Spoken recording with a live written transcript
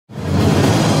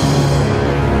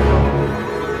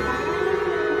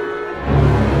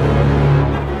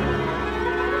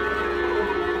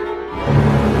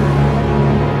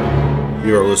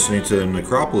You are listening to the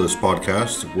Necropolis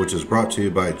podcast, which is brought to you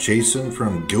by Jason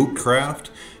from Goatcraft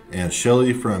and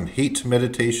Shelly from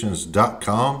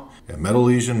HateMeditations.com and Metal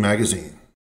Legion magazine.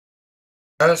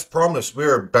 As promised, we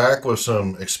are back with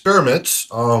some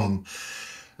experiments.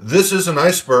 This is an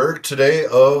iceberg today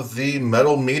of the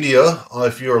metal media.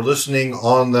 If you are listening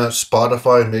on that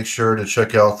Spotify, make sure to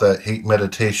check out that Hate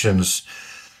Meditations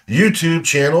YouTube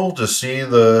channel to see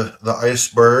the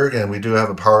iceberg, and we do have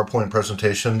a PowerPoint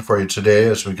presentation for you today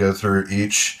as we go through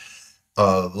each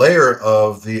layer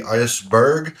of the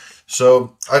iceberg.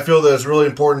 So I feel that it's really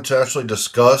important to actually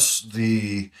discuss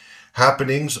the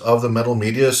happenings of the metal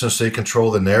media since they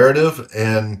control the narrative.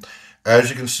 And as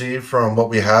you can see from what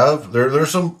we have,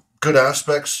 there's some good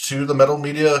aspects to the metal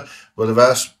media, but the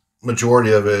vast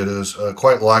majority of it is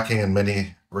quite lacking in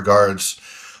many regards.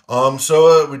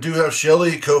 So we do have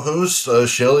Shelly co-host.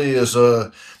 Shelly is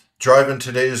driving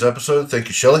today's episode. Thank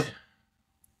you, Shelly.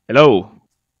 Hello.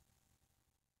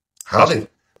 Howdy.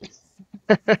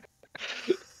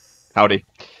 Howdy.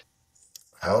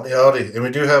 Howdy. And we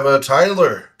do have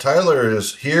Tyler. Tyler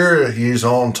is here. He's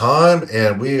on time,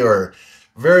 and we are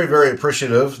very, very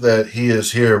appreciative that he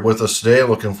is here with us today.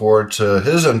 Looking forward to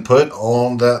his input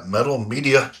on that metal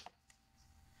media.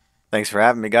 Thanks for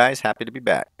having me, guys. Happy to be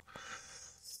back.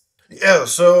 Yeah,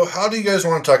 so how do you guys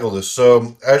want to tackle this?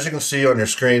 So as you can see on your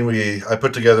screen, I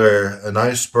put together an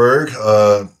iceberg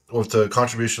with the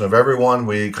contribution of everyone.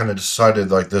 We kind of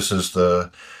decided like this is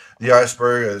the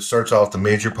iceberg. It starts off the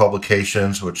major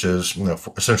publications, which is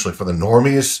essentially for the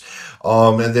normies,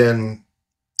 and then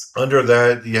under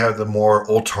that you have the more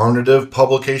alternative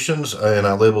publications, and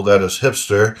I labeled that as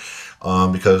hipster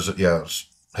because it's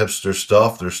hipster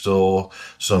stuff. There's still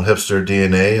some hipster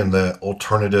DNA in the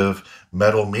alternative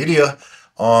metal media.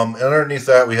 And underneath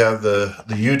that we have the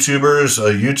YouTubers.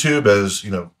 YouTube has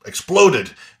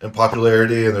exploded in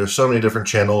popularity, and there's so many different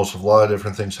channels with a lot of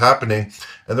different things happening,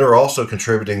 and they're also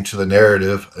contributing to the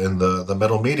narrative in the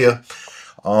metal media.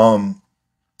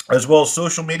 As well as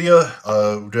social media.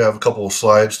 We do have a couple of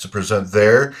slides to present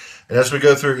there. And as we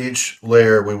go through each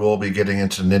layer, we will be getting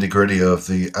into nitty-gritty of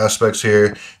the aspects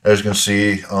here. As you can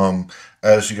see,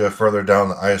 as you go further down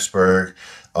the iceberg,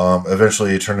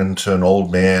 eventually you turn into an old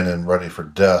man and ready for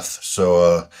death.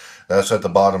 So that's at the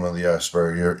bottom of the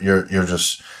iceberg. You're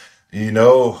just,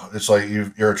 it's like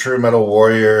you're a true metal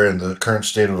warrior, and the current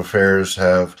state of affairs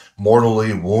have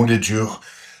mortally wounded you.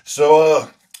 So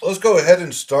let's go ahead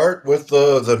and start with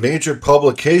the major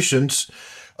publications.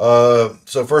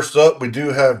 So first up, we do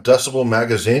have Decibel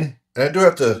Magazine. And I do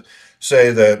have to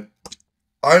say that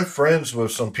I'm friends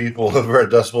with some people over at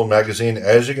Decibel Magazine.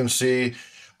 As you can see,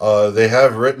 they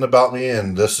have written about me,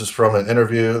 and this is from an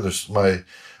interview. There's my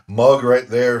mug right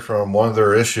there from one of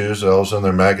their issues. I was in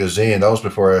their magazine. That was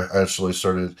before I actually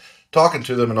started talking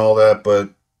to them and all that.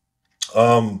 But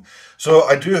so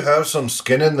I do have some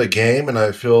skin in the game, and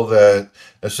I feel that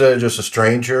instead of just a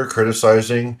stranger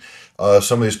criticizing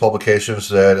some of these publications,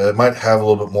 that it might have a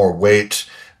little bit more weight,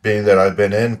 being that I've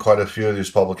been in quite a few of these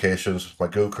publications with my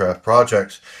GoCraft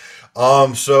project.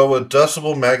 So with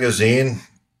Decibel Magazine,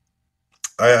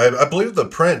 I believe the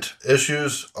print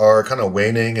issues are kind of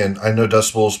waning, and I know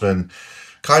Decibel's been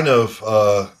kind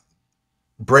of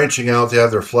branching out. They have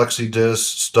their flexi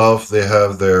disc stuff. They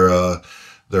have their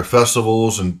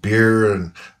festivals and beer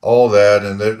and all that,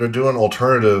 and they're doing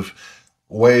alternative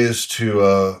ways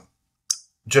to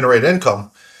generate income.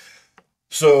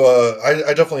 So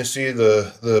I definitely see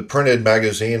the printed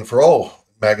magazine, for all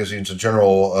magazines in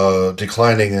general,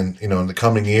 declining in the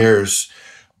coming years.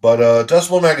 But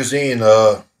Decibel Magazine,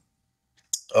 a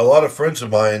lot of friends of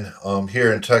mine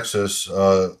here in Texas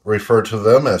refer to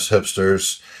them as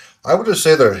hipsters. I would just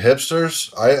say they're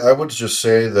hipsters. I would just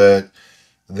say that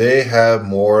they have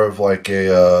more of like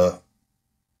a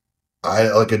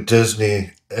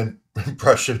Disney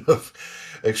impression of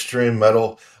extreme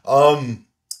metal. Let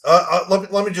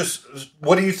me just.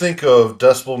 What do you think of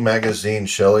Decibel Magazine,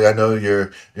 Shelley? I know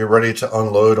you're ready to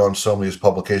unload on some of these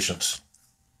publications.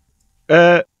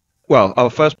 Well, I'll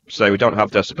first say we don't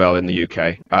have Decibel in the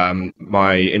UK.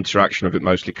 My interaction with it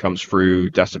mostly comes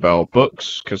through Decibel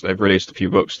books, because they've released a few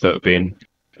books that have been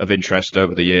of interest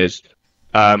over the years.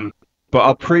 But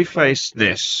I'll preface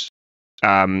this,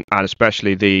 and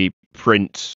especially the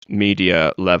print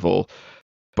media level,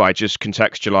 by just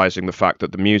contextualizing the fact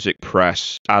that the music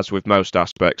press, as with most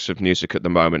aspects of music at the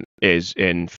moment, is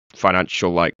in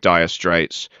financial dire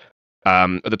straits.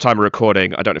 At the time of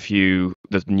recording, I don't know if the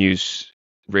news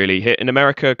really hit in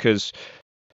America, because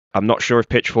I'm not sure if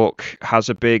Pitchfork has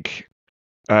a big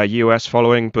US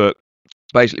following, but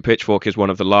basically Pitchfork is one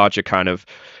of the larger kind of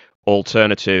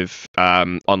alternative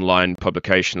online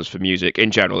publications for music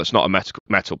in general. It's not a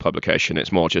metal publication,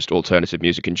 it's more just alternative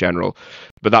music in general.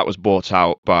 But that was bought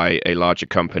out by a larger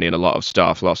company, and a lot of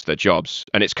staff lost their jobs.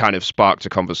 And it's kind of sparked a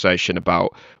conversation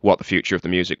about what the future of the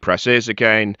music press is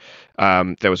again.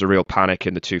 There was a real panic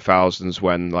in the 2000s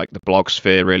when like the blog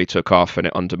sphere really took off and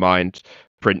it undermined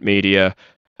print media.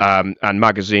 And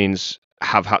magazines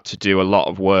have had to do a lot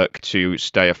of work to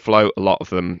stay afloat. A lot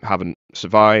of them haven't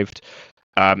survived.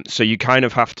 So you kind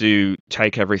of have to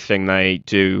take everything they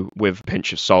do with a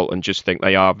pinch of salt and just think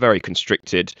they are very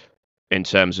constricted in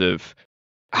terms of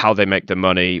how they make their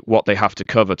money, what they have to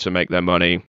cover to make their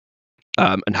money,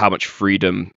 and how much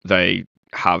freedom they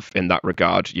have in that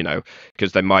regard,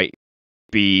 because they might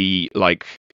be like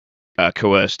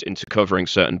coerced into covering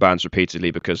certain bands repeatedly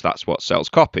because that's what sells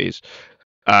copies.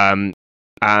 And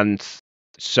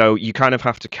so you kind of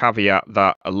have to caveat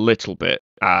that a little bit.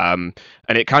 And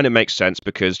it kind of makes sense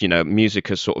because,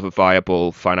 music as sort of a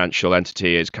viable financial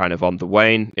entity is kind of on the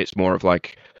wane. It's more of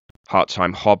like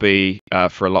part-time hobby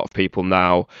for a lot of people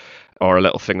now, or a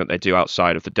little thing that they do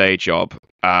outside of the day job.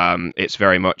 It's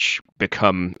very much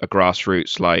become a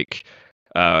grassroots like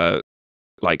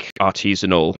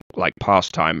artisanal like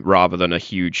pastime rather than a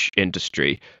huge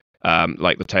industry.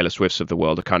 Like the Taylor Swifts of the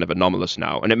world are kind of anomalous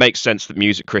now, and it makes sense that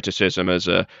music criticism as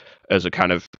a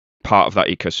kind of part of that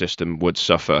ecosystem would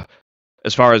suffer.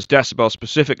 As far as Decibel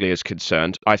specifically is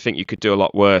concerned, I think you could do a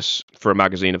lot worse for a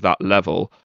magazine of that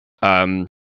level.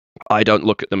 I don't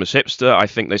look at them as hipster. I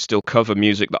think they still cover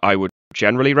music that I would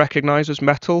generally recognize as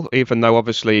metal, even though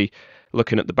obviously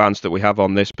looking at the bands that we have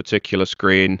on this particular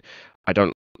screen, I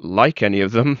don't like any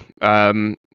of them.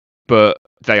 But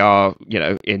they are,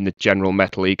 in the general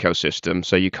metal ecosystem,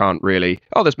 so you can't really.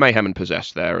 Oh, there's Mayhem and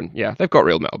Possessed there, and yeah, they've got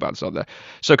real metal bands on there.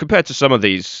 So compared to some of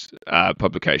these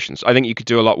publications, I think you could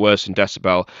do a lot worse in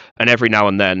Decibel. And every now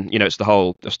and then, it's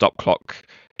the stop clock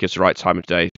gives the right time of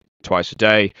day twice a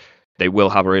day. They will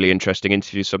have a really interesting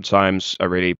interview sometimes. I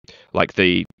really like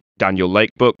the Daniel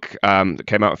Lake book that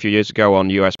came out a few years ago on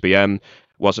USBM.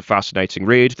 Was a fascinating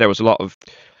read. There was a lot of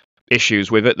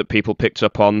issues with it that people picked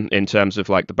up on in terms of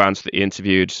like the bands that he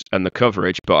interviewed and the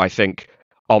coverage, but I think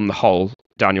on the whole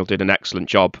Daniel did an excellent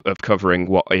job of covering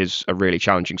what is a really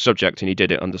challenging subject, and he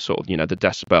did it under sort of the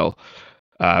Decibel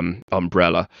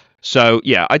umbrella. So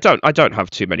yeah, I don't have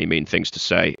too many mean things to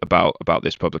say about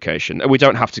this publication, and we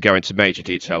don't have to go into major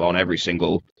detail on every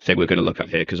single thing we're going to look at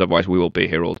here because otherwise we will be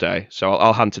here all day. So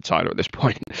I'll hand to Tyler at this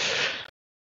point.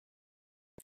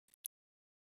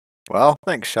 Well,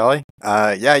 thanks, Shelley.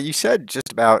 Yeah, you said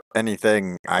just about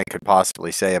anything I could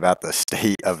possibly say about the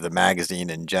state of the magazine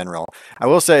in general. I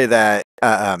will say that,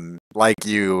 like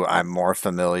you, I'm more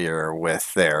familiar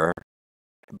with their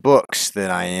books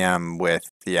than I am with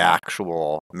the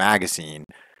actual magazine.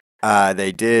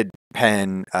 They did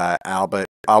pen Albert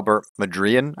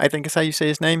Madrian, I think is how you say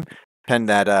his name, penned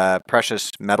that Precious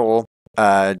Metal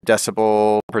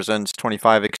Decibel Presents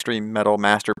 25 Extreme Metal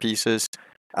Masterpieces.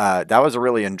 That was a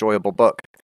really enjoyable book.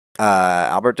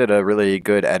 Albert did a really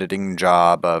good editing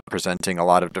job of presenting a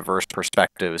lot of diverse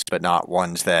perspectives, but not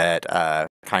ones that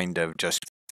kind of just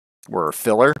were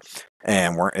filler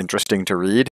and weren't interesting to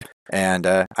read. And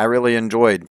I really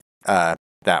enjoyed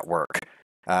that work.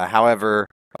 However,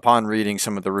 upon reading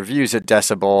some of the reviews at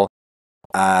Decibel,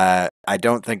 I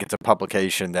don't think it's a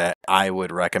publication that I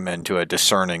would recommend to a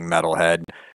discerning metalhead.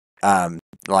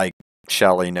 Like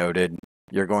Shelley noted,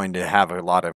 you're going to have a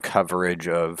lot of coverage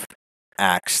of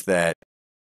acts that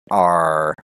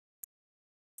are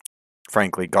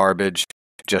frankly garbage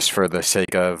just for the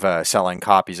sake of selling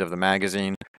copies of the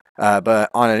magazine. But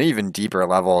on an even deeper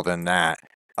level than that,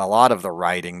 a lot of the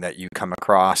writing that you come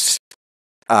across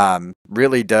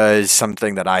really does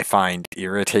something that I find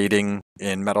irritating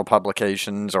in metal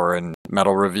publications or in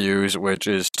metal reviews, which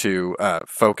is to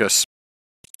focus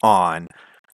on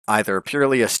either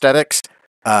purely aesthetics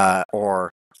or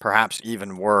perhaps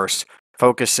even worse,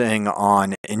 focusing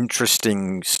on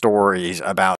interesting stories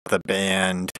about the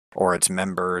band or its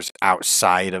members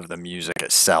outside of the music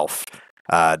itself.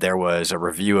 There was a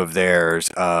review of theirs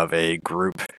of a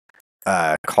group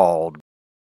called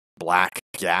Black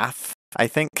Gath, I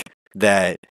think,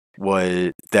 that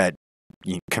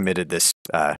committed this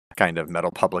kind of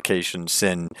metal publication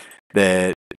sin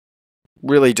that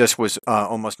really just was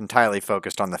almost entirely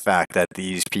focused on the fact that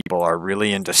these people are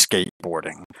really into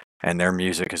skateboarding, and their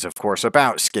music is of course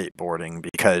about skateboarding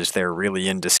because they're really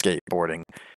into skateboarding.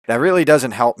 That really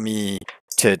doesn't help me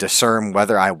to discern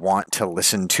whether I want to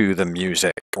listen to the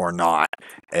music or not.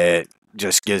 It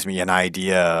just gives me an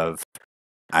idea of,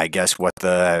 I guess, what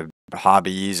the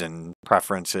hobbies and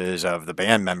preferences of the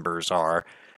band members are.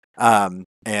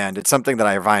 And it's something that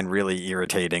I find really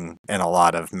irritating in a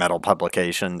lot of metal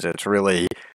publications. It's really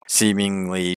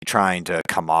seemingly trying to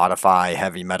commodify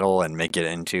heavy metal and make it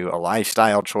into a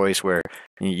lifestyle choice where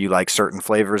you like certain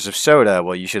flavors of soda,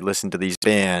 well, you should listen to these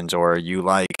bands, or you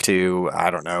like to, I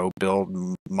don't know,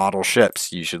 build model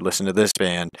ships, you should listen to this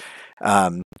band.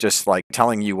 Just like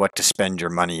telling you what to spend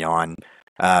your money on.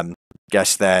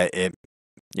 Guess that it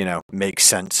makes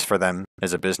sense for them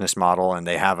as a business model, and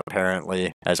they have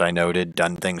apparently, as I noted,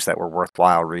 done things that were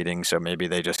worthwhile reading, so maybe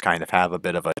they just kind of have a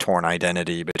bit of a torn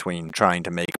identity between trying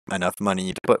to make enough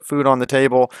money to put food on the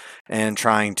table and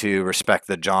trying to respect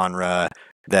the genre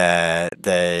that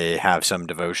they have some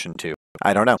devotion to.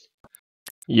 I don't know.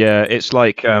 Yeah, it's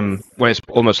like when it's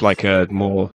almost like a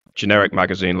more generic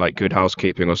magazine like Good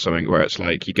Housekeeping or something, where it's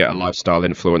like you get a lifestyle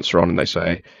influencer on and they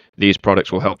say these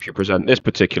products will help you present this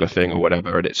particular thing or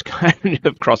whatever, and it's kind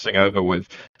of crossing over with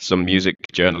some music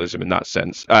journalism in that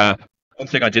sense. One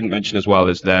thing I didn't mention as well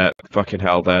is their fucking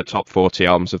hell, their top 40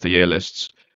 albums of the year lists.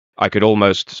 I could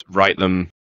almost write them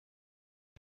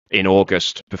in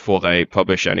August before they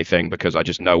publish anything because I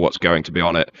just know what's going to be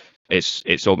on it.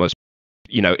 It's almost,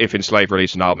 if Enslaved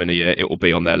release an album in a year, it will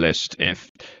be on their list.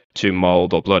 If Tomb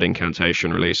Mold or Blood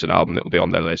Incantation release an album, it will be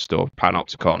on their list, or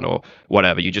Panopticon or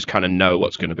whatever. You just kind of know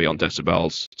what's going to be on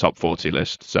Decibel's top 40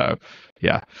 list. So,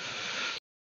 yeah.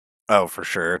 Oh, for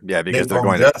sure. Yeah, because they're Napalm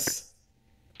going Death.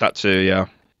 That too, yeah.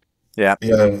 Yeah.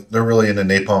 Yeah, they're really into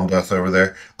Napalm Death over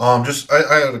there. Just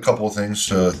I had a couple of things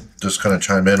to just kind of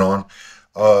chime in on.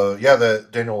 Yeah, the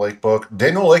Daniel Lake book.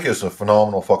 Daniel Lake is a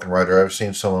phenomenal fucking writer. I've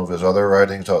seen some of his other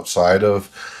writings outside of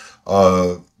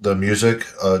the music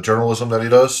journalism that he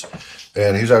does,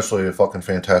 and he's actually a fucking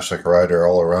fantastic writer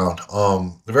all around.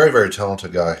 A very, very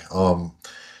talented guy.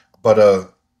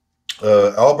 But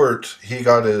Albert, he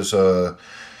got his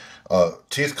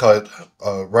teeth cut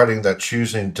writing that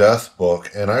Choosing Death book,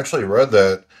 and I actually read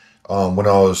that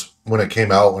when it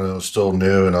came out, when it was still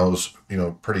new, and I was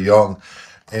pretty young,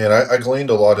 and I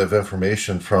gleaned a lot of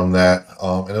information from that,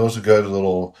 and it was a good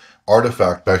little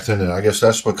artifact back then, and I guess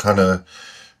that's what kind of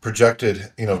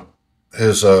projected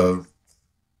his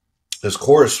his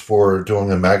course for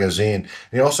doing a magazine.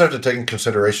 And you also have to take in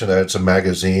consideration that it's a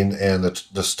magazine, and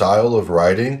the style of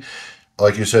writing,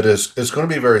 like you said, is it's going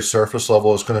to be very surface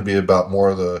level. It's going to be about more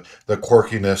of the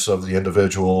quirkiness of the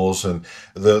individuals, and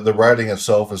the writing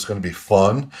itself is going to be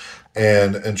fun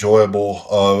and enjoyable.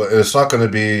 It's not going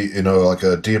to be like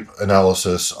a deep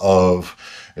analysis of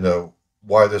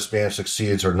why this band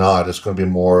succeeds or not. It's going to be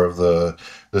more of the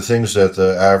things that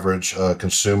the average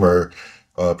consumer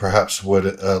perhaps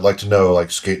would like to know, like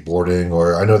skateboarding,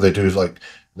 or I know they do like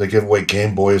they give away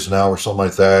Game Boys now or something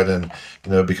like that, and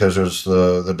because there's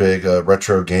the big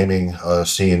retro gaming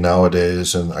scene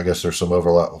nowadays, and I guess there's some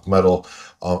overlap with metal,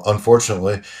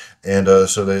 unfortunately, and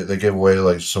so they give away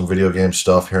like some video game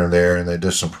stuff here and there, and they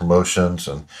did some promotions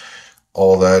and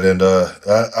all that, and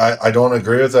I don't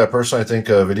agree with that personally. I think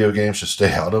video games should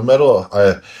stay out of metal.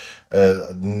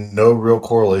 No real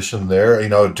correlation there.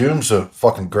 Doom's a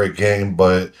fucking great game,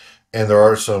 and there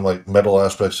are some like metal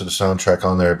aspects of the soundtrack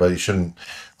on there, but you shouldn't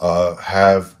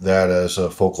have that as a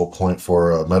focal point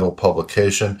for a metal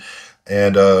publication.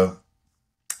 And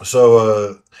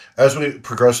so as we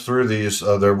progress through these,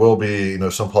 there will be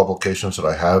some publications that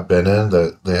I have been in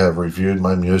that they have reviewed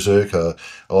my music a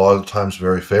lot of times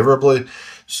very favorably.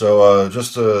 So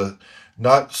just to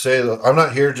not say that I'm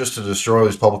not here just to destroy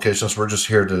these publications. We're just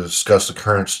here to discuss the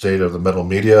current state of the metal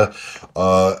media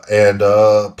and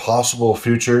possible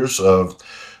futures of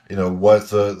what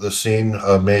the scene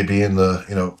may be in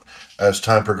the as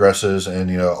time progresses, and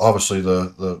obviously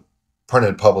the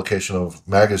printed publication of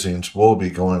magazines will be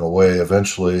going away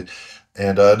eventually.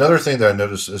 And another thing that I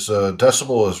noticed is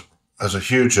Decibel has a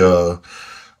huge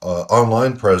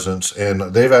online presence, and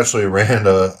they've actually ran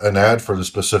an ad for the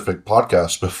specific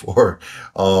podcast before.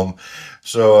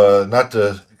 So not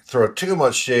to throw too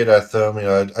much shade at them,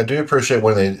 I do appreciate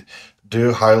when they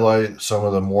do highlight some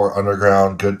of the more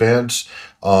underground good bands.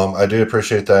 I do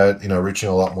appreciate that, reaching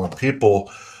a lot more people.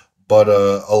 But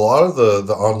a lot of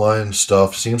the online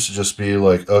stuff seems to just be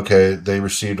like, okay, they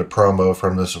received a promo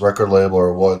from this record label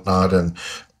or whatnot, and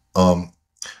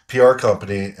PR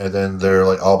company, and then they're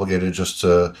like obligated just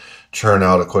to churn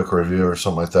out a quick review or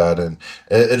something like that. And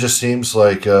it just seems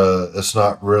like it's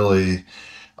not really.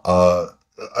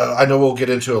 I know we'll get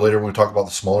into it later when we talk about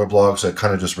the smaller blogs that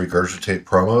kind of just regurgitate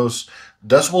promos.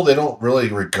 Decibel, they don't really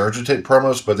regurgitate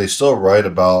promos, but they still write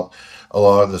about a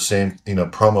lot of the same,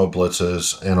 promo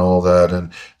blitzes and all that.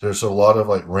 And there's a lot of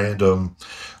like random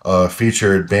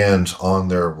featured bands on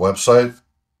their website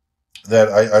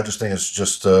that I just think it's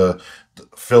just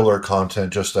filler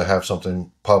content just to have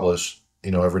something published,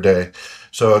 every day.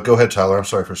 So go ahead, Tyler. I'm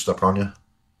sorry for stepping on you.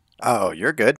 Oh,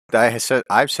 you're good.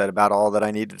 I've said about all that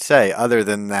I needed to say. Other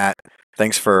than that,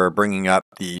 thanks for bringing up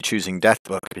the Choosing Death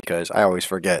book because I always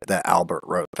forget that Albert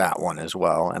wrote that one as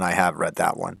well, and I have read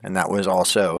that one, and that was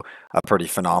also a pretty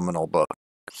phenomenal book.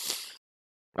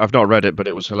 I've not read it, but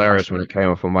it was hilarious when it came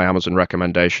up on my Amazon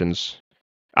recommendations.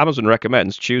 Amazon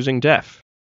recommends Choosing Death.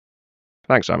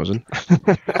 Thanks, Amazon.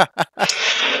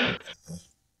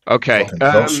 Okay. Fucking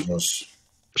cosmos.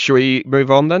 Should we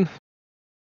move on then?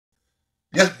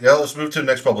 Yeah. Let's move to the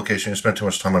next publication. You spent too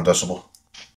much time on Decibel.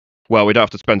 Well, we don't have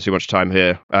to spend too much time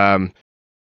here.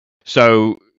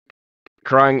 So,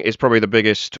 Kerrang is probably the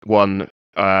biggest one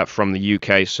from the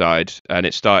UK side, and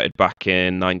it started back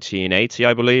in 1980,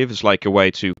 I believe. It's like a way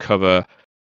to cover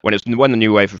when the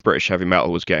new wave of British heavy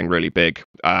metal was getting really big.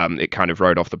 It kind of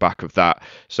rode off the back of that.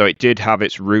 So it did have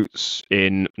its roots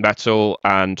in metal,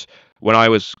 and when I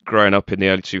was growing up in the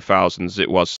early 2000s,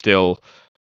 it was still,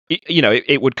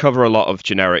 it would cover a lot of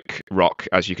generic rock,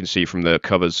 as you can see from the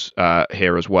covers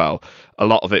here as well. A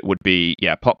lot of it would be,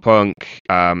 pop punk,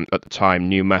 at the time,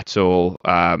 new metal,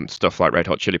 stuff like Red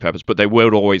Hot Chili Peppers, but they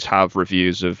would always have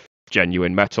reviews of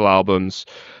genuine metal albums.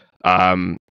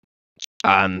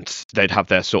 And they'd have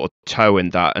their sort of toe in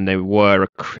that, and they were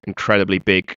an incredibly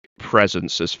big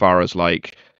presence as far as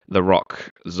like the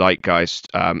rock zeitgeist,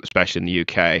 especially in the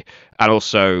UK. And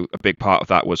also a big part of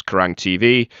that was Kerrang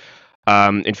TV.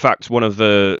 In fact, one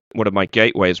of my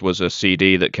gateways was a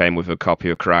CD that came with a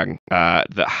copy of Kerrang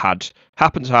that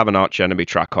happened to have an Arch Enemy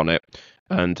track on it.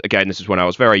 And again, this is when I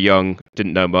was very young,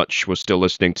 didn't know much, was still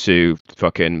listening to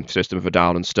fucking System of a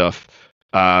Down and stuff.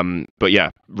 But yeah,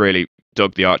 really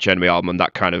dug the Arch Enemy album, and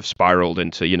that kind of spiraled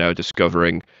into,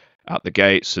 discovering At the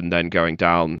Gates and then going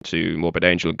down to Morbid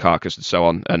Angel and Carcass and so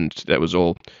on, and it was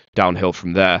all downhill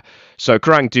from there. So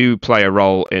Kerrang do play a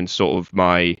role in sort of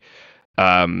my,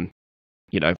 the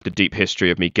deep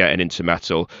history of me getting into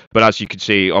metal. But as you can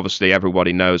see, obviously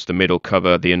everybody knows the middle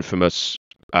cover, the infamous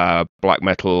black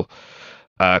metal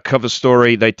cover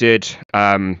story they did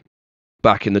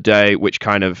back in the day, which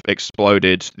kind of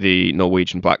exploded the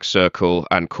Norwegian Black Circle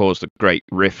and caused a great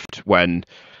rift when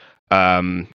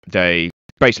they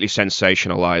basically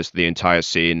sensationalized the entire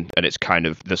scene, and it's kind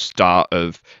of the start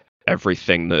of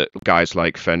everything that guys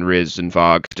like Fenriz and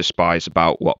Varg despise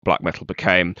about what black metal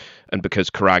became. And because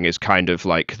Kerrang is kind of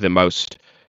like the most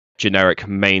generic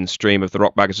mainstream of the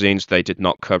rock magazines, they did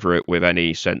not cover it with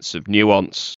any sense of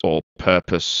nuance or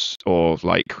purpose or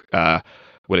like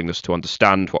willingness to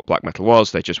understand what black metal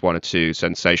was. They just wanted to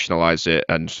sensationalize it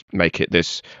and make it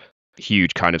this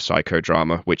huge kind of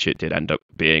psychodrama, which it did end up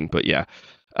being. But yeah,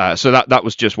 so that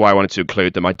was just why I wanted to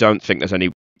include them. I don't think there's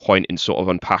any point in sort of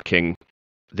unpacking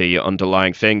the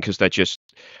underlying thing, because they're just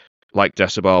like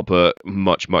Decibel, but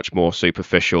much, much more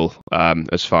superficial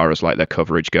as far as like their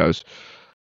coverage goes.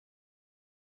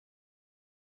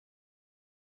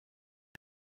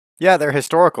 Yeah, their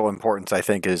historical importance, I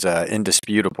think, is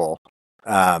indisputable.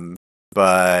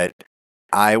 But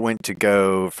I went to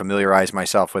go familiarize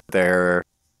myself with their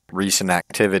recent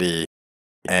activity,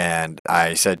 and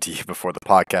I said to you before the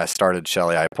podcast started,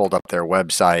 Shelley, I pulled up their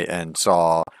website and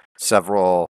saw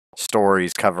several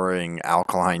stories covering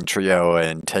Alkaline Trio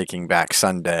and Taking Back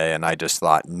Sunday, and I just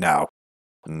thought, no.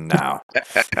 Well,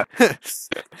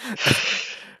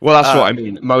 that's what I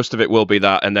mean. Most of it will be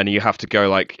that, and then you have to go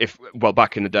like,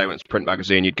 back in the day when it's print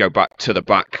magazine, you'd go back to the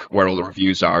back where all the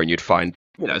reviews are, and you'd find,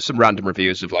 some random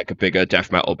reviews of like a bigger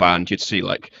death metal band. You'd see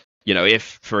like,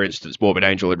 if, for instance, Morbid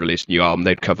Angel had released a new album,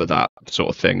 they'd cover that sort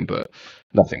of thing, but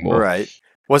nothing more. Right.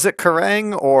 Was it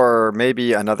Kerrang or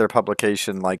maybe another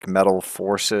publication like Metal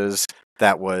Forces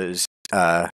that was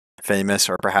famous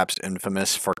or perhaps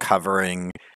infamous for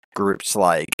covering groups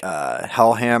like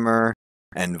Hellhammer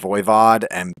and Voivod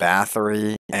and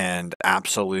Bathory and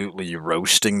absolutely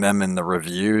roasting them in the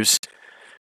reviews?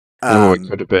 It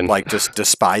could have been. Like just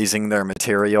despising their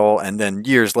material, and then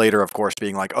years later, of course,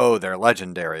 being like, oh, they're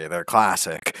legendary, they're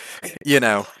classic,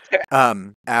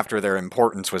 after their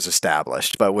importance was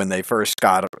established. But when they first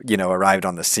arrived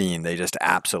on the scene, they just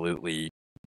absolutely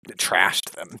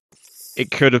trashed them. It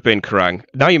could have been Kerrang.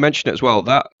 Now you mention it as well,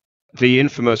 that the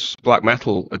infamous black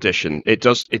metal edition, it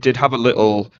did have a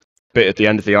little bit at the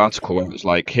end of the article where it was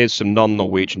like, here's some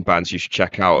non-Norwegian bands you should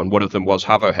check out, and one of them was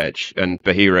Havohedge and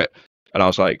Beherit. And I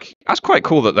was like, that's quite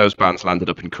cool that those bands landed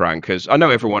up in Kerrang, because I know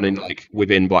everyone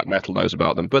within black metal knows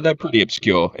about them, but they're pretty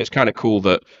obscure. It's kind of cool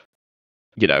that,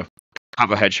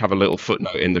 Havohedge have a little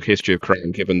footnote in the history of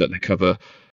Kerrang, given that they cover,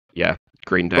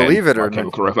 Green Day, believe it or not,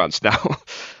 Chemical Romance now.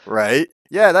 Right?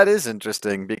 Yeah, that is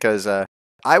interesting because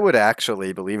I would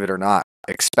actually, believe it or not,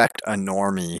 expect a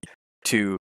normie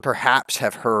to perhaps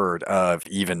have heard of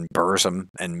even Burzum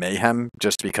and Mayhem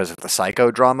just because of the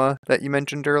psychodrama that you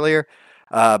mentioned earlier.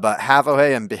 But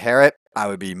Havohe and Beharit, I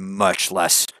would be much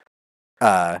less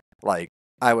like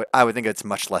I would think it's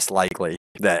much less likely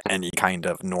that any kind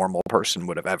of normal person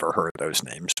would have ever heard those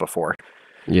names before.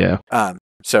 Yeah.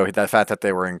 So the fact that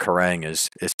they were in Kerrang is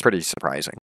pretty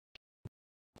surprising.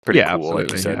 Pretty Yeah, cool, like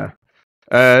you absolutely. said.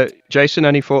 Yeah. Jason,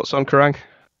 any thoughts on Kerrang?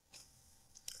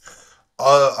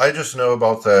 I just know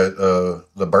about that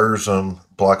the Burzum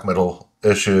black metal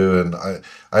issue, and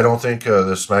I don't think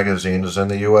this magazine is in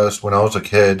the U.S. When I was a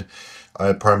kid,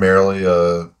 I primarily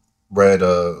read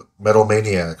Metal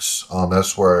Maniacs.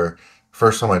 That's where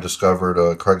first time I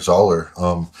discovered Craig Zoller.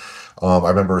 I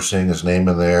remember seeing his name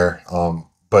in there.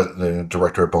 But the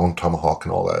director of Bone Tomahawk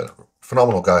and all that,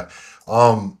 phenomenal guy.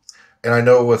 Um, and I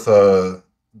know with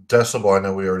Decibel, I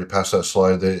know we already passed that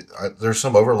slide. There's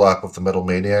some overlap with the Metal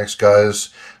Maniacs guys,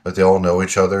 but they all know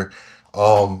each other.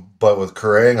 But with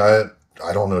Kerrang,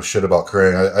 I don't know shit about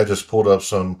Kerrang. I just pulled up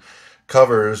some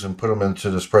covers and put them into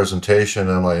this presentation.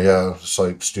 And I'm like, yeah, it's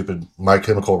like stupid My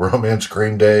Chemical Romance,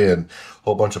 Green Day, and a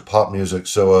whole bunch of pop music.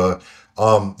 So,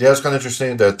 yeah, it's kind of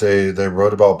interesting that they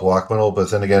wrote about black metal,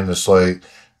 but then again, it's like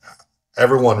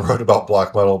everyone wrote about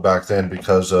black metal back then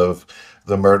because of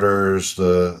the murders,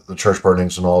 the church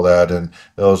burnings, and all that, and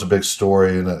it was a big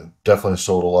story, and it definitely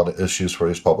sold a lot of issues for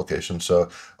these publications. So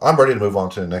I'm ready to move on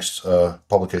to the next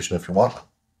publication if you want.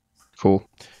 Cool.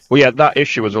 Well, yeah, that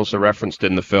issue was also referenced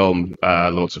in the film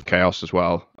Lords of Chaos as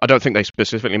well. I don't think they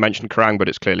specifically mentioned Kerrang, but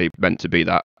it's clearly meant to be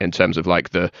that in terms of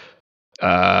like the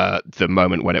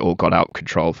moment when it all got out of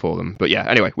control for them. But yeah,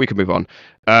 anyway, we can move on.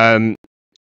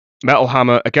 Metal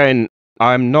Hammer, again,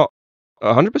 I'm not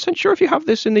 100% sure if you have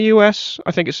this in the US.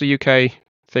 I think it's a UK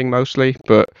thing mostly,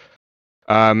 but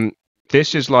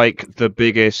this is like the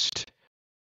biggest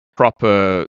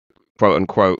proper quote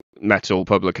unquote metal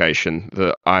publication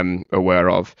that I'm aware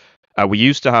of. We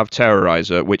used to have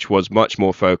Terrorizer, which was much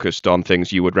more focused on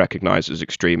things you would recognize as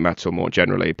extreme metal more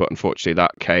generally, but unfortunately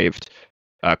that caved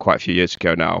quite a few years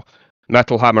ago now.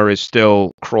 Metal Hammer is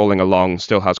still crawling along,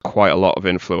 still has quite a lot of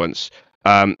influence.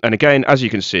 And again, as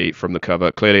you can see from the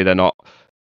cover, clearly they're not,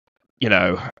 you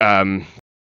know,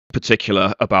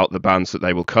 particular about the bands that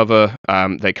they will cover.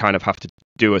 They kind of have to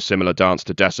do a similar dance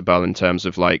to Decibel in terms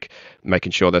of like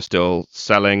making sure they're still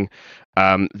selling.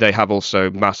 They have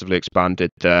also massively expanded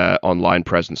their online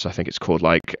presence. I think it's called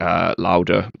like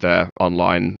Louder, their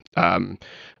online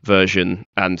version,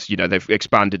 and you know they've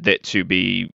expanded it to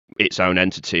be its own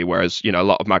entity. Whereas you know a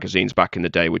lot of magazines back in the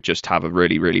day would just have a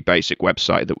really basic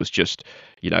website that was just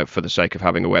you know for the sake of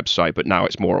having a website. But now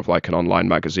it's more of like an online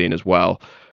magazine as well.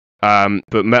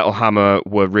 But Metal Hammer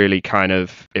were really kind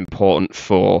of important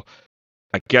for,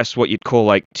 I guess, what you'd call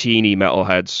like teeny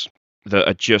metalheads that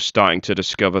are just starting to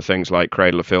discover things like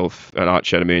Cradle of Filth and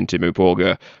Arch Enemy and Dimmu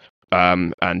Borgir,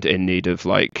 and in need of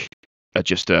like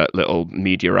just a little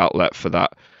media outlet for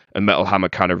that. And Metal Hammer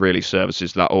kind of really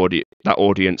services that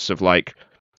audience of like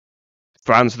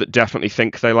fans that definitely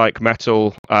think they like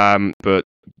metal, but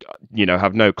you know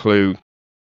have no clue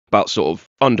about sort of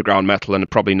underground metal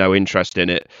and probably no interest in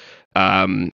it.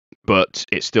 But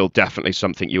it's still definitely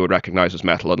something you would recognize as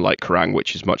metal, unlike Kerrang,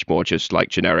 which is much more just like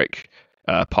generic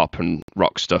pop and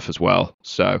rock stuff as well.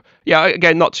 So yeah,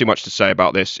 again, not too much to say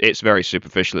about this. It's very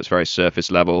superficial, it's very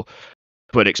surface level,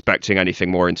 but expecting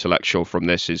anything more intellectual from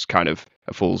this is kind of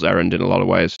a fool's errand in a lot of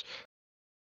ways.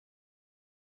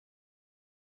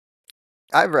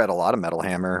 I've read a lot of Metal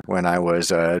Hammer when I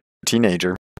was a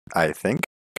teenager, I think.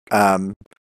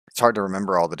 It's hard to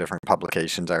remember all the different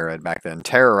publications I read back then.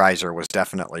 Terrorizer was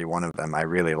definitely one of them. I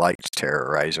really liked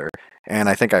Terrorizer. And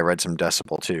I think I read some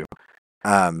Decibel too.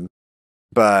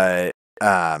 But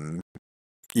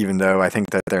even though I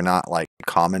think that they're not like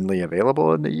commonly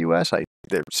available in the US,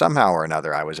 somehow or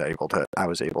another I was able to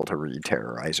read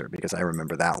Terrorizer because I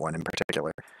remember that one in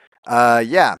particular.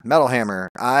 Yeah, Metal Hammer.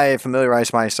 I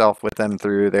familiarized myself with them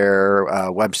through their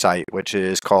website, which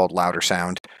is called Louder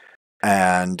Sound.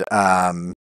 And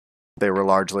they were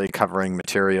largely covering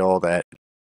material that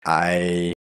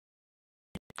I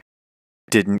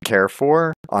didn't care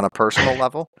for on a personal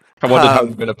level. I wondered how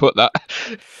you're going to put that.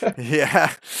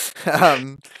 Yeah.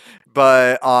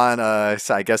 But on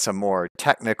I guess a more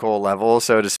technical level,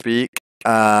 so to speak,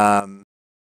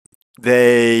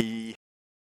 they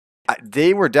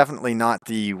were definitely not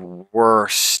the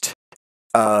worst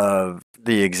of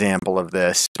the example of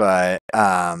this, but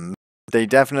they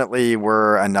definitely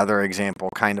were another example,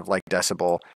 kind of like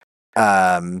Decibel,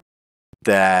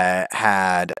 that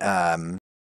had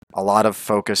a lot of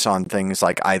focus on things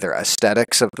like either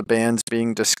aesthetics of the bands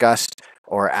being discussed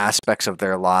or aspects of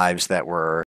their lives that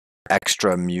were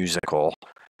extra musical.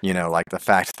 Like the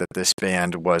fact that this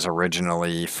band was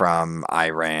originally from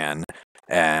Iran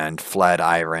and fled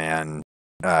Iran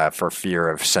for fear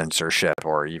of censorship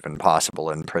or even possible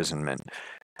imprisonment.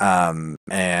 It's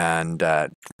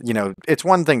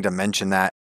one thing to mention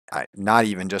that, not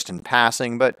even just in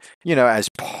passing, but, as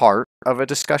part of a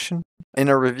discussion in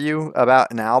a review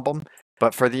about an album.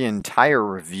 But for the entire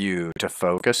review to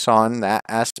focus on that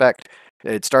aspect,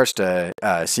 it starts to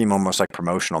seem almost like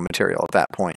promotional material at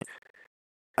that point.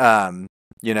 Or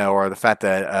the fact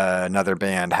that another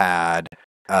band had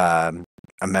a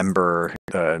member,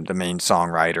 the main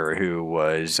songwriter, who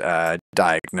was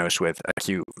diagnosed with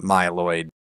acute myeloid,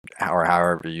 or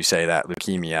however you say that,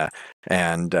 leukemia,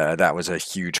 and that was a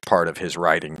huge part of his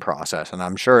writing process, and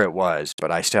I'm sure it was,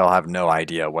 but I still have no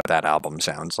idea what that album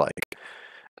sounds like.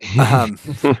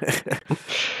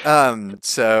 Um,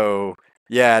 so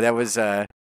yeah, that was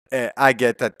I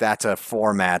get that that's a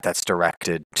format that's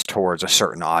directed towards a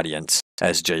certain audience,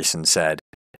 as Jason said.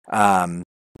 And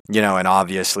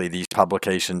obviously these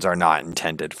publications are not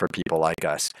intended for people like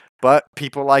us. But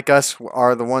people like us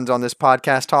are the ones on this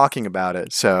podcast talking about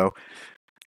it. So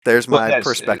there's my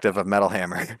perspective of Metal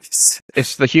Hammer.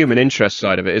 It's the human interest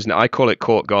side of it, isn't it? I call it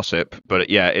court gossip, but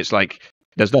yeah, it's like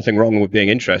there's nothing wrong with being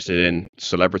interested in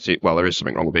celebrity. Well, there is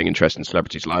something wrong with being interested in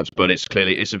celebrities' lives, but it's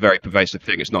a very pervasive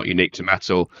thing. It's not unique to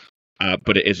metal,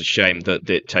 but it is a shame that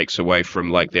it takes away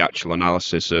from like the actual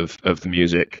analysis of the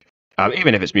music.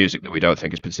 Even if it's music that we don't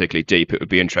think is particularly deep, it would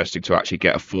be interesting to actually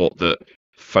get a thought that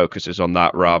focuses on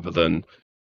that rather than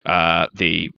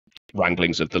the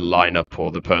wranglings of the lineup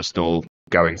or the personal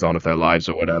goings on of their lives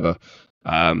or whatever.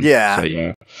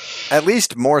 Yeah. At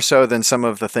least more so than some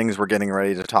of the things we're getting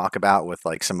ready to talk about with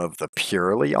like some of the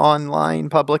purely online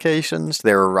publications.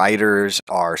 Their writers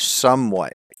are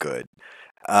somewhat good.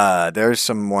 There's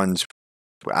some ones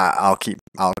I'll keep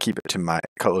it to my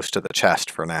close to the chest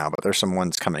for now, but there's some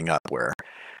ones coming up where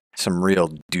some real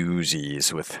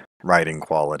doozies with writing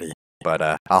quality.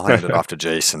 But I'll hand it off to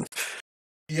Jason.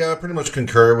 Yeah, I pretty much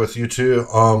concur with you two.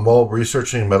 While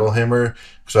researching Metal Hammer,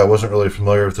 because I wasn't really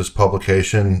familiar with this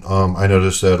publication, I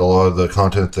noticed that a lot of the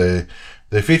content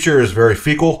they feature is very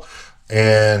fecal.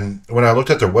 And when I looked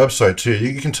at their website too,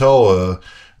 you can tell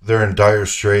they're in dire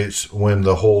straits when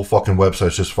the whole fucking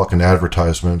website's just fucking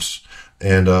advertisements.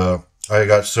 And I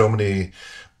got so many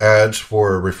ads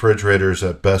for refrigerators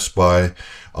at Best Buy.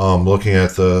 Looking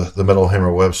at the Metal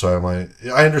Hammer website, I'm like,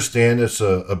 I understand it's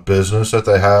a business that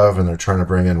they have and they're trying to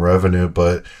bring in revenue,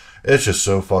 but it's just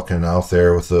so fucking out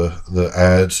there with the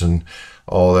ads and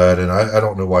all that. And I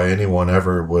don't know why anyone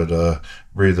ever would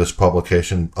read this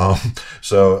publication.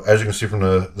 So as you can see from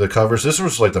the covers, this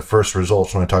was like the first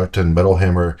results when I typed in Metal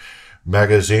Hammer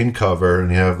magazine cover, and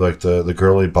you have like the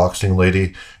girly boxing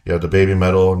lady, you have the baby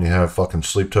metal, and you have fucking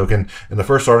Sleep Token. And the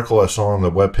first article I saw on the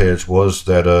webpage was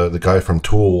that the guy from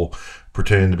Tool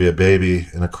pretending to be a baby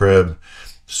in a crib.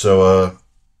 So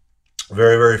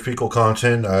very, very fecal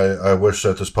content. I wish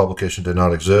that this publication did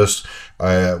not exist.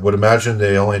 I would imagine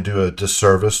they only do a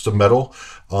disservice to metal,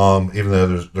 even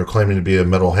though they're claiming to be a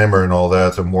Metal Hammer and all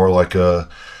that. They're more like a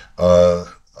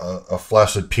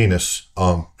flaccid penis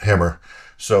hammer.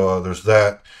 So there's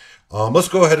that. Let's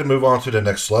go ahead and move on to the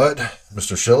next slide,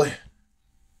 Mr. Shelley.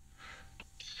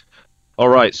 All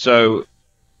right, so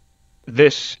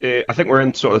this, I think we're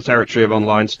in sort of the territory of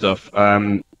online stuff.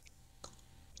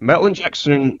 Metal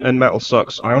Injection and Metal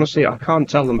Sucks, I can't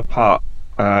tell them apart.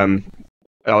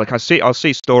 Like I'll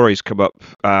see stories come up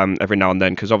every now and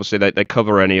then, because obviously they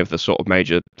cover any of the sort of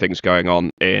major things going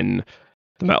on in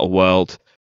the metal world.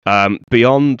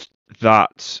 Beyond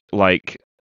that, like,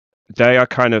 they are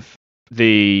kind of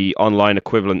the online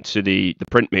equivalent to the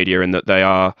print media in that they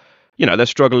are, they're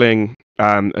struggling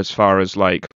as far as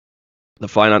like the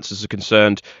finances are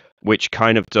concerned, which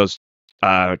kind of does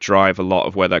drive a lot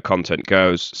of where their content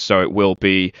goes. So it will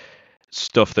be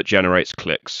stuff that generates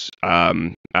clicks,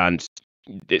 and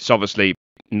it's obviously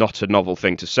not a novel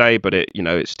thing to say, but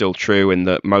it's still true in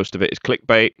that most of it is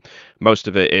clickbait. Most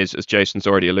of it is, as Jason's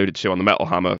already alluded to on the Metal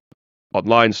Hammer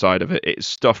online side of it, it's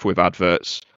stuffed with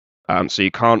adverts. So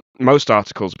you can't. Most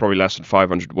articles are probably less than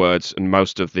 500 words, and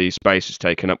most of the space is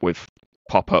taken up with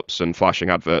pop-ups and flashing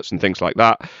adverts and things like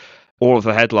that. All of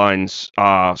the headlines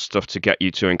are stuff to get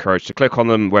you to encourage to click on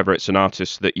them, whether it's an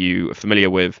artist that you are familiar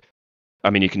with. I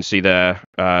mean, you can see there,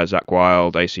 Zakk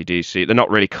Wylde, AC/DC. They're not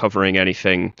really covering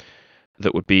anything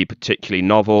that would be particularly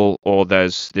novel, or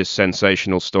there's this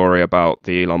sensational story about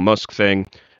the Elon Musk thing,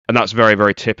 And that's very,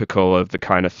 very typical of the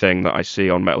kind of thing that I see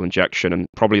on Metal Injection, and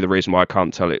probably the reason why I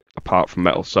can't tell it apart from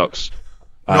Metal Sucks.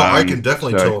 No, I can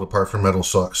definitely So tell it apart from Metal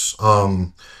Sucks.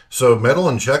 So Metal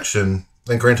Injection,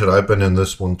 and granted, I've been in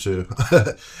this one too.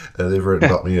 They've written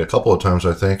about me a couple of times,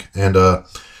 I think, and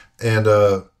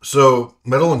so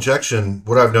Metal Injection.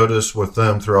 What I've noticed with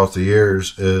them throughout the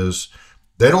years is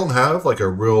they don't have like a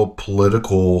real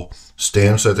political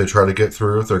stance that they try to get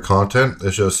through with their content.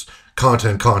 It's just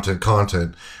content, content,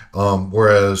 content.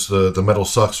 Whereas the Metal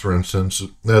Sucks, for instance,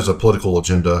 has a political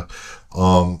agenda,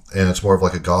 and it's more of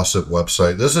like a gossip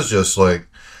website. This is just like,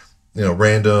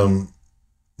 random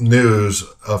news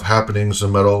of happenings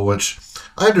in metal, which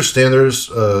I understand there's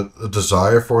a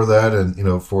desire for that,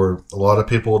 and for a lot of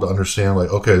people to understand, like,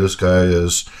 okay, this guy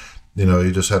is, he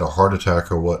just had a heart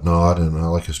attack or whatnot, and I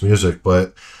like his music,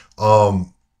 but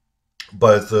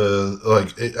as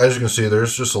you can see,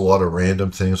 there's just a lot of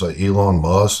random things like Elon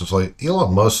Musk. It's like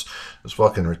Elon Musk is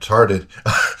fucking retarded.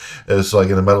 It's like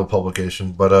in a metal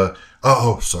publication, but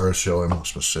sorry, Shelley, I'm not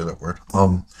supposed to say that word.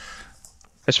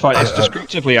 it's fine. It's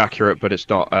descriptively accurate, but it's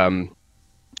not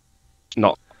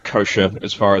kosher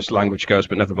as far as language goes.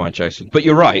 But never mind, Jason. But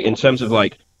you're right in terms of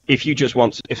like, if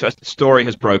a story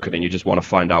has broken and you just want to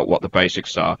find out what the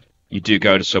basics are, you do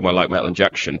go to somewhere like Metal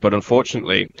Injection. But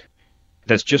unfortunately,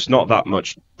 there's just not that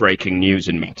much breaking news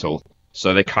in metal,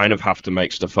 so they kind of have to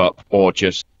make stuff up or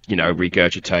just,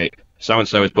 regurgitate.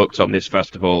 So-and-so is booked on this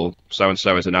festival,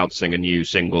 so-and-so is announcing a new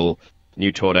single,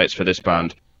 new tour dates for this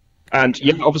band. And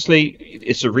yeah, obviously,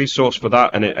 it's a resource for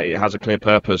that, and it has a clear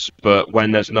purpose, but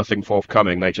when there's nothing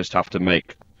forthcoming, they just have to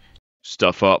make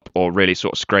stuff up or really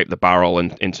sort of scrape the barrel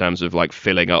in terms of like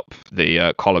filling up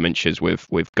the column inches with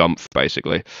gumph,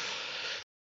 basically.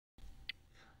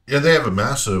 Yeah, they have a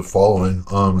massive following,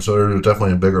 so they're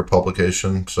definitely a bigger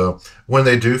publication. So when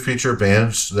they do feature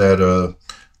bands that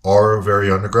are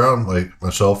very underground, like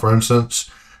myself, for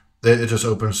instance, it just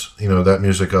opens that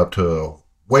music up to a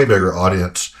way bigger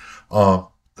audience.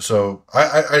 So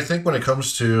I think when it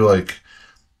comes to like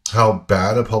how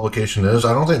bad a publication is,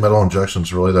 I don't think Metal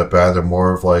Injection's really that bad. They're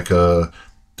more of like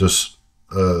just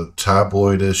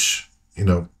tabloidish,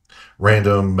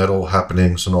 random metal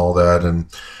happenings and all that, and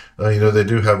they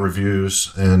do have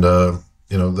reviews, and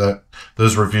that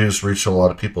those reviews reach a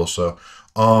lot of people. So,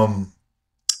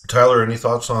 Tyler, any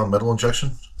thoughts on Metal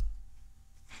Injection?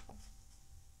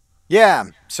 Yeah,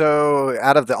 so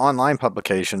out of the online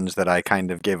publications that I kind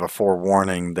of gave a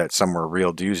forewarning that some were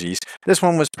real doozies, this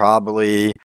one was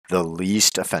probably the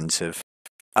least offensive.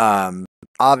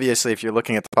 Obviously, if you're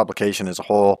looking at the publication as a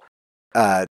whole,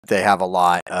 they have a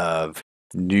lot of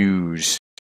news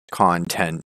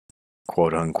content,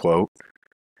 quote unquote.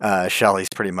 Shelley's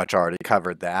pretty much already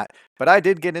covered that. But I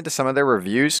did get into some of their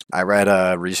reviews. I read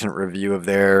a recent review of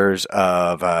theirs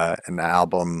of an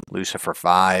album, Lucifer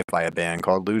 5, by a band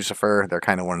called Lucifer. They're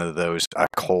kind of one of those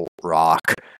occult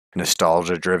rock,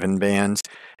 nostalgia-driven bands.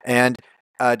 And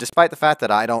despite the fact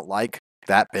that I don't like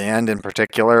that band in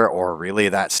particular, or really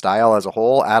that style as a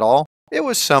whole at all, it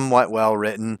was somewhat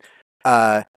well-written.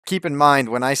 Keep in mind,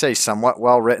 when I say somewhat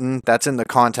well-written, that's in the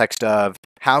context of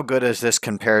how good is this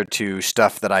compared to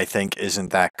stuff that I think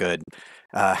isn't that good?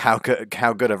 How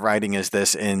good of writing is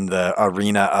this in the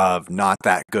arena of not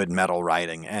that good metal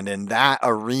writing? And in that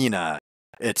arena,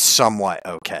 it's somewhat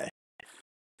okay.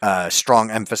 Strong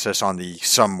emphasis on the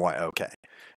somewhat okay.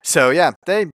 So yeah,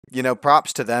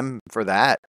 props to them for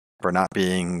that, for not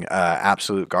being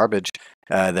absolute garbage.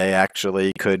 They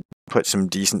actually could put some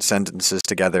decent sentences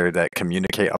together that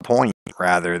communicate a point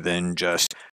rather than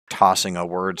just tossing a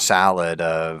word salad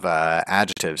of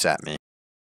adjectives at me.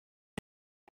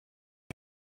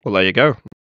 Well, there you go.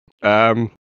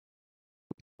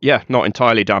 Yeah, not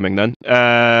entirely damning then.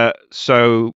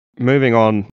 So moving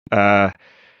on. Oh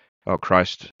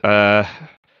Christ. Yeah,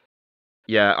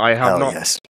 I have not.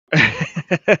 Yes.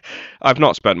 I've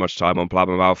not spent much time on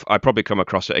Blabbermouth. I probably come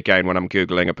across it again when I'm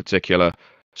googling a particular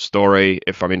story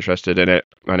if I'm interested in it,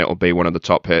 and it'll be one of the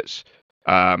top hits.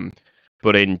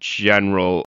 But in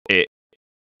general,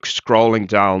 scrolling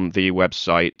down the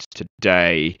website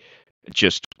today,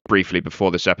 just briefly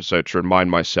before this episode to remind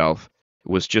myself,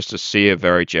 was just a sea of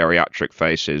very geriatric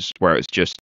faces where it's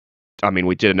just, I mean,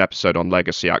 we did an episode on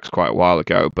Legacy Acts quite a while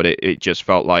ago, but it just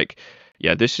felt like,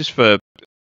 yeah, this is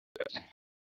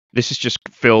just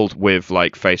filled with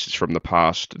like faces from the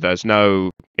past. There's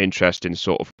no interest in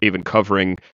sort of even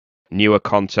covering newer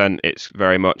content. It's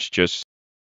very much just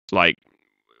like,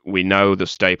 we know the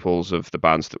staples of the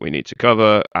bands that we need to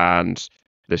cover, and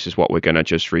this is what we're going to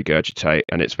just regurgitate,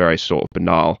 and it's very sort of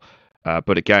banal.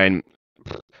 But again,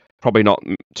 probably not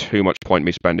too much point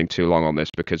me spending too long on this,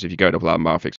 because if you go to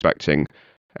Blabbermouth expecting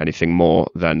anything more,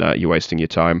 then you're wasting your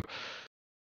time.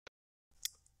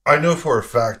 I know for a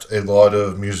fact a lot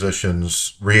of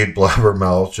musicians read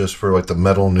Blabbermouth just for like the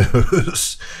metal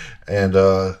news, and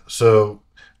you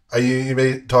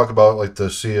may talk about like the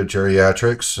sea of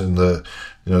geriatrics and the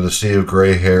sea of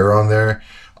gray hair on there,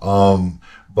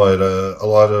 but a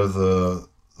lot of the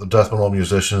death metal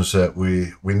musicians that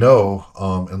we know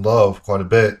and love quite a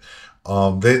bit,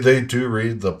 they do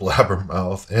read the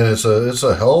Blabbermouth, and it's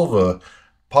a hell of a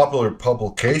popular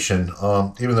publication,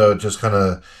 even though it just kind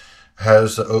of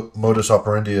has the modus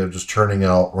operandi of just churning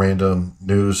out random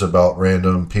news about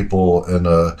random people in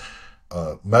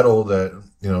metal that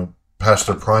past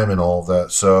their prime and all of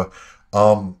that. So,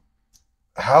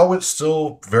 how it's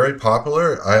still very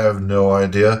popular, I have no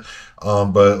idea.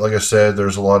 But like I said,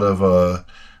 there's a lot of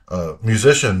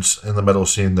musicians in the metal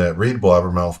scene that read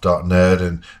blabbermouth.net,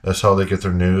 and that's how they get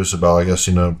their news about, I guess,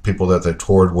 people that they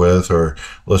toured with or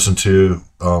listened to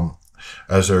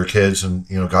as their kids, and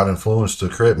got influenced to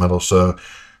create metal. So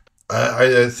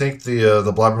I think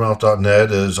the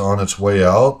blabbermouth.net is on its way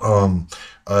out.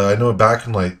 I know back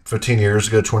in like 15 years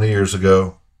ago, 20 years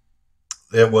ago,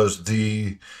 it was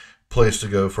the place to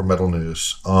go for metal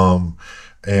news.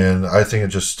 And I think it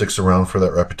just sticks around for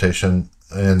that reputation.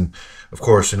 And of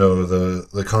course,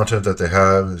 the content that they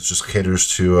have is just caters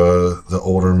to the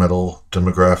older metal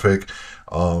demographic.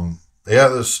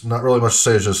 There's not really much to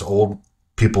say. It's just old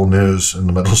people news in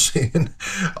the metal scene.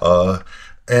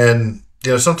 And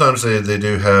sometimes they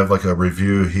do have like a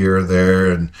review here or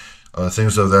there and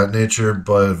things of that nature,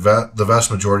 but the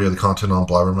vast majority of the content on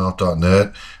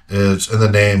blabbermouth.net is in the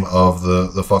name of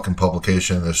the fucking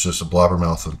publication. It's just a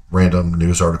blabbermouth of random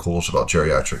news articles about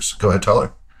geriatrics. Go ahead,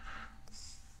 Tyler.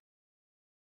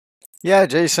 Yeah,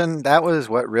 Jason, that was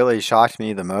what really shocked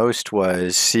me the most,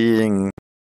 was seeing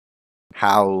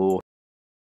how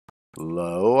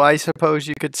low, I suppose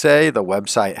you could say, the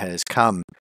website has come.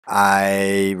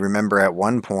 I remember at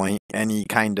one point, any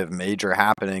kind of major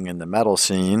happening in the metal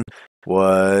scene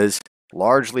was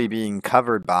largely being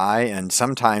covered by, and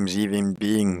sometimes even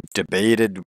being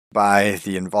debated by,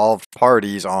 the involved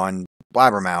parties on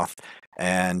Blabbermouth.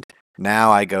 And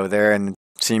now I go there and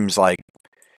it seems like,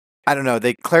 I don't know,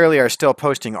 they clearly are still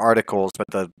posting articles,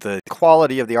 but the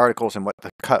quality of the articles and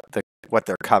what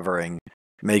they're covering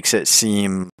makes it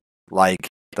seem like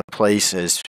the place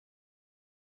is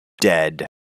dead.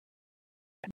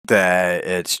 That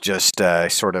it's just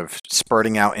sort of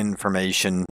spurting out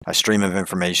information, a stream of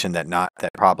information that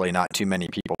probably not too many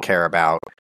people care about,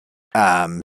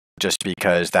 just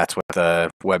because that's what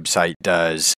the website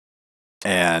does.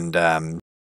 And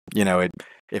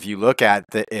if you look at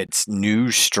its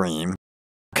news stream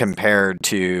compared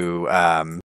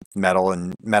to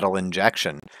Metal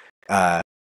Injection,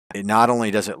 not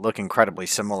only does it look incredibly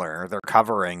similar, they're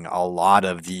covering a lot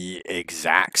of the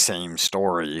exact same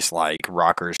stories, like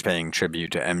rockers paying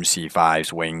tribute to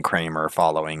MC5's Wayne Kramer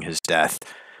following his death,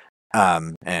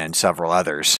 and several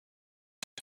others.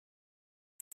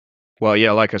 Well,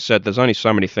 yeah, like I said, there's only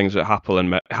so many things that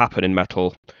happen in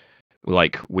metal,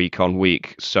 like week on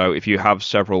week. So if you have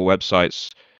several websites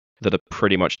that are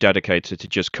pretty much dedicated to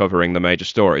just covering the major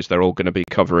stories, they're all going to be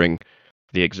covering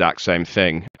the exact same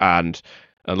thing. And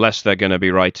unless they're going to be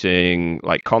writing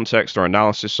like context or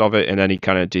analysis of it in any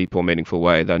kind of deep or meaningful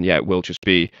way, then yeah, it will just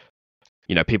be,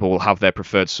 people will have their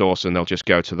preferred source and they'll just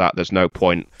go to that. There's no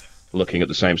point looking at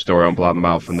the same story on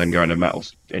Blabbermouth and then going to Metal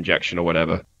Injection or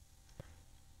whatever.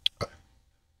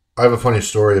 I have a funny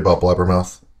story about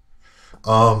Blabbermouth.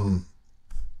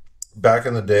 Back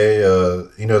in the day,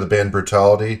 the band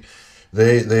Brutality,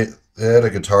 they had a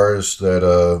guitarist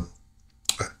that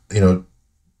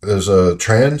is a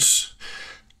trans.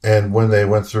 And when they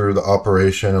went through the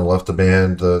operation and left the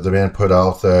band, the band put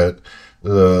out that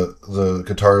the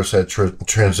guitarist had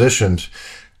transitioned,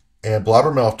 and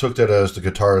Blabbermouth took that as the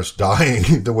guitarist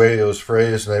dying, the way it was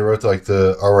phrased, and they wrote like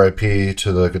the R.I.P.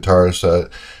 to the guitarist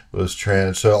that was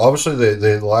trans. So obviously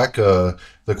they lack the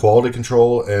quality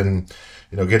control and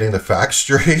getting the facts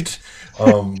straight.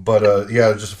 But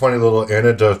just a funny little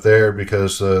anecdote there,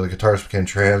 because the guitarist became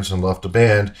trans and left the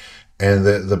band. And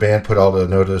the band put out a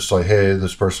notice like, hey,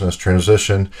 this person has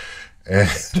transitioned. And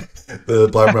the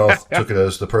Blabbermouth took it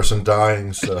as the person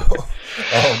dying. So,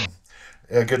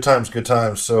 good times, good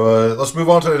times. So let's move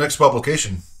on to the next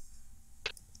publication.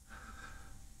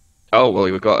 Oh, well,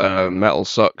 we've got Metal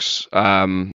Sucks.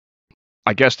 I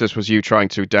guess this was you trying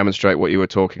to demonstrate what you were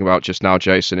talking about just now,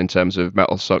 Jason, in terms of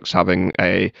Metal Sucks having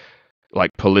a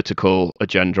political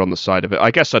agenda on the side of it.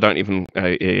 I guess I don't even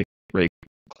really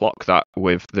clock that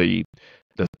with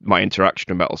my interaction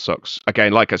with Metal Sucks.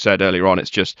 Again, like I said earlier on, it's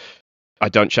just I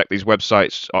don't check these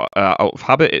websites out of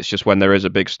habit. It's just when there is a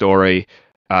big story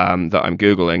that I'm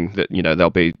Googling that, there'll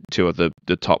be two of the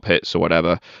top hits or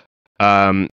whatever.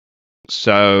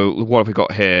 So what have we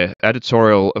got here?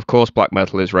 Editorial, of course, black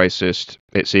metal is racist.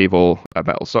 It's evil. A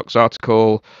Metal Sucks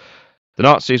article. The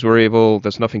Nazis were evil.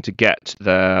 There's nothing to get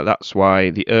there. That's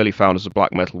why the early founders of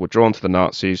black metal were drawn to the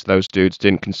Nazis. Those dudes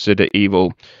didn't consider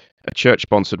evil a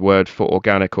church-sponsored word for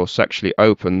organic or sexually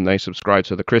open. They subscribed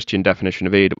to the Christian definition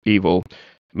of evil: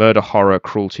 murder, horror,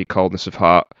 cruelty, coldness of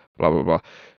heart, blah, blah, blah.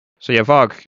 So yeah,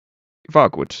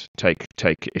 Varg would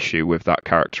take issue with that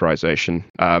characterization.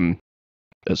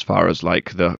 As far as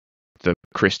like the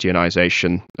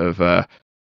Christianization of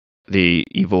the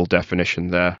evil definition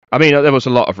there. I mean, there was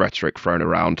a lot of rhetoric thrown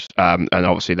around, and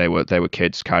obviously they were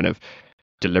kids kind of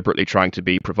deliberately trying to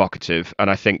be provocative. And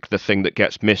I think the thing that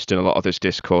gets missed in a lot of this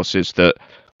discourse is that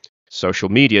social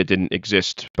media didn't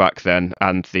exist back then,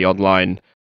 and the online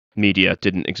media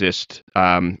didn't exist.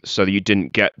 So you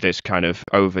didn't get this kind of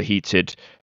overheated,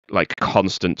 like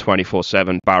constant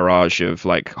 24/7 barrage of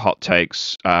like hot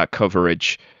takes,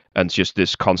 coverage, and just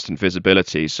this constant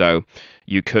visibility. So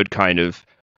you could kind of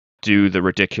do the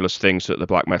ridiculous things that the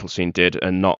black metal scene did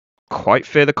and not quite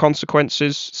fear the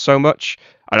consequences so much.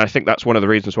 And I think that's one of the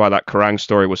reasons why that Kerrang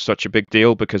story was such a big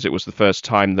deal, because it was the first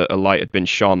time that a light had been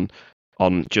shone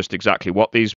on just exactly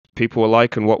what these people were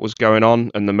like and what was going on,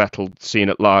 and the metal scene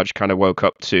at large kind of woke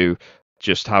up to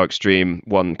just how extreme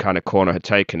one kind of corner had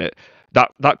taken it.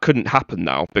 That couldn't happen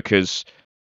now, because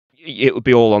it would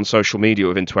be all on social media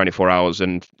within 24 hours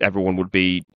and everyone would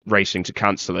be racing to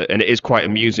cancel it. And it is quite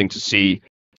amusing to see,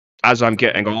 as I'm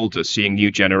getting older, seeing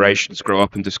new generations grow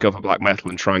up and discover black metal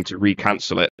and trying to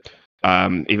re-cancel it,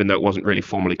 even though it wasn't really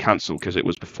formally cancelled because it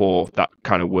was before that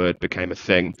kind of word became a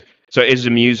thing. So it is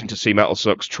amusing to see Metal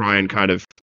Sucks try and kind of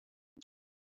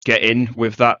get in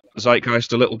with that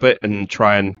zeitgeist a little bit and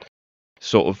try and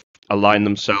sort of align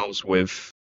themselves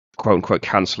with quote-unquote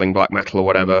cancelling black metal or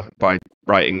whatever by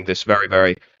writing this very,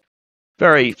 very,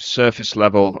 very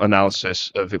surface-level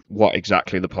analysis of what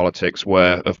exactly the politics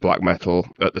were of black metal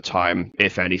at the time,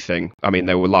 if anything. I mean,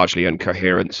 they were largely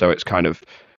incoherent, so it's kind of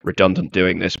redundant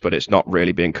doing this, but it's not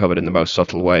really being covered in the most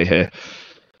subtle way here.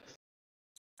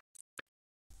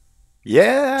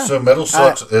 Yeah. So Metal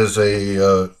Sucks is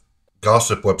a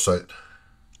gossip website.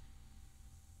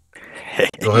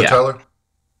 Go ahead, Tyler.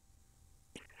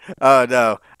 Oh,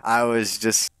 no. I was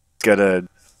just going to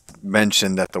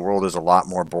mention that the world is a lot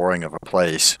more boring of a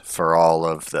place for all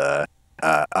of the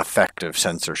effective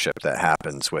censorship that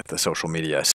happens with the social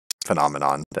media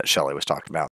phenomenon that Shelley was talking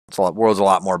about. The world's a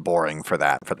lot more boring for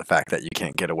that, for the fact that you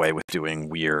can't get away with doing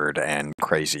weird and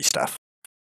crazy stuff.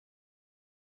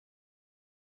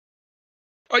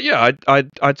 Yeah,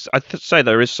 I'd say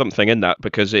there is something in that,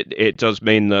 because it does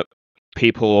mean that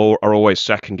people are always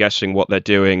second guessing what they're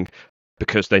doing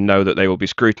because they know that they will be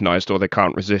scrutinized, or they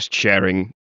can't resist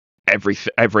sharing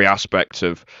every aspect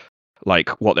of like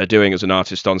what they're doing as an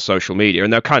artist on social media,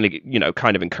 and they're kind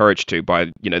of encouraged to by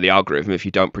the algorithm. If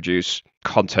you don't produce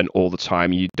content all the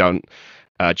time, you don't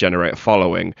generate a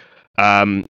following.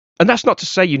 And that's not to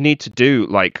say you need to do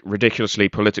like ridiculously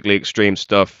politically extreme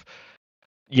stuff,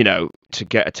 to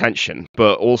get attention,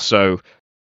 but also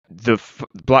the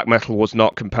black metal was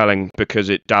not compelling because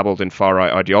it dabbled in far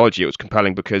right ideology. It was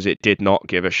compelling because it did not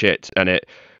give a shit, and it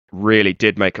really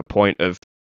did make a point of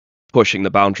pushing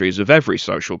the boundaries of every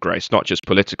social grace, not just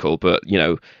political, but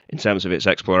in terms of its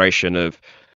exploration of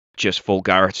just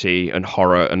vulgarity and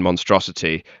horror and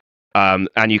monstrosity. And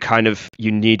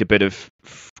you need a bit of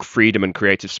freedom and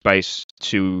creative space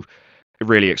to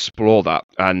really explore that.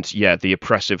 And yeah, the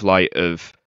oppressive light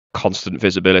of constant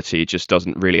visibility just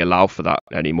doesn't really allow for that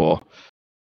anymore.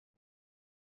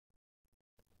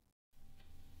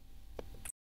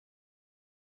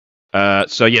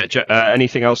 So yeah,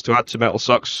 anything else to add to Metal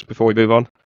Sucks before we move on?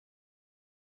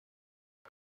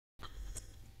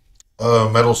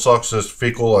 Metal Sucks is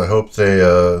fecal. I hope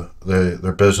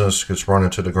their business gets run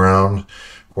into the ground,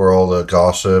 where all the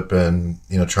gossip and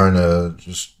trying to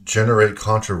just generate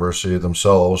controversy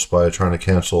themselves by trying to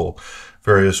cancel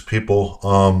various people.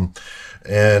 I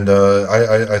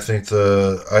think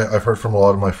I've heard from a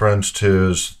lot of my friends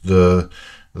too, is the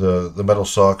Metal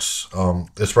Sucks.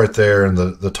 It's right there in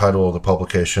the title of the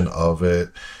publication of it,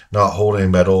 not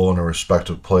holding metal in a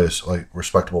respectable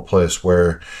place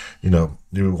where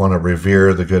you want to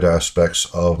revere the good aspects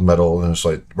of metal, and it's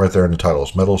like right there in the title.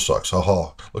 It's Metal Sucks.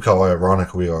 Haha! Look how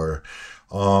ironic we are.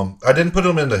 I didn't put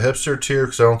them in the hipster tier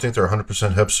because I don't think they're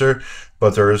 100% hipster,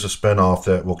 but there is a spinoff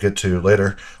that we'll get to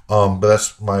later. But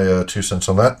that's my 2 cents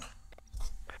on that.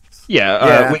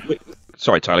 Yeah.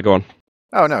 Sorry, Tyler, go on.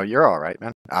 Oh no, you're all right,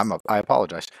 man. I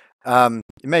apologize. It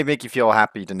may make you feel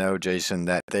happy to know, Jason,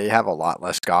 that they have a lot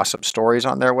less gossip stories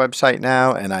on their website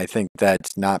now, and I think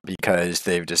that's not because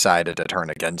they've decided to turn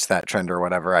against that trend or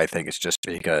whatever. I think it's just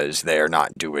because they're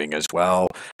not doing as well.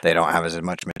 They don't have as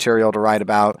much material to write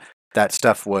about. That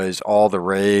stuff was all the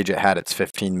rage. It had its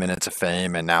 15 minutes of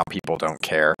fame, and now people don't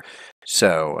care.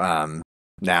 So,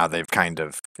 now they've kind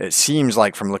of, it seems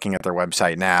like from looking at their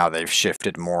website now, they've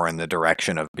shifted more in the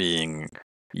direction of being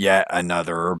yet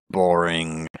another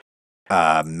boring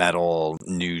metal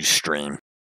news stream.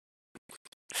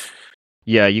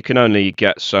 Yeah, you can only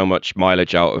get so much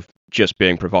mileage out of just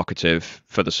being provocative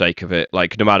for the sake of it.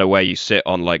 Like, no matter where you sit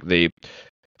on like the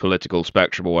political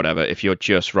spectrum or whatever, if you're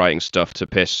just writing stuff to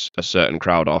piss a certain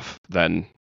crowd off, then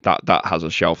that has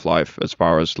a shelf life as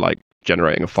far as like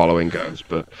generating a following goes.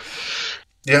 But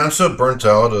Yeah, I'm so burnt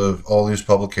out of all these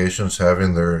publications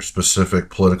having their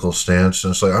specific political stance,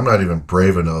 and it's like I'm not even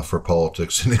brave enough for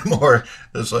politics anymore.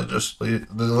 It's like just leave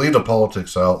the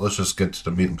politics out. Let's just get to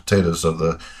the meat and potatoes of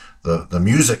the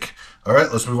music. All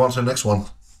right, let's move on to the next one.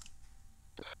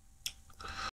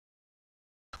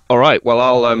 all right,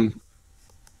 well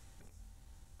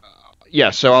yeah,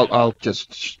 so I'll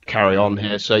just carry on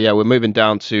here. So yeah, we're moving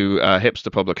down to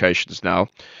hipster publications now.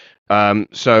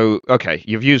 So, okay,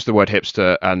 you've used the word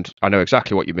hipster, and I know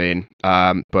exactly what you mean,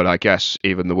 but I guess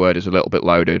even the word is a little bit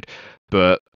loaded.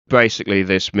 But basically,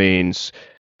 this means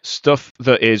stuff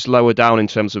that is lower down in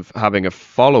terms of having a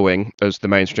following as the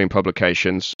mainstream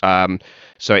publications.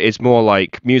 So it's more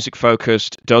like music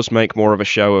focused, does make more of a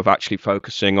show of actually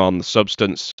focusing on the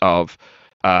substance of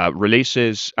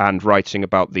releases and writing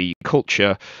about the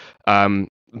culture.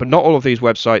 But not all of these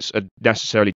websites are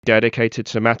necessarily dedicated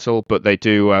to metal, but they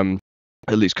do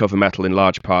at least cover metal in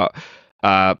large part.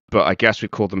 But I guess we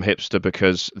call them hipster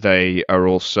because they are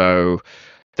also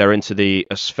they're into the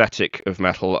aesthetic of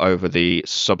metal over the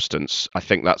substance. I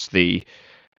think that's the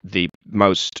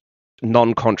most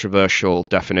non-controversial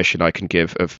definition I can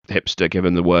give of hipster,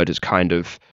 given the word has kind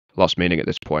of lost meaning at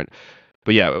this point.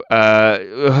 But yeah,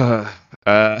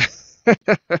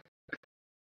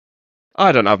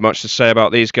 I don't have much to say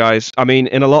about these guys. I mean,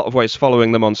 in a lot of ways,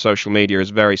 following them on social media is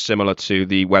very similar to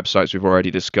the websites we've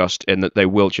already discussed, in that they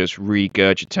will just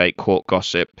regurgitate court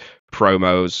gossip,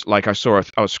 promos. Like I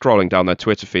was scrolling down their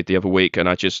Twitter feed the other week, and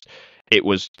it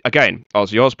was, again,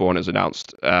 Ozzy Osbourne has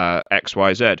announced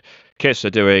XYZ. Kiss are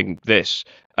doing this.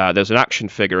 There's an action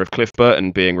figure of Cliff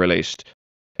Burton being released.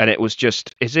 And it was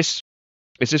just, is this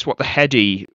what the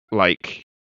heady, like,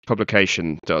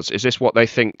 publication does? Is this what they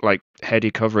think like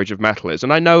heady coverage of metal is?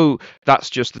 And I know that's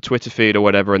just the Twitter feed or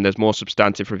whatever, and there's more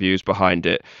substantive reviews behind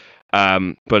it.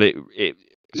 But it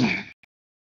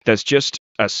there's just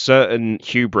a certain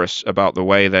hubris about the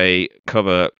way they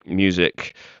cover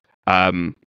music,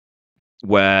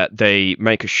 where they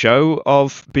make a show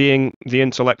of being the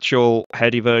intellectual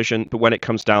heady version, but when it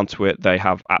comes down to it, they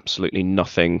have absolutely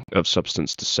nothing of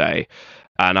substance to say.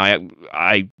 And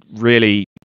I really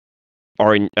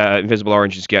Invisible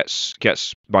Oranges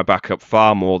gets my back up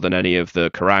far more than any of the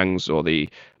Kerangs or the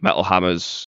Metal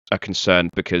Hammers are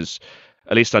concerned, because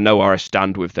at least I know where I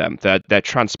stand with them. They're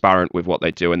transparent with what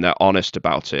they do and they're honest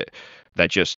about it. They're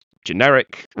just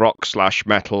generic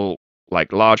rock/metal,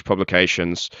 like large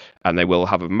publications, and they will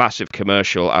have a massive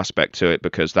commercial aspect to it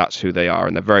because that's who they are,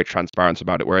 and they're very transparent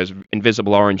about it. Whereas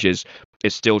Invisible Oranges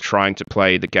is still trying to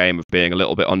play the game of being a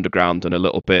little bit underground and a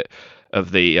little bit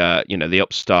of the the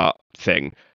upstart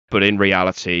thing, but in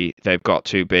reality they've got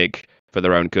too big for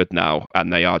their own good now,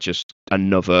 and they are just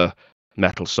another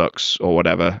Metal Sucks or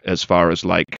whatever as far as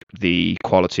like the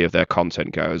quality of their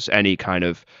content goes. Any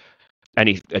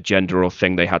agenda or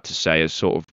thing they had to say has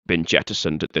sort of been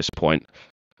jettisoned at this point.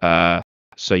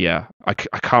 So yeah, I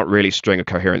can't really string a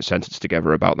coherent sentence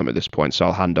together about them at this point, so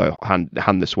I'll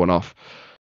hand this one off.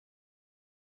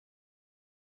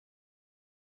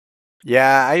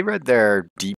 Yeah, I read their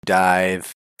deep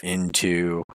dive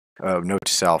into. Oh, note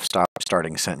to self: stop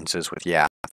starting sentences with "yeah."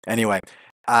 Anyway,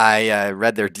 I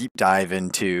read their deep dive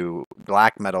into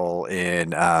black metal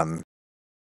in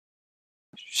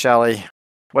Shelley.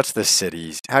 What's the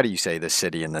cities? How do you say the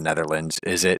city in the Netherlands?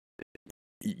 Is it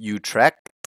Utrecht?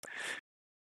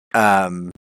 Um,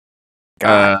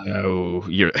 God. Oh,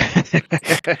 you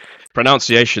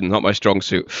pronunciation, not my strong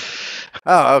suit.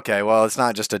 Oh, okay. Well, it's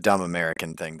not just a dumb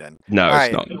American thing then. No, All it's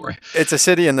right. not. Don't worry. It's a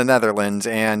city in the Netherlands,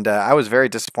 and I was very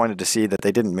disappointed to see that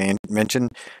they didn't mention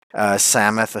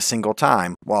Samoth a single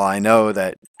time. While I know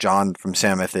that John from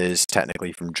Samoth is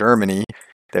technically from Germany,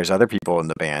 there's other people in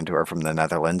the band who are from the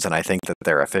Netherlands, and I think that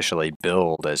they're officially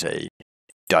billed as a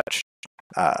Dutch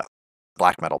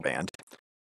black metal band.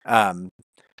 Um,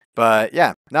 But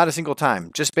yeah, not a single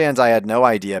time. Just bands I had no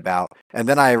idea about. And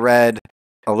then I read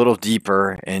a little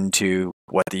deeper into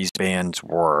what these bands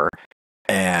were.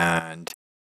 And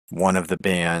one of the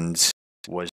bands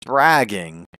was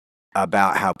bragging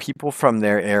about how people from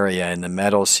their area in the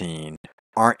metal scene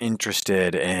aren't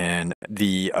interested in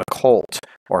the occult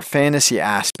or fantasy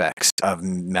aspects of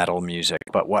metal music,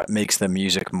 but what makes the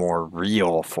music more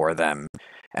real for them.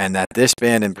 And that this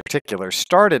band in particular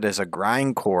started as a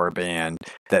grindcore band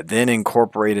that then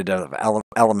incorporated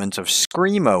elements of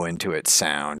screamo into its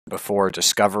sound before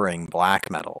discovering black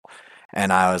metal.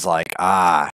 And I was like,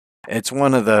 it's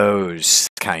one of those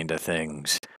kind of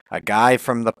things. A guy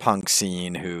from the punk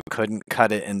scene who couldn't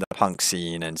cut it in the punk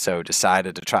scene and so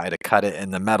decided to try to cut it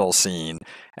in the metal scene,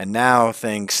 and now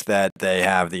thinks that they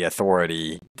have the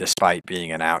authority, despite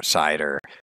being an outsider,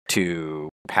 to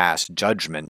pass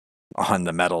judgment on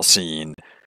the metal scene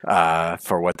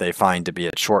for what they find to be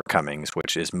its shortcomings,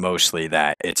 which is mostly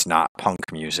that it's not punk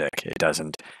music. It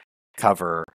doesn't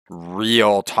cover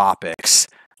real topics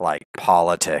like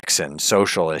politics and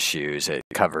social issues. It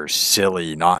covers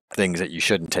silly, not things that you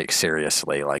shouldn't take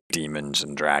seriously, like demons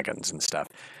and dragons and stuff.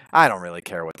 I don't really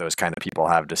care what those kind of people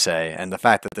have to say. And the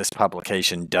fact that this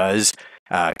publication does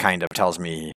kind of tells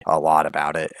me a lot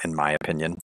about it, in my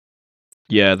opinion.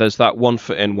 Yeah, there's that one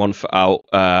foot in, one foot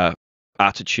out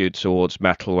attitude towards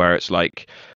metal where it's like,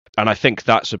 and I think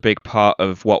that's a big part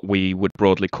of what we would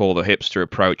broadly call the hipster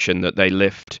approach, in that they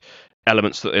lift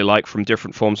elements that they like from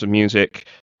different forms of music,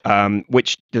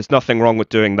 which there's nothing wrong with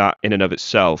doing that in and of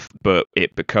itself, but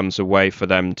it becomes a way for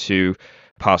them to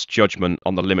pass judgment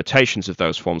on the limitations of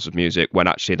those forms of music when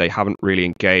actually they haven't really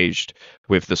engaged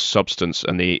with the substance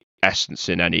and the essence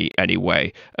in any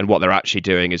way. And what they're actually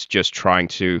doing is just trying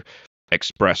to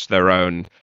express their own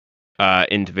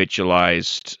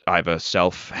individualized either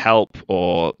self-help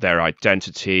or their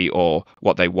identity or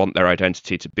what they want their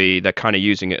identity to be. They're kind of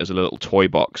using it as a little toy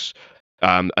box,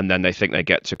 and then they think they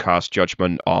get to cast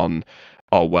judgment on,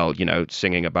 oh well,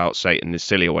 singing about Satan is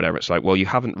silly or whatever. It's like, well, you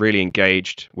haven't really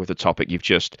engaged with the topic. You've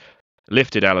just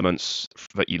lifted elements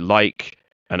that you like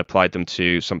and applied them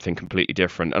to something completely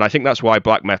different. And I think that's why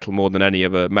black metal, more than any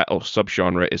other metal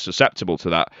subgenre, is susceptible to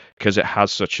that, because it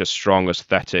has such a strong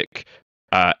aesthetic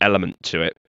element to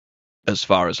it, as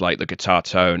far as like the guitar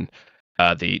tone,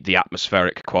 the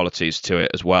atmospheric qualities to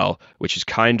it as well, which is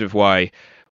kind of why,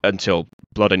 until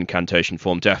Blood Incantation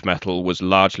formed, death metal was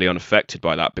largely unaffected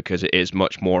by that, because it is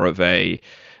much more of a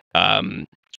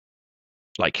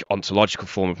like ontological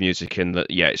form of music, in that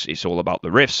it's all about the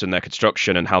riffs and their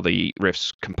construction and how the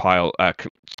riffs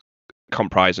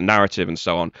comprise a narrative and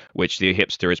so on, which the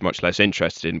hipster is much less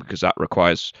interested in, because that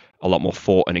requires a lot more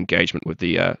thought and engagement with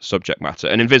the subject matter.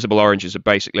 And Invisible Oranges are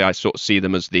basically, I sort of see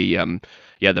them as the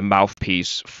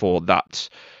mouthpiece for that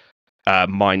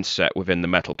mindset within the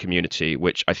metal community,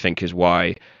 which I think is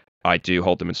why I do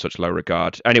hold them in such low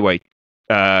regard. Anyway,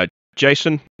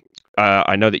 Jason,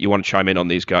 I know that you want to chime in on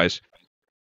these guys.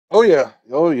 Oh yeah.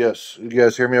 Oh yes. You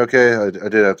guys hear me okay? I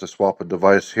did have to swap a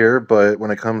device here, but when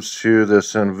it comes to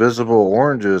this Invisible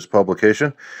Oranges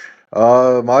publication,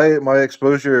 my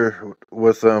exposure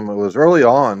with them was early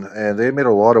on, and they made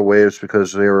a lot of waves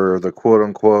because they were the quote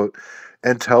unquote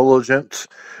intelligent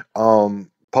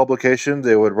publication.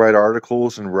 They would write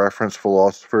articles and reference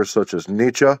philosophers such as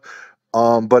Nietzsche,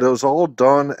 but it was all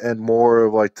done in more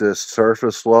of like this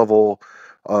surface level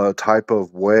type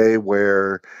of way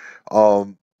where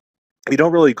um, you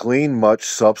don't really glean much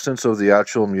substance of the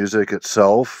actual music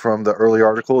itself from the early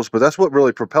articles, but that's what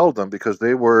really propelled them, because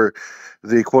they were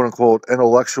the quote unquote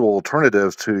intellectual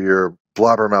alternative to your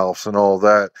blabbermouths and all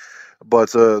that.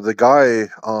 But the guy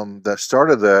that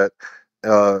started that,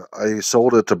 I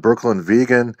sold it to Brooklyn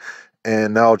Vegan,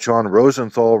 and now John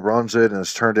Rosenthal runs it, and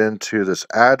it's turned into this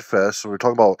ad fest. So we're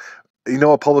talking about,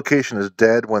 a publication is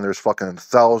dead when there's fucking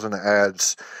 1,000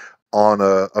 ads on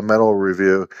a metal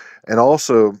review. And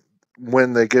also,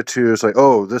 when they get to, it's like,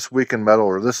 oh, this week in metal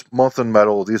or this month in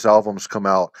metal, these albums come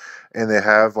out, and they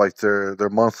have like their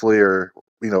monthly or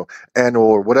annual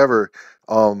or whatever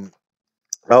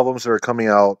albums that are coming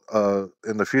out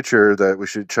in the future that we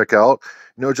should check out.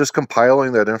 Just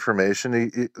compiling that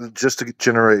information just to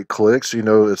generate clicks.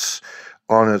 It's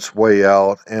on its way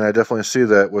out, and I definitely see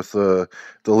that with the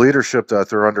leadership that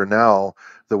they're under now,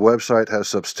 the website has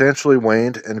substantially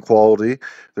waned in quality.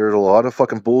 There's a lot of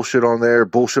fucking bullshit on there,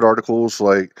 bullshit articles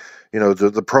like,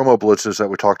 the promo blitzes that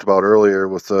we talked about earlier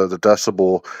with the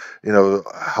Decibel,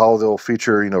 how they'll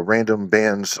feature, random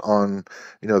bands on,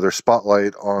 their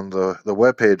spotlight on the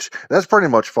webpage. That's pretty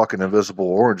much fucking invisible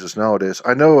oranges nowadays.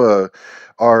 I know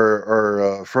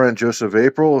our friend Joseph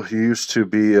April, he used to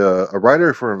be a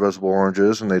writer for Invisible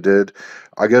Oranges, and they did,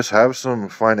 I guess, have some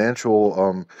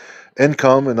financial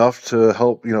income enough to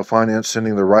help, finance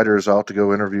sending the writers out to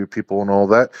go interview people and all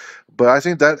that. But I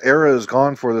think that era is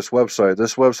gone for this website.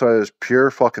 This website is pure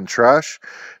fucking trash.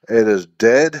 It is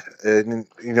dead. And,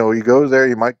 you go there,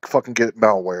 you might fucking get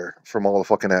malware from all the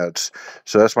fucking ads.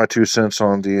 So that's my 2 cents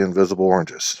on the Invisible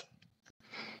Oranges.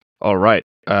 All right.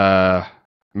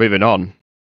 Moving on.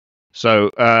 So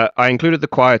I included the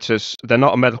Quietus. They're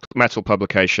not a metal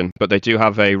publication, but they do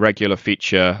have a regular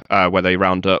feature where they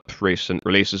round up recent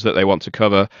releases that they want to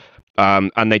cover.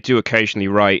 And they do occasionally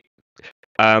write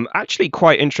actually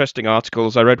quite interesting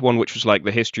articles. I read one which was like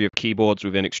the history of keyboards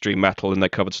within extreme metal, and they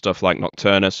covered stuff like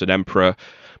Nocturnus and Emperor,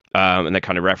 and they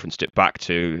kind of referenced it back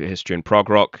to history and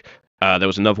prog rock. There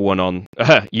was another one on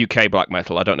UK black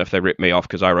metal. I don't know if they ripped me off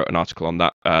because I wrote an article on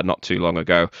that not too long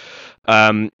ago.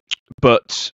 So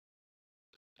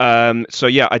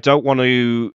yeah, I don't want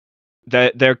to.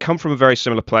 They come from a very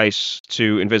similar place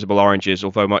to Invisible Oranges,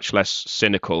 although much less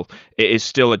cynical. It is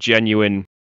still a genuine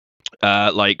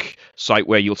site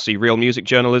where you'll see real music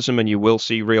journalism and you will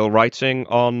see real writing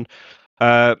on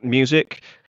music.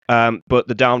 But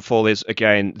the downfall is,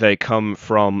 again, they come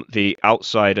from the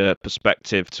outsider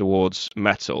perspective towards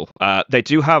metal. They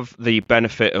do have the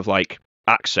benefit of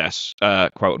access,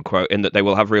 quote unquote, in that they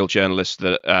will have real journalists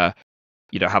that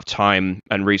have time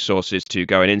and resources to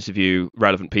go and interview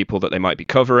relevant people that they might be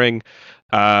covering.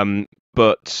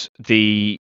 But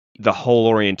the whole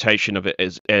orientation of it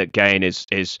is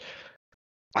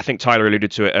I think Tyler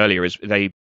alluded to it earlier, is they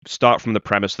start from the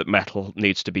premise that metal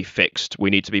needs to be fixed. We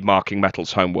need to be marking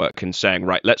metal's homework and saying,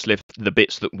 right, let's lift the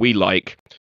bits that we like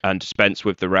and dispense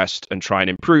with the rest and try and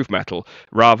improve metal,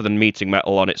 rather than meeting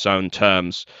metal on its own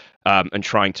terms and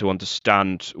trying to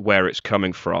understand where it's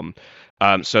coming from.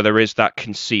 So there is that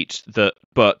conceit,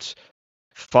 but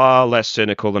far less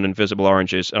cynical than Invisible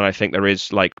Oranges, and I think there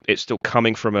is it's still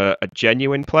coming from a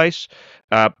genuine place,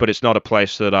 but it's not a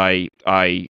place that I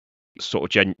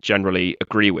sort of generally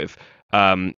agree with.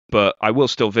 But I will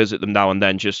still visit them now and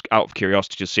then, just out of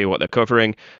curiosity to see what they're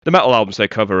covering. The metal albums they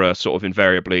cover are sort of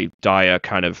invariably dire,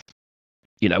 kind of,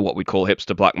 what we call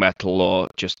hipster black metal, or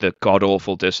just the god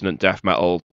awful dissonant death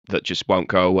metal that just won't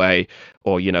go away,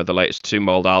 or the latest Tomb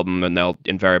Mold album, and they'll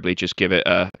invariably just give it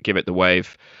the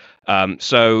wave.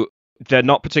 So they're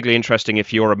not particularly interesting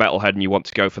if you're a metalhead and you want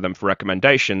to go for them for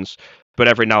recommendations, but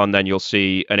every now and then you'll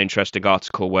see an interesting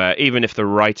article where, even if the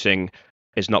writing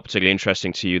is not particularly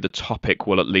interesting to you, the topic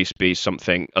will at least be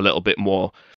something a little bit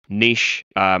more niche,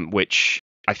 which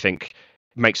I think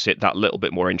makes it that little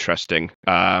bit more interesting,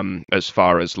 as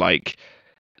far as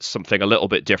something a little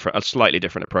bit different, a slightly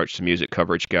different approach to music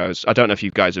coverage goes. I don't know if you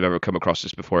guys have ever come across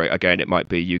this before. Again, it might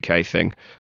be a UK thing.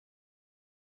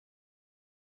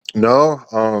 No,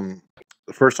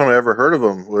 the first time I ever heard of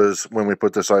them was when we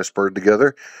put this Iceberg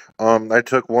together. I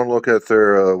took one look at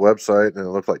their website and it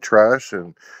looked like trash,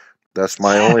 and that's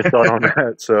my only thought on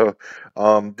that. So,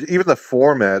 even the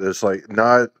format is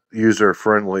not user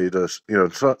friendly.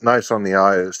 It's not nice on the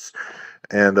eyes,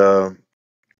 and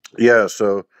yeah.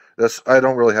 So I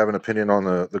don't really have an opinion on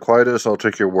the Quietus. I'll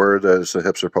take your word as a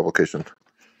hipster publication.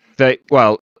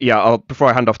 Before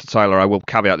I hand off to Tyler, I will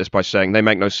caveat this by saying they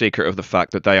make no secret of the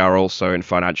fact that they are also in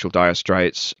financial dire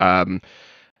straits.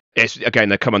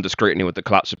 They come under scrutiny with the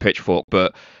collapse of Pitchfork,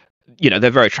 but they're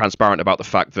very transparent about the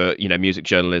fact that music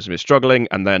journalism is struggling,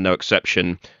 and they're no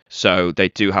exception. So they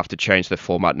do have to change their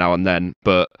format now and then.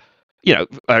 But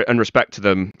and respect to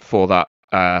them for that.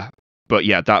 But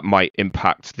yeah, that might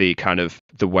impact the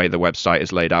way the website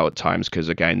is laid out at times, because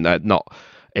again, they're not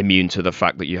immune to the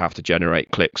fact that you have to generate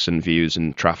clicks and views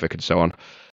and traffic and so on.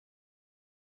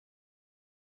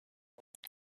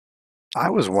 I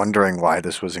was wondering why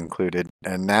this was included,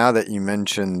 and now that you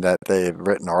mentioned that they've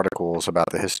written articles about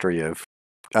the history of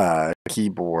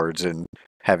keyboards and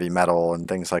heavy metal and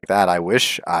things like that, I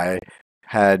wish I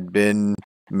had been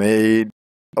made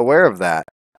aware of that,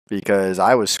 because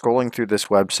I was scrolling through this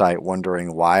website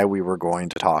wondering why we were going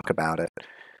to talk about it.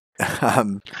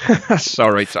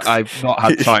 Sorry, I've not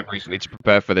had time recently to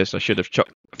prepare for this. I should have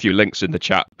chucked a few links in the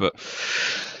chat, but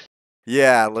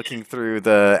yeah, looking through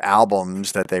the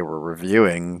albums that they were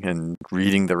reviewing and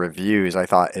reading the reviews, I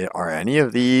thought, are any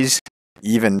of these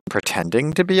even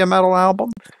pretending to be a metal album?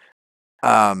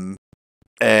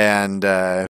 and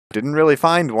didn't really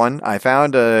find one. I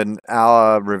found an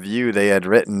review they had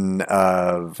written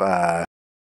of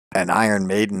an Iron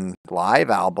Maiden live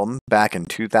album back in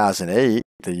 2008,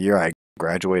 the year I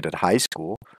graduated high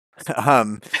school.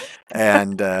 And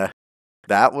that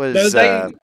No, was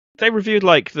they reviewed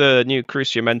like the new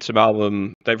Cruciamentum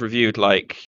album. They've reviewed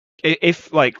like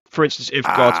if like for instance if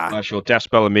Godflesh or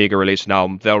Deathspell Amiga release an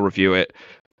album, they'll review it.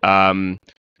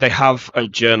 They have a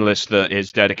journalist that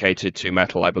is dedicated to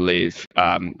metal, I believe,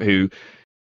 who,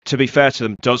 to be fair to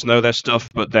them, does know their stuff,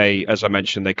 but they, as I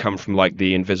mentioned, they come from like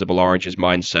the Invisible Oranges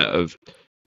mindset of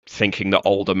thinking that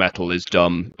older metal is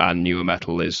dumb and newer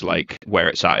metal is like where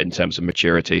it's at in terms of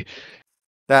maturity.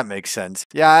 That makes sense.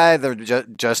 Yeah, I either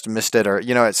just missed it or,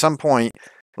 at some point,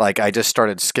 like I just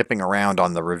started skipping around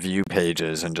on the review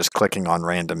pages and just clicking on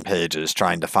random pages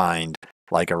trying to find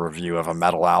like a review of a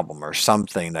metal album or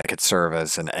something that could serve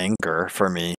as an anchor for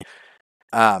me.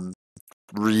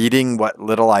 Reading what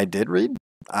little I did read,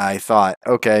 I thought,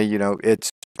 okay, it's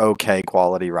okay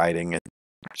quality writing.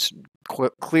 It's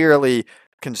clearly,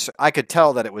 I could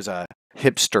tell that it was a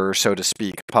hipster, so to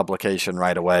speak, publication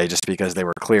right away, just because they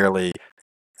were clearly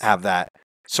have that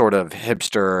sort of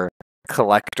hipster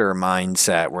collector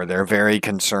mindset where they're very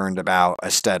concerned about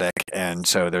aesthetic, and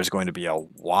so there's going to be a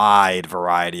wide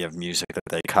variety of music that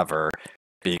they cover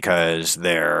because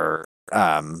they're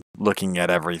looking at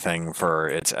everything for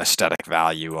its aesthetic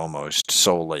value almost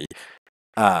solely.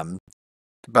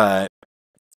 But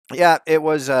yeah, it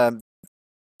wasn't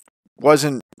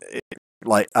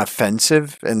like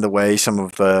offensive in the way some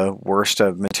of the worst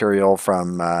of material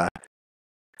from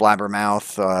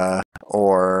Blabbermouth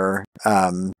or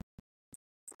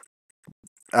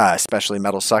especially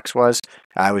Metal Sucks was.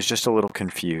 I was just a little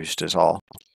confused is all.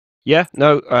 Yeah,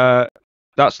 no,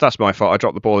 that's my fault. I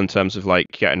dropped the ball in terms of like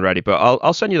getting ready, but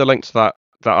I'll send you the link to that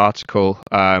article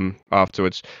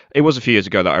afterwards. It was a few years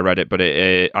ago that I read it, but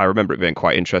I remember it being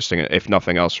quite interesting, if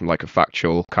nothing else from like a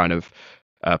factual kind of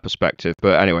perspective.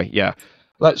 But anyway, yeah.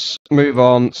 Let's move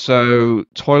on. So,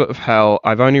 Toilet of Hell,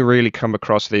 I've only really come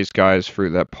across these guys through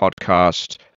their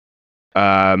podcast,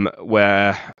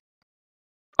 where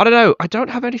I don't know, I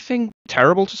don't have anything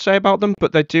terrible to say about them,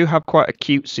 but they do have quite a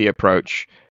cutesy approach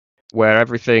where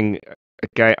everything,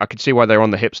 again, I can see why they're on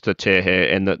the hipster tier here,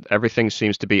 in that everything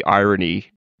seems to be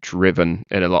irony driven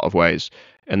in a lot of ways,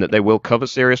 and that they will cover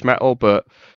serious metal, but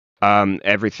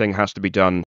everything has to be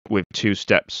done with 2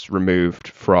 steps removed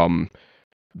from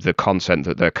the content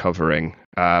that they're covering.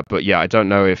 But yeah, I don't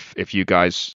know if you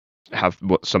guys have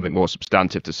something more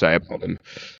substantive to say about them.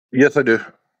 Yes, I do.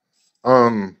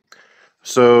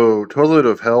 So Toilet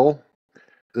of Hell,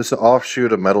 this is an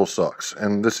offshoot of Metal Sucks,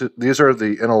 and these are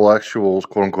the intellectuals,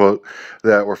 quote unquote,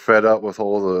 that were fed up with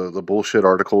all the bullshit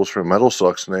articles from Metal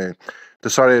Sucks, and they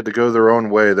decided to go their own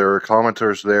way. There were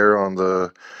commenters there on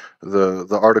the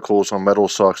articles on Metal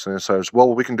Sucks, and they decided,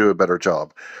 well, we can do a better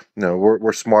job.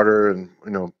 We're smarter and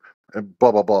and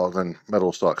blah blah blah than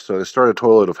Metal Sucks. So they started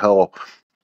Toilet of Hell,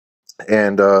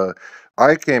 and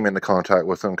I came into contact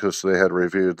with them because they had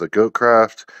reviewed the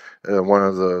Goatcraft, one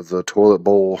of the toilet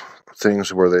bowl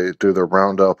things where they do their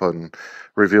roundup and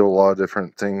reveal a lot of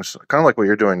different things, kind of like what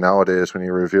you're doing nowadays when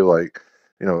you review like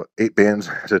 8 bands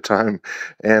at a time,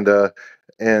 and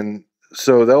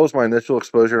so that was my initial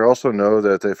exposure. I also know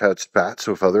that they've had spats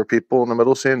with other people in the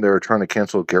metal scene. They were trying to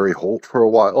cancel Gary Holt for a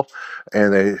while,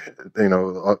 and they,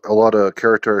 a lot of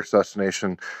character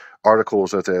assassination articles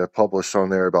that they have published on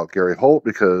there about Gary Holt,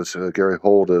 because Gary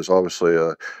Holt is obviously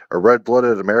a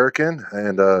red-blooded American,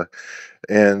 and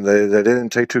they didn't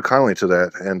take too kindly to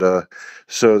that, and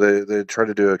so they tried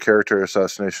to do a character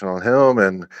assassination on him.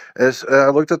 And as I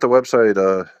looked at the website,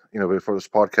 before this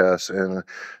podcast, and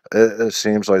it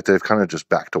seems like they've kind of just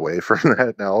backed away from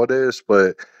that nowadays.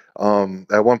 But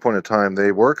at one point in time,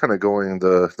 they were kind of going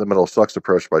the Metal Sucks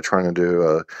approach by trying to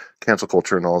do cancel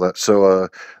culture and all that. So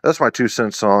that's my 2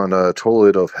 cents on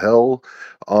Toilet of Hell.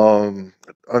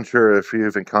 Unsure if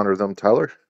you've encountered them,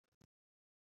 Tyler.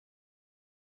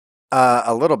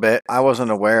 A little bit. I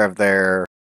wasn't aware of their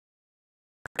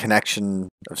connection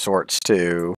of sorts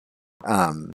to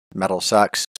Metal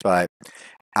Sucks, but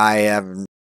I have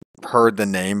heard the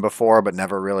name before, but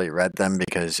never really read them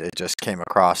because it just came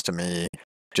across to me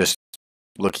just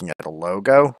looking at the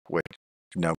logo, which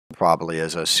probably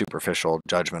is a superficial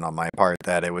judgment on my part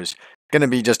that it was going to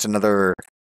be just another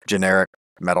generic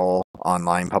metal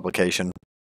online publication.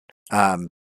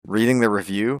 Reading the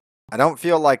review, I don't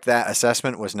feel like that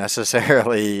assessment was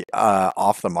necessarily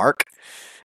off the mark.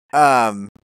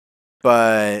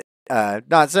 But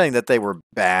not saying that they were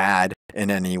bad in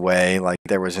any way, like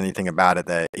there was anything about it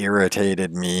that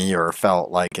irritated me or felt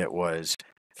like it was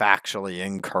factually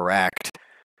incorrect,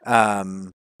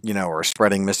 or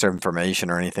spreading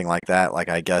misinformation or anything like that, like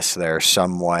I guess their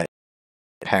somewhat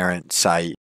parent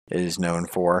site is known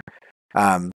for.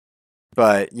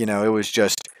 But, it was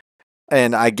just,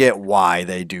 and I get why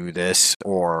they do this,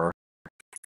 or,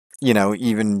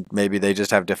 even maybe they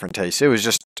just have different tastes. It was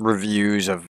just reviews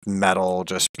of metal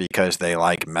just because they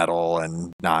like metal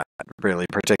and not really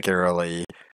particularly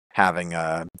having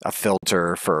a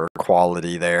filter for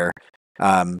quality there.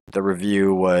 The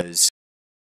review was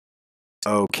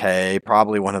okay,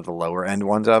 probably one of the lower end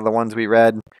ones out of the ones we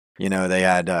read. They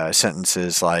had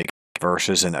sentences like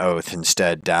verses and oath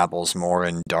instead dabbles more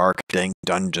in dark, dank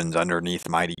dungeons underneath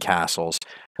mighty castles.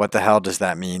 What the hell does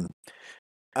that mean?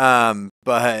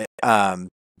 But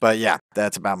yeah,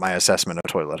 that's about my assessment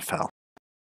of Toilet of Hell.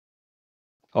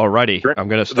 Alrighty, I'm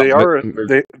gonna stop.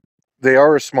 They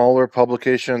are a smaller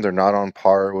publication. They're not on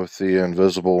par with the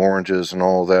Invisible Oranges and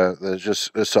all that.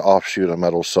 It's an offshoot of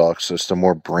Metal Sucks. It's the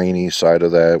more brainy side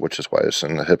of that, which is why it's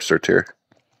in the hipster tier.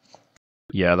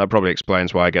 Yeah, that probably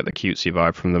explains why I get the cutesy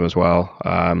vibe from them as well.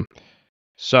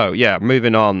 So yeah,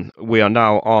 moving on. We are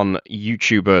now on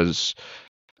YouTubers.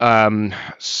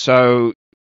 So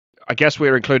I guess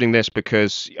we're including this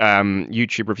because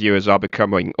YouTube reviewers are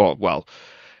becoming,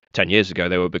 10 years ago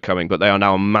they were becoming, but they are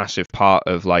now a massive part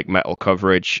of like metal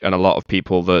coverage, and a lot of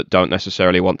people that don't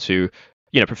necessarily want to,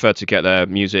 prefer to get their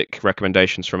music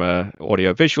recommendations from a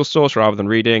audio visual source rather than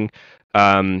reading.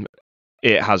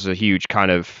 It has a huge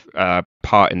kind of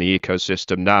part in the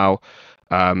ecosystem now.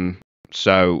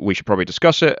 So we should probably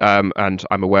discuss it. And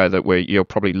I'm aware that you're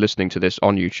probably listening to this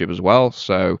on YouTube as well.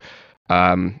 So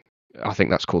I think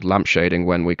that's called lampshading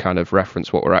when we kind of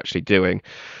reference what we're actually doing.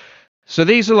 So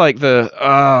these are like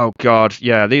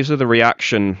these are the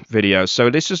reaction videos. So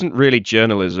this isn't really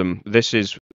journalism.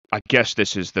 I guess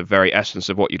this is the very essence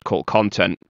of what you'd call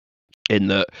content, in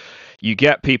that you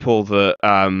get people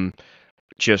that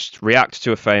just react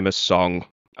to a famous song,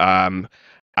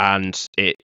 and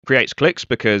it creates clicks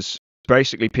because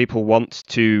basically people want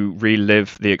to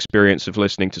relive the experience of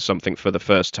listening to something for the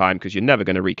first time, because you're never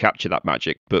going to recapture that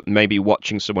magic, but maybe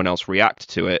watching someone else react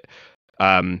to it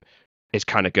is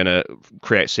kind of going to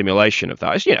create simulation of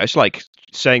that. It's like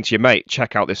saying to your mate,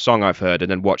 check out this song I've heard,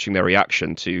 and then watching their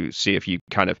reaction to see if you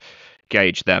kind of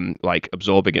gauge them like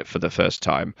absorbing it for the first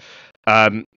time.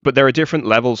 But there are different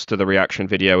levels to the reaction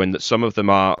video, in that some of them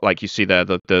are, like you see there,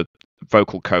 the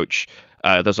vocal coach.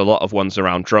 There's a lot of ones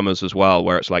around drummers as well,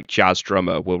 where it's like jazz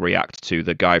drummer will react to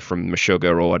the guy from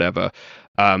Meshuggah or whatever.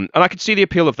 And I can see the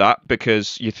appeal of that,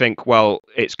 because you think, well,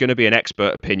 it's going to be an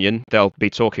expert opinion. They'll be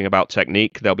talking about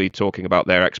technique. They'll be talking about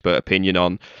their expert opinion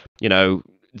on,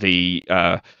 the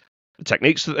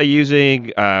techniques that they're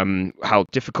using, how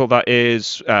difficult that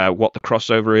is, what the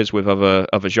crossover is with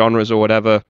other genres or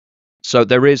whatever. So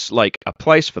there is like a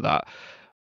place for that.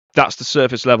 That's the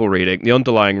surface level reading. The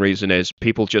underlying reason is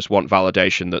people just want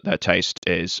validation that their taste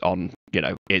is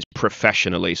is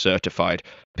professionally certified.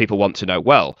 People want to know,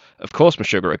 well, of course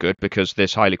Meshuggah are good because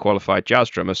this highly qualified jazz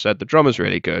drummer said the drummer's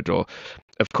really good, or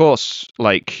of course,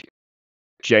 like,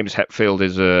 James Hetfield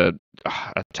is a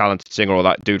talented singer, or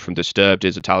that dude from Disturbed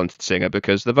is a talented singer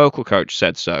because the vocal coach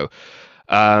said so.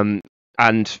 And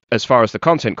as far as the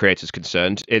content creator is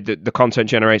concerned, the content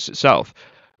generates itself.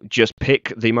 Just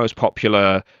pick the most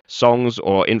popular songs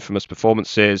or infamous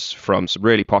performances from some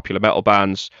really popular metal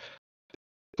bands,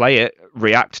 play it,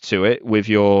 react to it with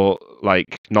your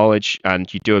like knowledge,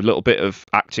 and you do a little bit of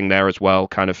acting there as well,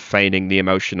 kind of feigning the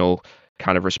emotional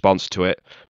kind of response to it.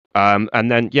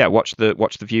 And then watch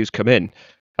the views come in.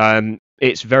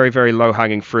 It's very, very low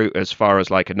hanging fruit as far as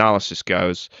like analysis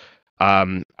goes.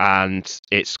 And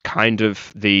it's kind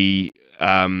of the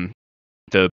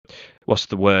what's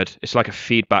the word? It's like a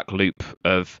feedback loop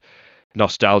of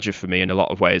nostalgia for me in a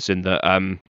lot of ways, in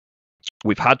that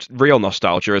we've had real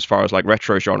nostalgia as far as like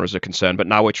retro genres are concerned, but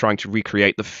now we're trying to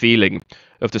recreate the feeling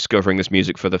of discovering this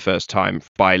music for the first time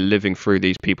by living through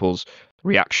these people's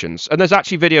reactions. And there's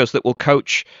actually videos that will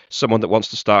coach someone that wants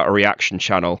to start a reaction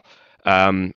channel.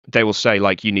 They will say,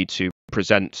 like, you need to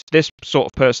present this sort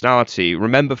of personality.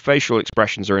 Remember, facial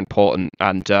expressions are important,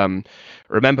 and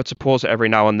remember to pause it every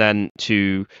now and then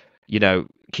to,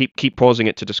 keep pausing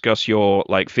it to discuss your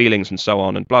like feelings and so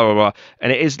on, and blah blah blah.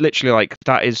 And it is literally like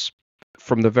that is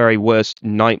from the very worst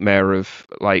nightmare of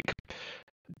like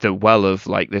the well of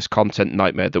like this content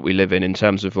nightmare that we live in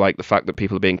terms of like the fact that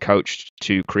people are being coached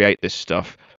to create this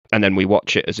stuff, and then we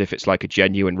watch it as if it's like a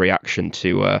genuine reaction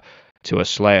to a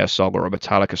Slayer song or a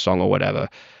Metallica song or whatever.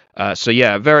 So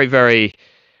yeah, very, very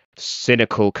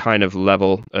cynical kind of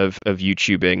level of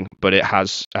YouTubing, but it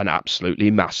has an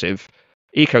absolutely massive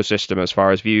ecosystem as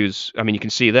far as views. I mean, you can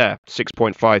see there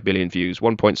 6.5 billion views,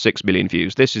 1.6 billion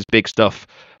views. This is big stuff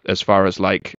as far as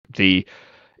like the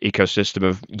ecosystem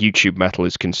of YouTube metal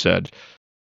is concerned.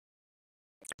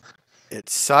 It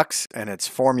sucks and it's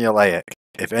formulaic.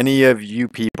 If any of you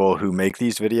people who make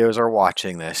these videos are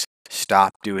watching this,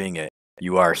 stop doing it.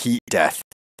 You are heat death.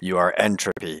 You are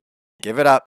entropy. Give it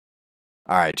up.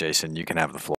 All right, Jason, you can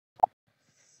have the floor.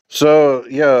 So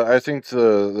yeah, I think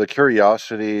the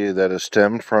curiosity that is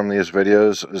stemmed from these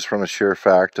videos is from the sheer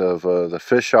fact of the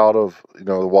fish out of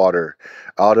the water,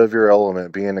 out of your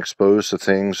element, being exposed to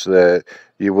things that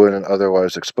you wouldn't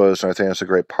otherwise expose. And I think that's a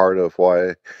great part of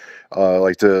why,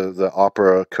 like the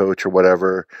opera coach or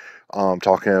whatever,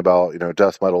 talking about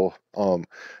death metal,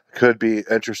 could be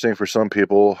interesting for some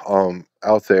people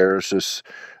out there. It's just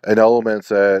an element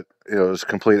that is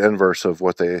complete inverse of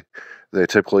what they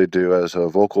typically do as a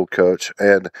vocal coach.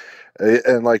 And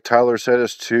like Tyler said,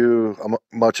 it's too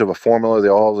much of a formula. They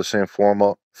all have the same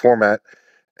format.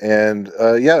 And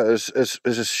yeah, it's just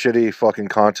shitty fucking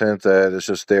content that is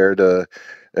just there to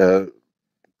uh,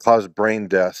 cause brain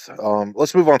death.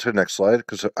 Let's move on to the next slide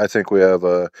because I think we have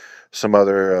some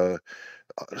other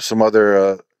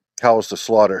cows to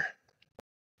slaughter.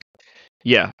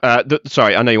 Yeah.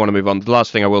 Sorry, I know you want to move on. The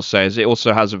last thing I will say is it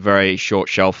also has a very short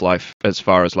shelf life as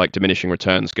far as like diminishing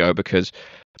returns go, because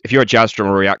if you're a jazz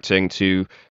drummer reacting to,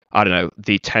 I don't know,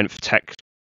 the 10th tech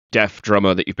deaf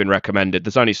drummer that you've been recommended,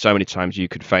 there's only so many times you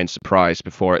could feign surprise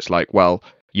before it's like, well,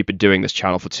 you've been doing this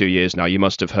channel for 2 years now. You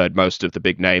must have heard most of the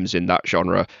big names in that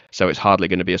genre, so it's hardly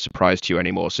going to be a surprise to you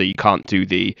anymore. So you can't do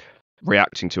the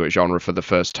reacting to a genre for the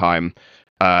first time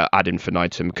ad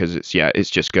infinitum, because it's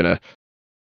just going to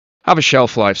have a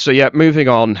shelf life. So yeah, moving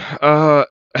on. Yeah,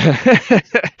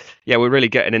 we're really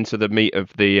getting into the meat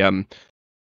of the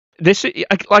this,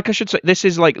 like I should say, this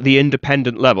is like the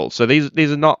independent level. So these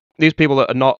are not these people that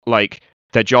are not like,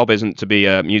 their job isn't to be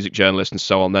a music journalist and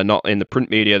so on. They're not in the print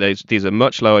media. These are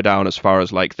much lower down as far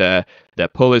as like their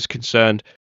pull is concerned.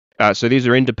 So these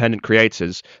are independent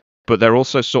creators, but they're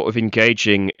also sort of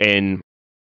engaging in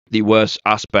the worst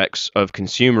aspects of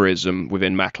consumerism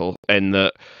within metal, in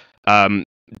that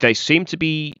they seem to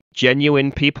be genuine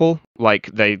people. Like,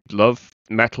 they love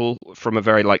metal from a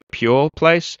very like pure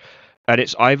place, and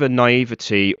it's either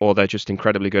naivety or they're just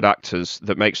incredibly good actors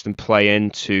that makes them play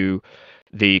into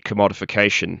the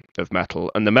commodification of metal.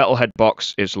 And the Metalhead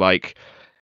box is like,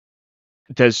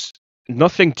 there's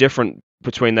nothing different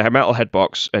between the Metalhead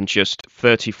box and just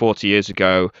 30, 40 years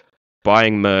ago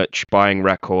buying merch, buying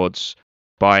records,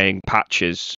 buying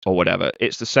patches or whatever.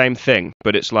 It's the same thing,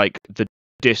 but it's like the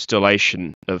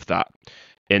distillation of that,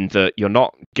 in that you're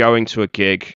not going to a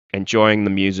gig, enjoying the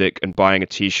music and buying a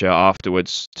t-shirt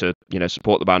afterwards to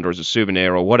support the band or as a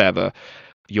souvenir or whatever.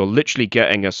 You're literally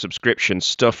getting a subscription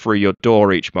stuffed through your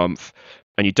door each month,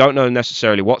 and you don't know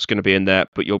necessarily what's going to be in there,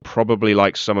 but you'll probably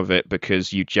like some of it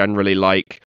because you generally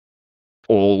like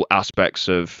all aspects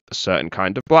of a certain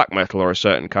kind of black metal or a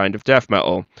certain kind of death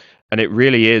metal. And it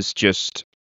really is just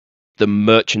the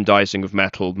merchandising of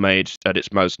metal made at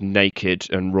its most naked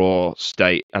and raw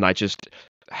state. And I just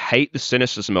hate the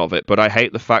cynicism of it, but I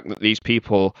hate the fact that these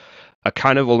people are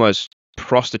kind of almost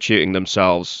prostituting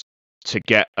themselves to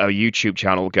get a YouTube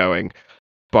channel going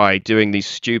by doing these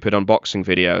stupid unboxing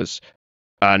videos.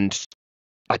 And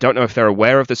I don't know if they're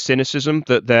aware of the cynicism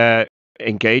that they're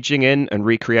engaging in and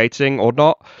recreating or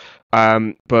not.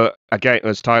 But again,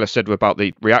 as Tyler said about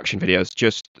the reaction videos,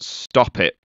 just stop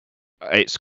it.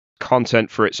 It's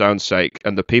content for its own sake,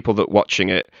 and the people that watching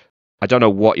it, I don't know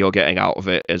what you're getting out of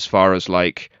it as far as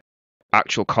like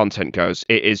actual content goes.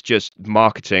 It is just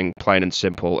marketing, plain and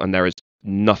simple, and there is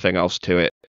nothing else to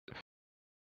it.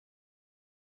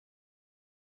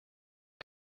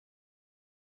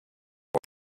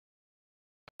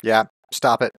 Yeah,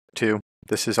 stop it too.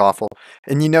 This is awful.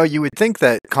 And you would think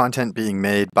that content being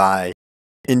made by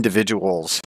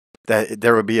individuals, that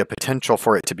there would be a potential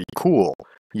for it to be cool.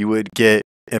 You would get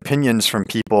opinions from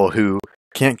people who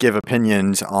can't give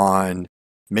opinions on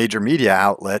major media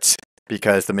outlets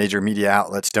because the major media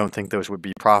outlets don't think those would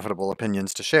be profitable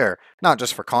opinions to share. Not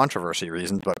just for controversy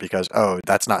reasons, but because,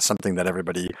 that's not something that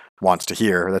everybody wants to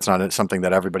hear. That's not something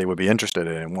that everybody would be interested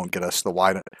in and won't get us the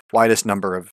widest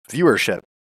number of viewership.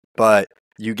 But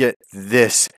you get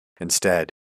this instead.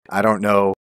 I don't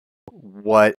know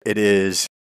what it is.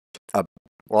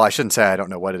 Well, I shouldn't say I don't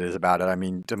know what it is about it. I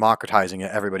mean, democratizing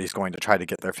it, everybody's going to try to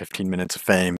get their 15 minutes of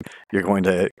fame. You're going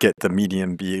to get the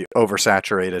medium be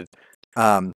oversaturated.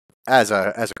 As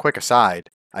a quick aside,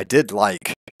 I did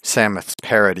like Samoth's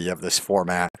parody of this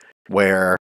format,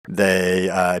 where they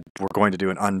were going to do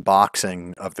an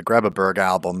unboxing of the Grebeberg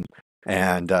album,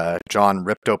 and John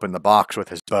ripped open the box with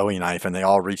his Bowie knife, and they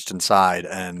all reached inside,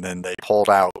 and then they pulled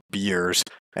out beers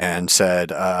and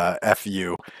said, F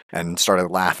you, and started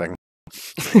laughing.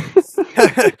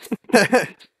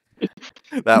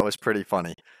 That was pretty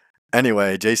funny.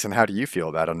 Anyway, Jason, how do you feel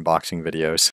about unboxing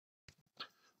videos?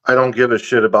 I don't give a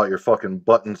shit about your fucking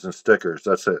buttons and stickers.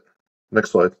 That's it.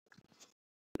 Next slide.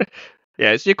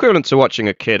 Yeah, it's the equivalent to watching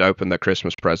a kid open their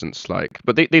Christmas presents. Like,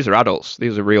 but these are adults.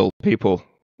 These are real people,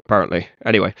 apparently.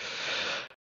 Anyway,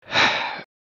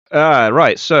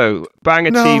 right. So,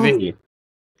 Banger No. TV.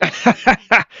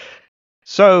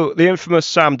 So, the infamous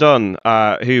Sam Dunn,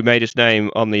 who made his name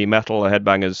on the Metal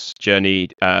Headbangers Journey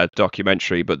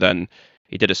documentary, but then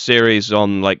he did a series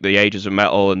on like the ages of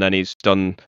metal, and then he's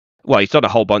done a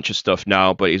whole bunch of stuff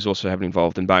now, but he's also heavily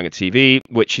involved in Banger TV,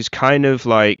 which is kind of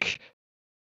like,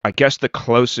 I guess, the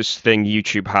closest thing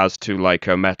YouTube has to like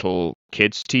a metal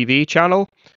kids TV channel.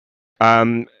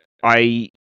 I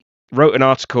wrote an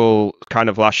article kind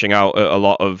of lashing out at a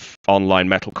lot of online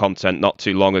metal content not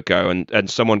too long ago, and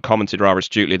someone commented rather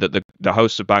astutely that the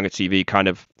hosts of Banger TV kind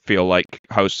of feel like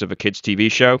hosts of a kids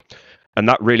TV show, and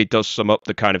that really does sum up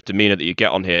the kind of demeanor that you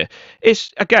get on here.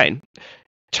 It's, again,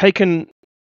 taken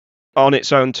on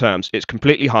its own terms. It's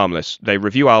completely harmless. They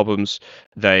review albums,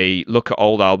 they look at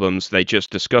old albums, they just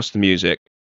discuss the music.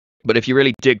 But if you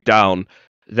really dig down,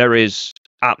 there is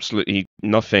absolutely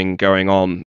nothing going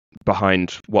on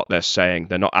behind what they're saying.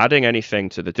 They're not adding anything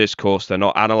to the discourse. They're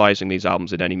not analyzing these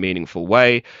albums in any meaningful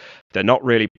way. They're not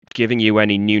really giving you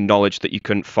any new knowledge that you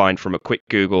couldn't find from a quick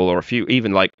Google, or a few,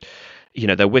 even like,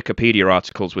 their Wikipedia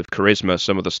articles with charisma,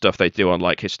 some of the stuff they do on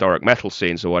like historic metal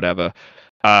scenes or whatever.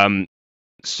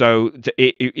 So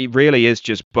it really is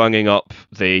just bunging up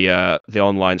the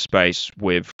online space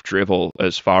with drivel,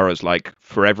 as far as like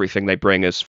for everything they bring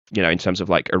us, in terms of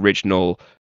like original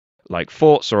like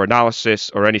thoughts or analysis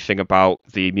or anything about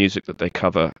the music that they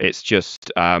cover. It's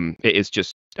just it is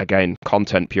just, again,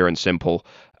 content pure and simple.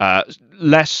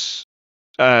 Less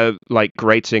like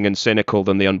grating and cynical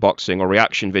than the unboxing or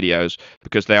reaction videos,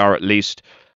 because they are at least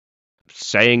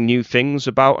saying new things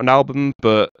about an album,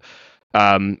 but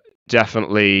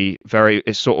definitely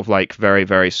it's sort of like very,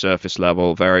 very surface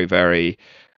level, very, very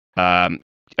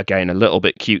again, a little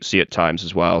bit cutesy at times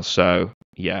as well. So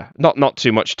yeah, not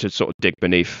too much to sort of dig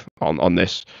beneath on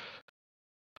this.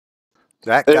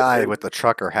 That guy with the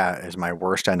trucker hat is my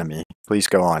worst enemy. Please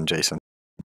go on, Jason.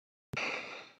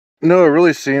 No, it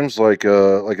really seems like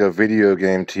a video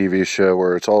game TV show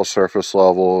where it's all surface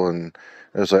level, and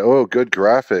it's like, oh, good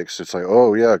graphics. It's like,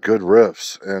 oh yeah, good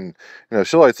riffs, and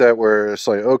shit like that, where it's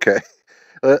like, okay,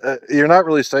 you're not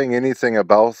really saying anything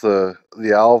about the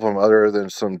album other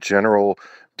than some general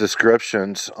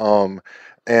descriptions.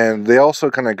 And they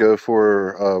also kind of go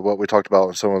for what we talked about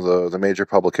in some of the major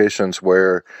publications,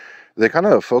 where they kind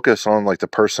of focus on like the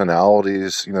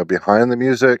personalities, behind the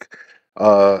music,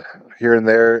 here and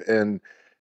there, and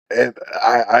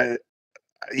I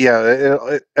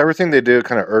yeah, everything they do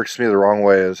kind of irks me the wrong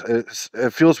way.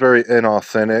 It feels very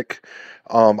inauthentic.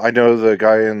 I know the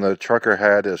guy in the trucker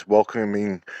hat is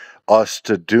welcoming us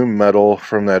to doom metal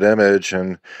from that image,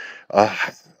 and uh,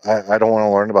 I don't want to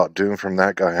learn about doom from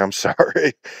that guy. I'm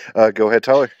sorry. Go ahead,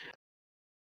 Tyler.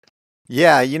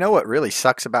 Yeah, you know what really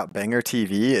sucks about Banger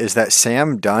TV is that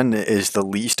Sam Dunn is the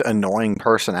least annoying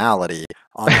personality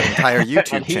on the entire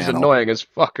YouTube And he's channel. annoying as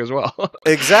fuck as well.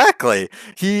 Exactly.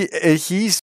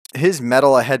 His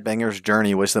Metal Headbangers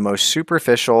Journey was the most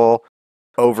superficial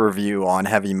overview on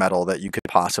heavy metal that you could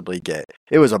possibly get.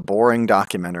 It was a boring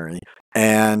documentary,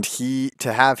 and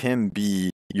to have him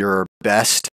be your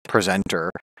best presenter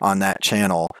on that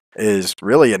channel is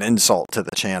really an insult to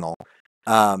the channel.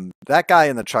 That guy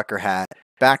in the trucker hat,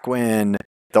 back when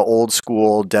the old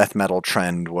school death metal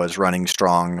trend was running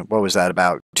strong, what was that,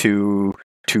 about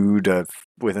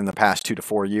within the past 2 to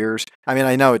 4 years? I mean,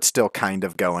 I know it's still kind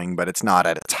of going, but it's not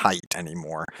at its height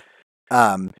anymore.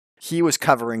 He was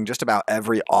covering just about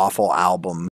every awful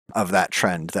album of that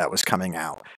trend that was coming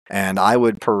out. And I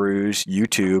would peruse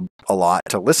YouTube a lot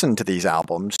to listen to these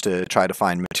albums to try to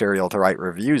find material to write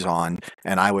reviews on.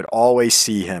 And I would always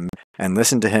see him and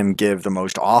listen to him give the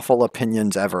most awful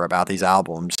opinions ever about these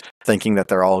albums, thinking that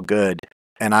they're all good.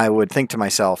 And I would think to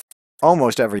myself,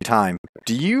 almost every time,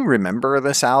 do you remember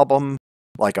this album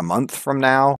like a month from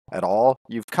now at all?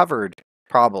 You've covered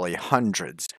probably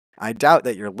hundreds. I doubt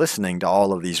that you're listening to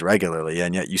all of these regularly,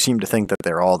 and yet you seem to think that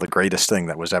they're all the greatest thing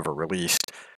that was ever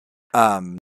released.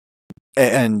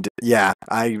 And yeah,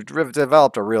 I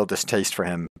developed a real distaste for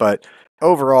him. But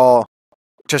overall,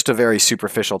 just a very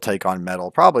superficial take on metal.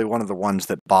 Probably one of the ones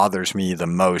that bothers me the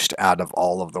most out of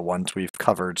all of the ones we've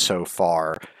covered so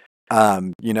far.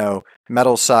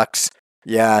 Metal sucks.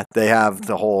 Yeah, they have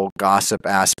the whole gossip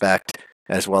aspect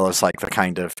as well as like the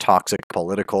kind of toxic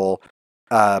political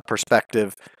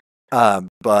perspective.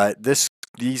 But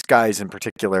these guys in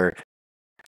particular,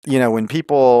 when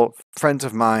friends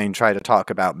of mine try to talk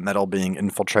about metal being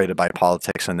infiltrated by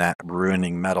politics and that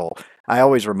ruining metal, I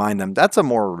always remind them that's a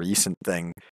more recent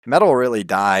thing. Metal really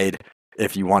died,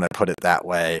 if you want to put it that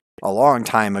way, a long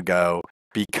time ago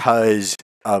because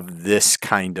of this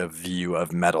kind of view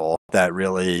of metal that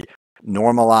really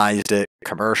normalized it,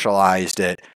 commercialized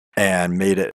it, and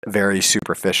made it very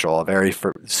superficial, a very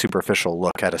superficial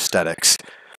look at aesthetics.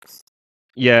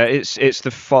 Yeah, it's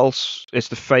the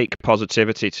fake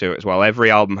positivity to it as well.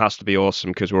 Every album has to be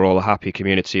awesome because we're all a happy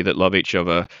community that love each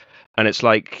other, and it's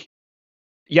like,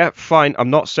 yeah, fine. I'm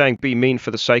not saying be mean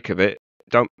for the sake of it.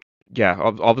 Don't, yeah,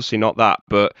 obviously not that.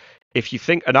 But if you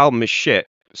think an album is shit,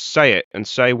 say it and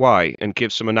say why and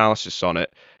give some analysis on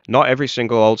it. Not every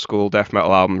single old school death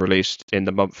metal album released in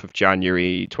the month of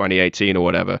January 2018 or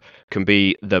whatever can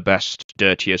be the best,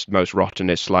 dirtiest, most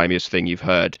rottenest, slimiest thing you've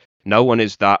heard. No one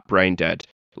is that brain dead.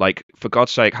 Like, for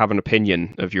God's sake, have an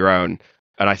opinion of your own.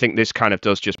 And I think this kind of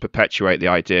does just perpetuate the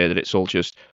idea that it's all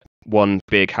just one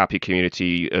big happy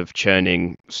community of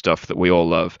churning stuff that we all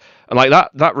love. And like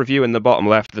that review in the bottom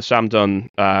left, the Sam Dunn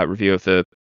review of the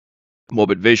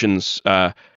Morbid Visions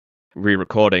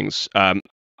re-recordings.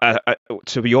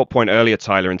 To your point earlier,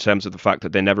 Tyler, in terms of the fact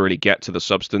that they never really get to the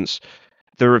substance,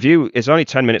 the review is only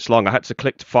 10 minutes long. I had to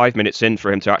click to 5 minutes in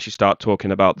for him to actually start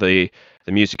talking about the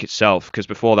music itself, because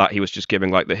before that he was just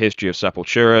giving like the history of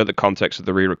Sepultura, the context of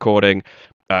the re-recording,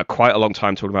 quite a long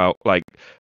time talking about like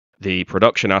the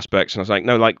production aspects. And I was like,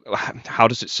 no, like, how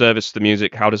does it service the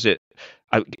music? How does it,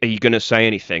 are you going to say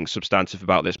anything substantive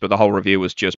about this? But the whole review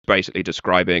was just basically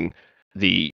describing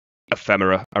the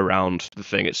ephemera around the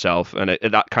thing itself. And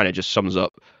that kind of just sums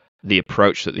up the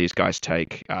approach that these guys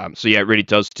take. So yeah, it really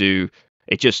does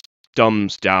it just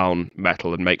dumbs down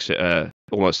metal and makes it a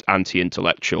almost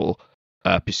anti-intellectual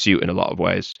pursuit in a lot of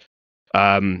ways.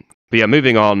 But yeah,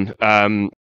 moving on.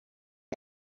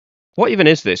 What even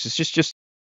is this? It's just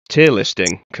tier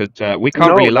listing, because we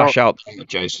can't really lash out,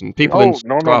 Jason. People in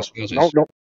glass houses.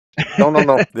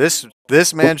 No.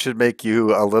 This man should make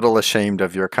you a little ashamed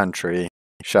of your country,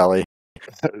 Shelley.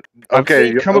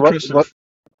 Okay,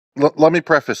 let me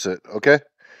preface it, okay?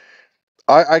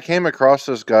 I came across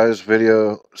this guy's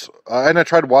video, and I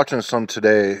tried watching some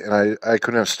today, and I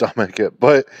couldn't stomach it.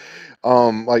 But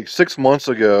like 6 months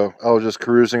ago, I was just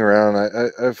cruising around.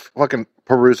 I fucking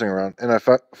perusing around, and I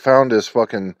found this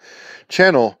fucking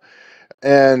channel,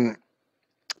 and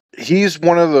he's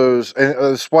one of those, and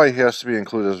that's why he has to be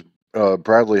included as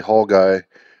Bradley Hall guy,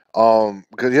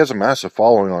 because he has a massive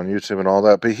following on YouTube and all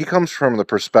that. But he comes from the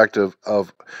perspective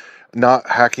of not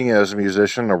hacking as a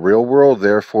musician in the real world.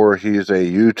 Therefore, he's a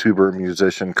YouTuber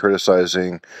musician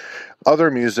criticizing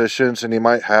other musicians, and he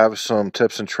might have some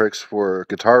tips and tricks for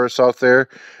guitarists out there.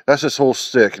 That's his whole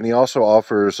stick. And he also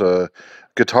offers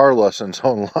guitar lessons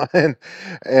online.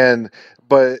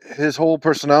 But his whole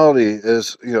personality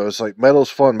is, it's like metal's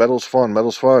fun, metal's fun,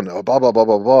 metal's fun, blah blah blah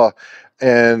blah blah.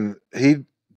 And he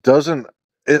doesn't.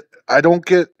 I don't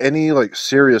get any like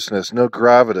seriousness, no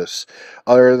gravitas,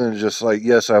 other than just like,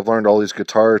 yes, I've learned all these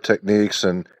guitar techniques.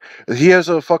 And he has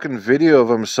a fucking video of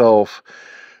himself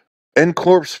in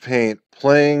corpse paint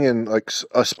playing in like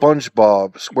a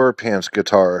SpongeBob SquarePants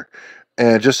guitar,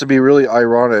 and just to be really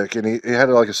ironic, and he had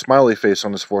like a smiley face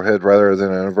on his forehead rather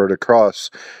than an inverted cross.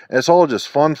 And it's all just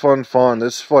fun.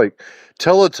 It's like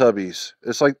Teletubbies.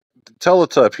 It's like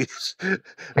Teletubbies.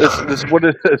 This what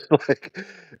it is like.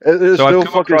 There's no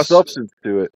fucking substance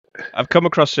to it. I've come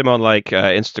across him on like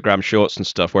Instagram Shorts and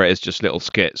stuff where it's just little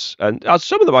skits, and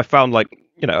some of them I found like,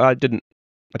 I didn't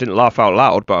laugh out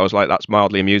loud, but I was like, that's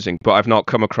mildly amusing. But I've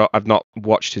not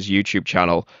watched his YouTube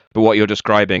channel. But what you're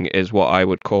describing is what I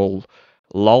would call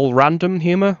lol random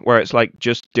humor, where it's like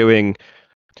just doing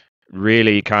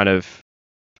really kind of,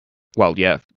 well,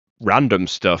 yeah, random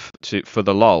stuff for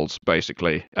the lols,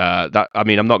 basically. I'm not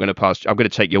going to I'm going to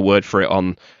take your word for it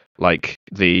on like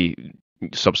the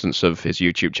substance of his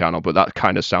YouTube channel, but that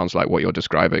kind of sounds like what you're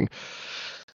describing.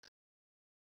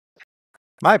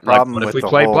 My problem like, with if we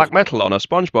play black metal on a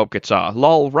SpongeBob guitar,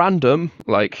 lol, random,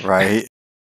 like right.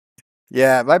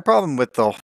 Yeah, my problem with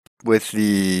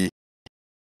the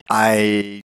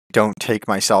I don't take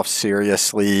myself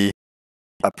seriously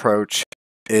approach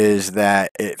is that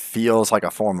it feels like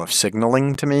a form of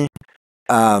signaling to me.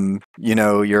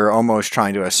 You're almost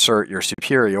trying to assert your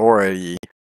superiority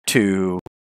to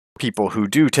people who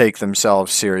do take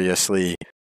themselves seriously,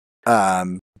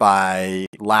 by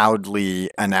loudly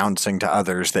announcing to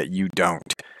others that you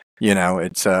don't. You know,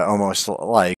 it's almost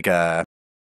like that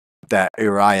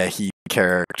Uriah Heep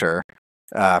character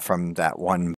from that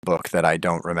one book that I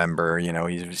don't remember. You know,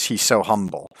 he's so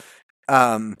humble,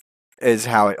 um, is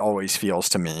how it always feels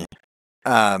to me.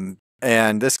 And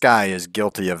this guy is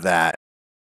guilty of that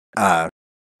uh,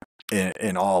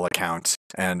 in all accounts,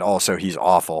 and also he's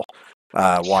awful.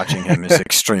 Watching him is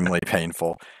extremely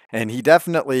painful. And he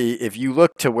definitely, if you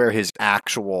look to where his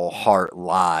actual heart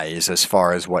lies as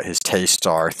far as what his tastes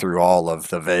are through all of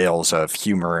the veils of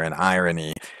humor and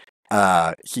irony,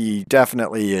 he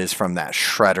definitely is from that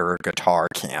shredder guitar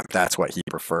camp. That's what he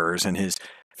prefers. And his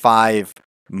 5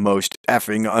 most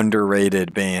effing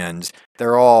underrated bands,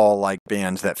 they're all like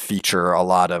bands that feature a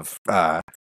lot of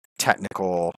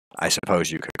technical, I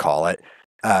suppose you could call it,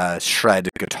 shred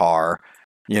guitar,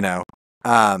 you know,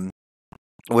 um,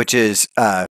 which is,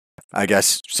 I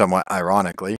guess, somewhat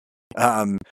ironically,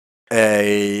 um,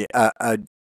 a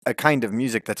kind of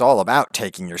music that's all about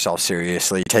taking yourself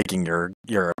seriously, taking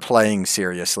your playing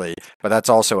seriously, but that's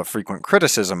also a frequent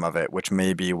criticism of it, which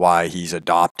may be why he's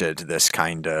adopted this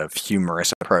kind of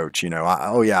humorous approach. You know,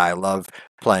 oh yeah, I love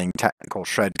playing technical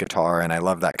shred guitar and I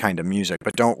love that kind of music,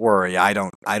 but don't worry, I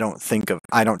don't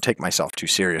take myself too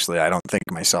seriously. I don't think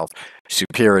myself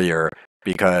superior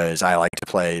because I like to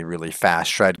play really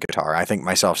fast shred guitar. I think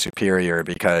myself superior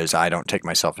because I don't take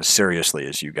myself as seriously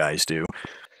as you guys do.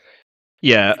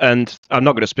 Yeah, and I'm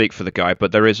not going to speak for the guy,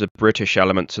 but there is a British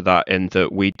element to that in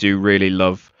that we do really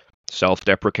love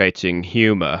self-deprecating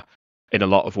humor in a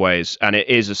lot of ways, and it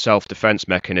is a self-defense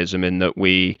mechanism in that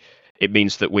it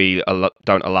means that we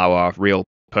don't allow our real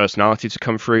personality to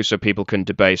come through, so people can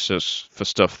debase us for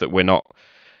stuff that we're not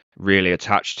really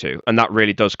attached to. And that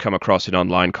really does come across in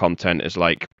online content as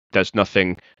like there's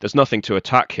nothing to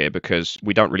attack here because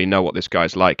we don't really know what this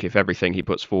guy's like if everything he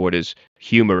puts forward is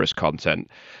humorous content.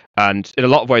 And in a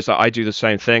lot of ways that I do the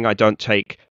same thing. I don't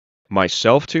take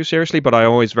myself too seriously, but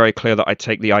I'm always very clear that I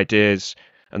take the ideas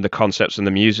and the concepts and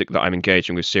the music that I'm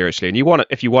engaging with seriously. And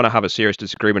if you want to have a serious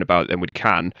disagreement about it, then we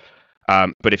can.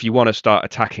 But if you want to start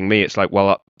attacking me, it's like,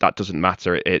 well, that doesn't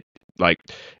matter.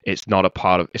 It's not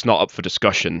up for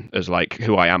discussion as like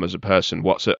who I am as a person.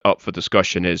 What's up for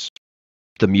discussion is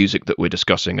the music that we're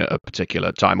discussing at a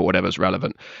particular time or whatever's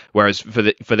relevant. Whereas for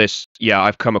this, yeah,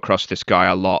 I've come across this guy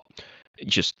a lot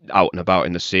just out and about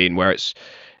in the scene where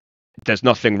there's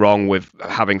nothing wrong with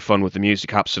having fun with the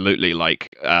music. Absolutely.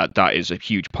 That is a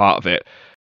huge part of it.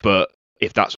 But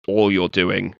if that's all you're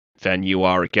doing, then you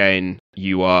are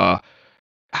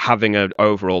having an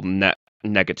overall net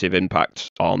negative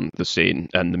impact on the scene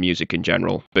and the music in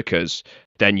general, because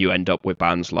then you end up with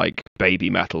bands like Baby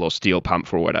Metal or Steel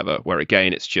Panther or whatever, where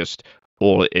again it's just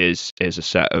all it is a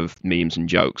set of memes and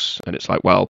jokes, and it's like,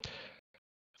 well,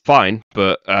 fine,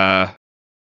 but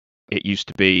it used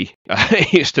to be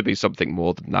something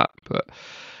more than that. But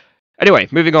anyway,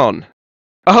 moving on.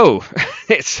 Oh,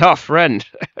 it's our friend.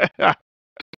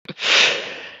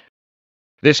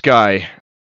 This guy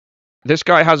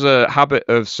has a habit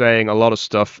of saying a lot of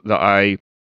stuff that I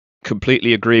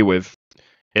completely agree with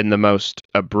in the most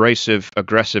abrasive,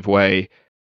 aggressive way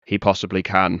he possibly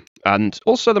can. And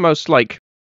also the most,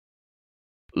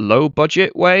 low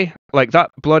budget way. Like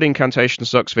that Blood Incantation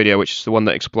Sucks video, which is the one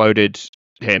that exploded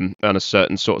him on a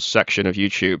certain sort of section of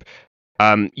YouTube.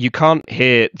 You can't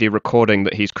hear the recording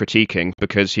that he's critiquing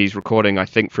because he's recording, I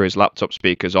think, through his laptop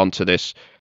speakers onto this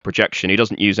projection. He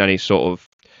doesn't use any sort of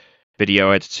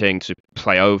video editing to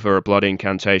play over a Blood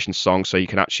Incantation song so you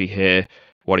can actually hear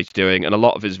what he's doing. And a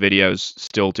lot of his videos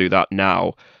still do that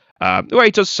now. Where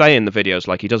he does say in the videos,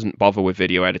 like, he doesn't bother with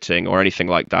video editing or anything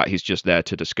like that. He's just there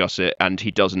to discuss it, and he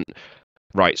doesn't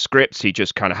write scripts. He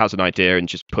just kind of has an idea and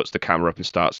just puts the camera up and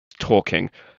starts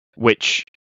talking, which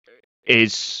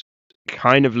is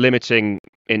kind of limiting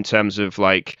in terms of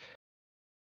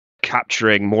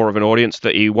capturing more of an audience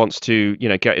that he wants to,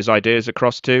 get his ideas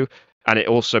across to. And it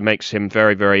also makes him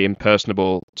very, very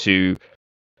impersonable to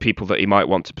people that he might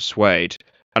want to persuade.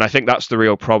 And I think that's the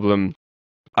real problem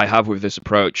I have with this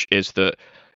approach, is that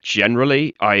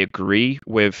generally I agree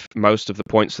with most of the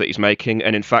points that he's making.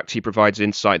 And in fact, he provides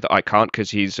insight that I can't, because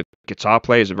he's a guitar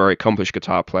player, he's a very accomplished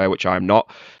guitar player, which I'm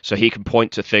not. So he can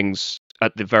point to things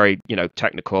at the very,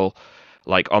 technical,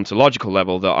 ontological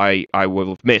level that I will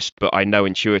have missed, but I know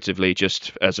intuitively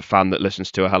just as a fan that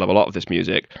listens to a hell of a lot of this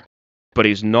music. But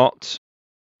he's not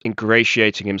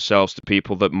ingratiating himself to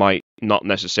people that might not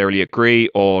necessarily agree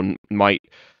or might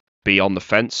be on the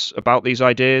fence about these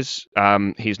ideas.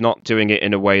 He's not doing it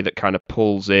in a way that kind of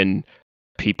pulls in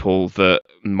people that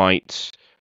might,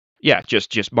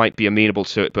 just might be amenable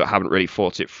to it but haven't really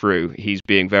thought it through. He's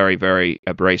being very, very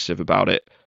abrasive about it.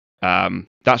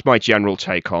 that's my general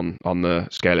take on the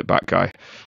scale it back guy.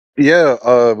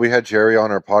 Yeah, we had Jerry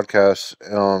on our podcast,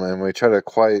 and we tried to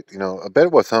quiet, a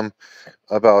bit with him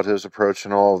about his approach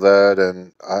and all of that.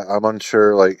 And I'm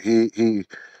unsure. Like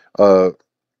uh,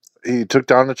 he took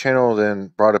down the channel,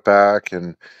 then brought it back,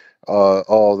 and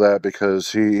all of that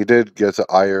because he did get the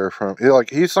ire from.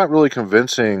 He's not really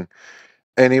convincing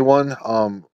anyone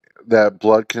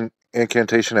that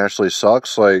incantation actually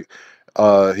sucks.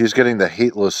 He's getting the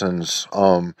hate listens.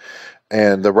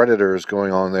 And the redditors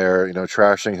going on there,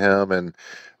 trashing him, and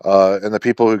the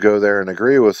people who go there and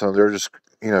agree with him, they're just,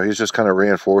 he's just kind of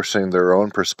reinforcing their own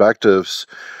perspectives.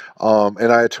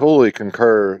 And I totally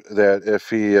concur that if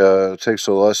he takes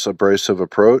a less abrasive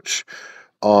approach,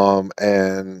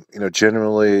 and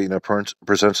genuinely,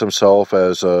 presents himself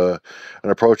as an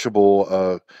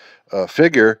approachable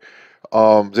figure,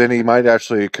 then he might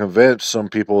actually convince some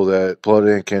people that blood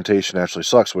incantation actually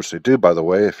sucks, which they do, by the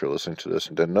way, if you're listening to this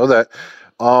and didn't know that.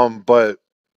 But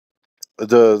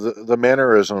the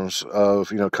mannerisms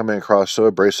of coming across so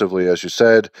abrasively, as you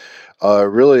said,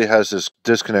 really has this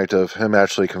disconnect of him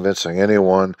actually convincing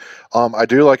anyone. I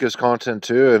do like his content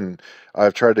too, and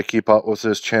I've tried to keep up with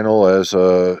his channel as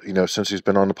since he's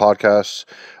been on the podcast.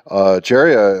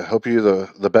 Jerry, I hope you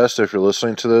the best if you're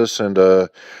listening to this, and the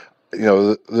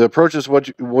approach is what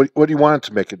you want it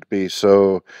to make it be.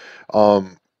 So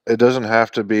it doesn't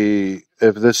have to be,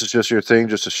 if this is just your thing,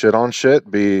 just to shit on shit,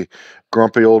 be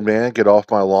grumpy old man, get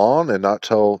off my lawn, and not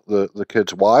tell the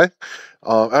kids why.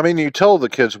 I mean, you tell the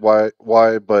kids why,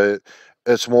 but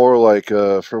it's more like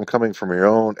from coming from your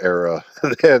own era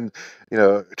than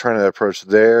trying to approach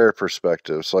their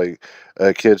perspectives. Like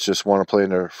kids just want to play in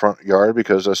their front yard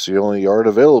because that's the only yard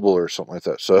available, or something like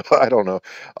that. So I don't know.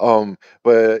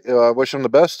 But I wish him the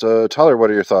best. Tyler,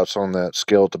 what are your thoughts on that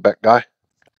scale to back guy?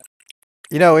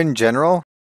 In general,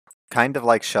 kind of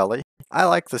like Shelley, I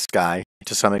like this guy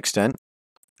to some extent.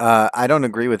 I don't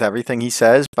agree with everything he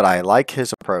says, but I like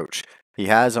his approach. He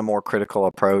has a more critical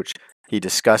approach. He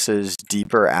discusses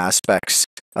deeper aspects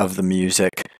of the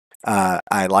music.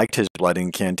 I liked his Blood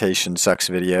Incantation Sucks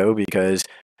video because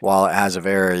while it has a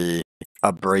very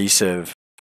abrasive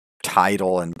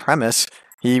title and premise,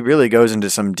 he really goes into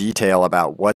some detail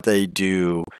about what they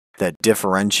do that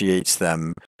differentiates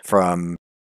them from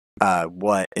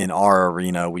what in our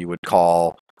arena we would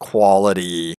call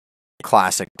quality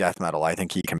classic death metal. I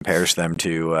think he compares them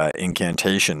to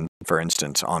Incantation, for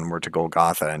instance, Onward to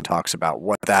Golgotha, and talks about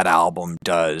what that album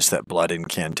does that Blood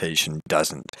Incantation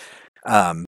doesn't.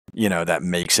 That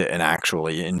makes it an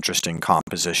actually interesting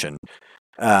composition.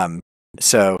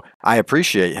 So I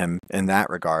appreciate him in that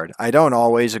regard. I don't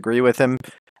always agree with him.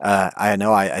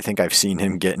 I think I've seen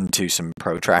him get into some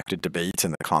protracted debates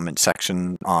in the comment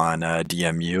section on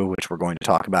DMU, which we're going to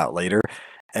talk about later.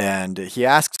 And he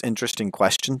asks interesting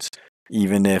questions,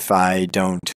 even if I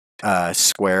don't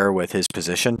square with his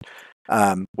position,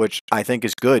 which I think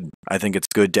is good. I think it's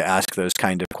good to ask those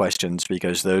kind of questions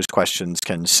because those questions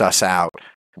can suss out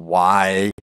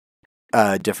why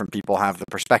different people have the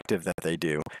perspective that they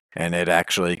do, and it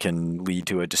actually can lead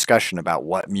to a discussion about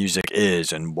what music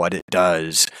is and what it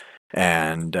does,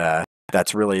 and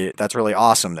that's really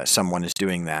awesome that someone is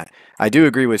doing that. I do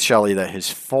agree with Shelley that his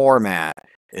format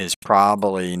is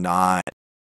probably not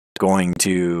going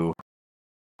to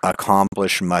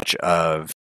accomplish much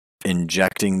of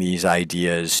injecting these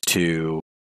ideas to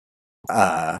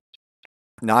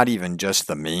not even just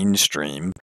the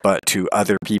mainstream, but to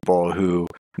other people who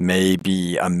may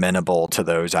be amenable to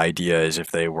those ideas if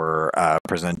they were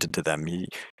presented to them.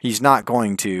 He's not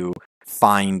going to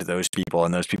find those people,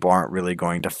 and those people aren't really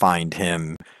going to find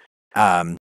him.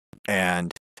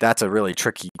 And that's a really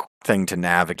tricky thing to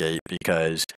navigate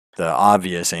because the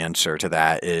obvious answer to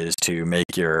that is to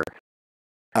make your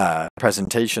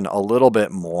presentation a little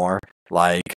bit more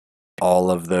like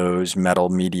all of those metal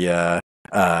media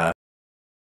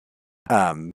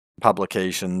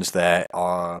publications that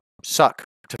suck,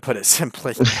 to put it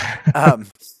simply.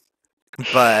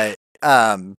 But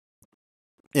and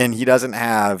he doesn't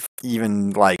have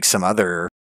even like some other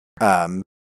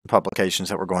publications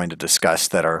that we're going to discuss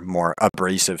that are more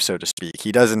abrasive, so to speak.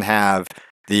 He doesn't have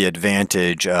the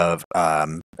advantage of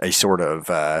a sort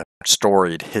of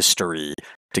storied history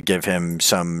to give him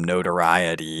some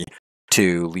notoriety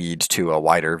to lead to a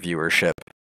wider viewership.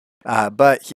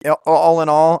 But all in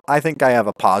all, I think I have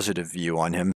a positive view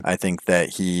on him. I think that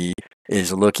he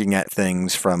is looking at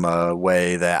things from a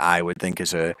way that I would think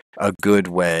is a good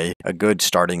way, a good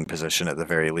starting position at the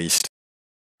very least.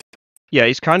 Yeah,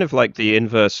 he's kind of like the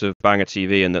inverse of Banger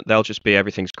TV in that they'll just be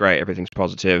everything's great, everything's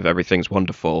positive, everything's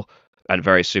wonderful. and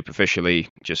very superficially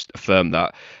just affirm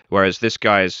that. Whereas this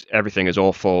guy's everything is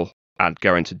awful and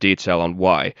go into detail on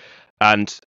why.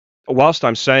 And whilst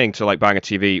I'm saying to like Banger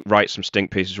TV, write some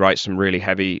stink pieces, write some really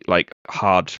heavy, like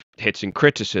hard hitting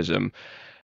criticism,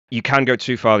 you can go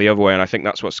too far the other way, and I think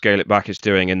that's what Scale It Back is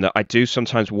doing. In that, I do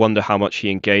sometimes wonder how much he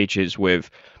engages with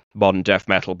modern death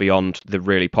metal beyond the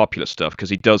really popular stuff, because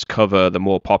he does cover the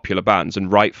more popular bands, and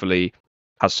rightfully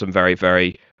has some very,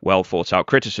 very well thought out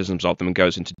criticisms of them and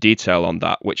goes into detail on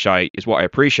that, which is what I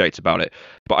appreciate about it.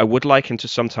 But I would like him to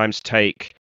sometimes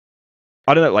take.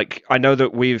 I don't know, like I know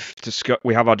that we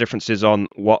have our differences on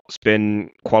what's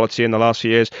been quality in the last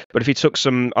few years, but if he took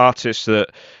some artists that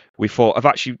we thought have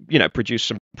actually, produced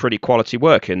some pretty quality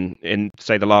work in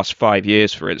say the last 5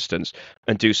 years, for instance,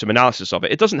 and do some analysis of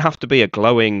it. It doesn't have to be a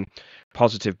glowing,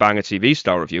 positive Banger TV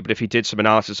style review, but if he did some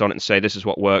analysis on it and say this is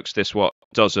what works, this what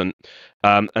doesn't,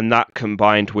 and that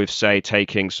combined with say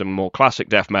taking some more classic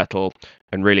death metal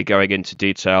and really going into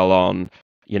detail on,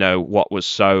 what was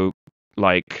so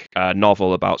like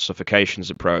novel about Suffocation's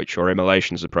approach or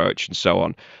Immolation's approach and so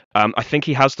on. I think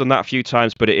he has done that a few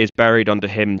times, but it is buried under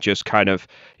him just kind of,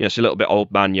 it's a little bit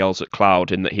old man yells at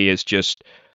cloud in that he is just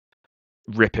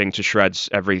ripping to shreds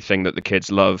everything that the kids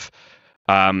love,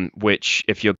 which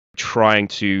if you're trying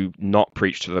to not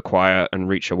preach to the choir and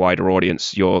reach a wider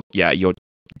audience, you're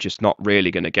just not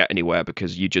really going to get anywhere,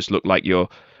 because you just look like you're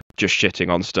just shitting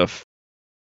on stuff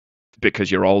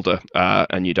because you're older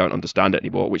and you don't understand it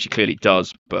anymore, which he clearly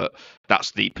does, but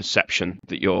that's the perception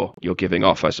that you're giving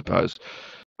off, I suppose.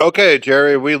 Okay,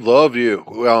 Jerry, we love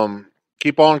you.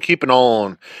 Keep on keeping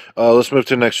on. Let's move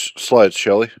to the next slide,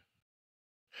 Shelly.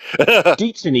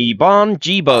 Destiny Bon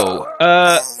Jibo.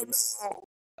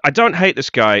 I don't hate this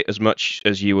guy as much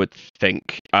as you would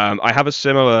think. I have a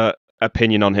similar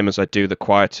opinion on him as I do the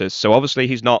Quieters. So obviously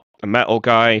he's not a metal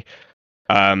guy.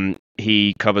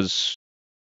 He covers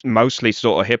mostly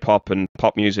sort of hip hop and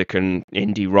pop music and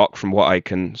indie rock from what I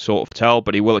can sort of tell,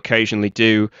 but he will occasionally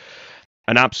do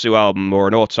an Absu album or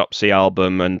an Autopsy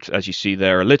album, and as you see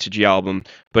there, a Liturgy album,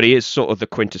 but he is sort of the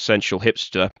quintessential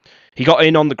hipster. He got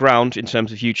in on the ground in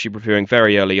terms of YouTube reviewing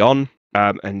very early on,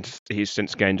 and he's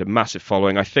since gained a massive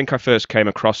following. I think I first came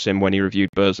across him when he reviewed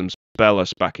Burzum's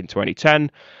Bellus back in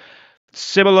 2010.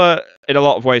 Similar in a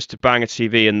lot of ways to Banger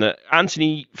TV in that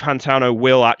Anthony Fantano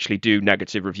will actually do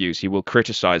negative reviews. He will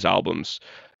criticize albums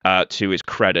to his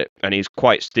credit, and he's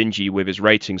quite stingy with his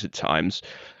ratings at times.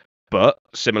 But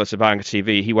similar to Banger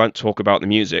TV, he won't talk about the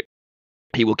music.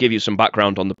 He will give you some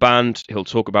background on the band. He'll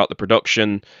talk about the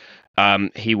production.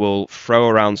 He will throw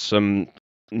around some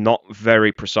not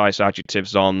very precise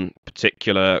adjectives on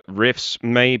particular riffs,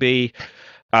 maybe.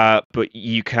 But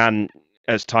you can,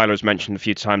 as Tyler has mentioned a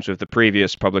few times with the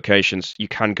previous publications, you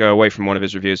can go away from one of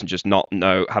his reviews and just not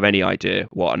have any idea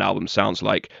what an album sounds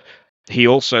like. He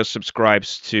also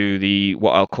subscribes to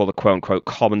what I'll call the quote-unquote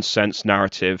common sense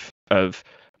narrative of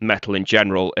metal in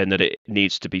general, in that it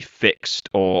needs to be fixed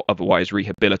or otherwise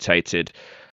rehabilitated.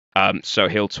 So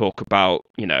he'll talk about,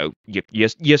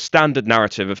 your standard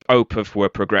narrative of Opeth were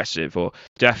progressive, or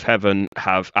Death Heaven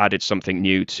have added something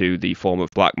new to the form of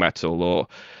black metal, or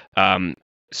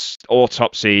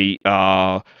Autopsy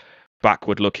are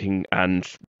backward looking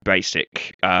and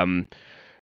basic. That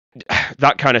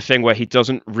kind of thing, where he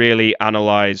doesn't really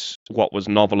analyze what was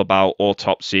novel about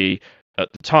Autopsy at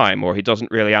the time, or he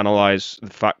doesn't really analyze the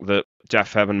fact that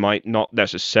Death Heaven might not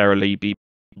necessarily be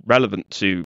relevant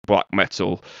to black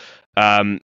metal.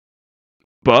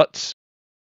 But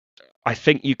I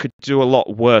think you could do a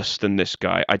lot worse than this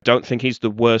guy. I don't think he's the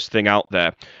worst thing out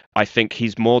there. I think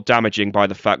he's more damaging by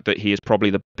the fact that he is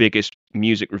probably the biggest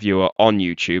music reviewer on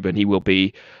YouTube, and he will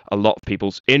be a lot of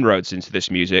people's inroads into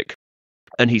this music.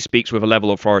 And he speaks with a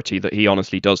level of authority that he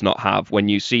honestly does not have. When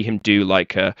you see him do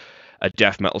like a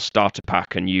death metal starter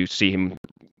pack, and you see him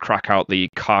crack out the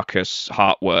Carcass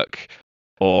Heartwork,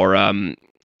 or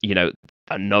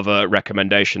another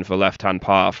recommendation for Left Hand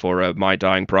Path, or a My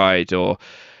Dying Bride, or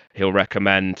he'll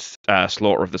recommend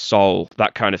Slaughter of the Soul,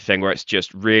 that kind of thing, where it's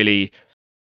just really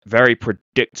very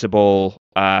predictable,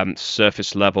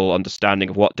 surface level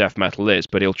understanding of what death metal is,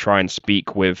 but he'll try and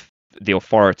speak with the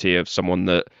authority of someone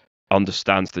that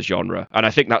understands the genre. And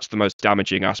I think that's the most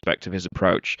damaging aspect of his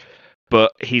approach.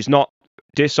 But he's not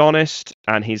dishonest,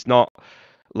 and he's not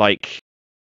like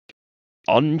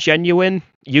ungenuine.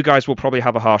 You guys will probably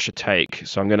have a harsher take,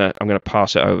 so I'm gonna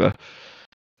pass it over.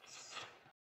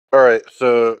 All right,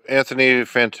 so Anthony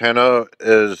Fantano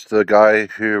is the guy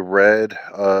who read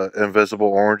Invisible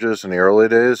Oranges in the early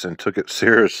days and took it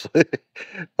seriously.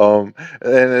 And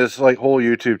his whole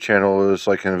YouTube channel is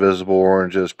like Invisible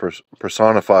Oranges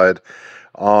personified.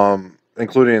 And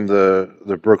including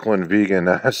the Brooklyn vegan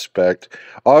aspect.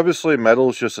 Obviously, metal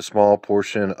is just a small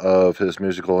portion of his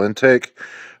musical intake,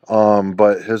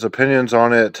 but his opinions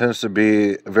on it tends to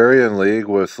be very in league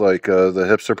with like the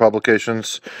hipster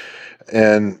publications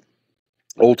and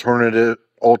alternative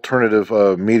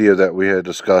media that we had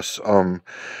discussed.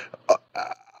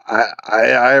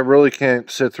 I really can't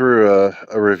sit through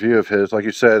a review of his. Like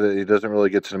you said, he doesn't really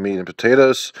get to the meat and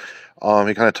potatoes.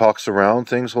 He kind of talks around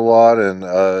things a lot, and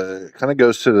kind of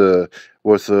goes to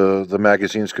what the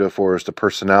magazines go for is the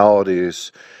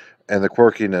personalities and the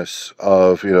quirkiness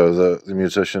of the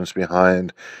musicians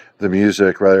behind the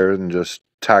music rather than just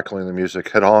tackling the music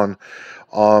head on.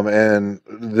 And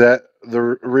that the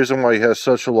reason why he has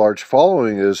such a large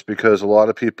following is because a lot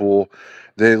of people,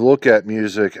 they look at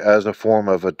music as a form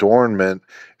of adornment,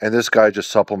 and this guy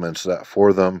just supplements that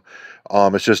for them.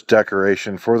 It's just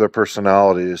decoration for their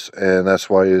personalities, and that's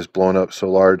why he's blown up so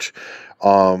large.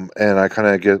 And I kind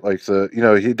of get like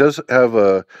he does have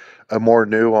a more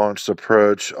nuanced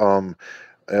approach, a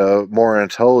more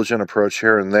intelligent approach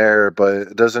here and there, but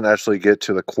it doesn't actually get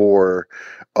to the core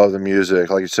of the music.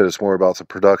 Like you said, it's more about the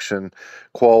production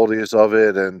qualities of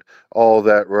it and all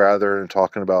that rather than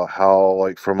talking about how,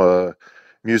 like, from a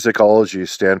musicology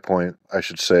standpoint, I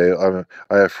should say.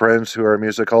 I have friends who are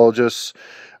musicologists,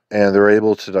 and they're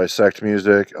able to dissect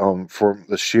music for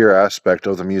the sheer aspect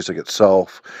of the music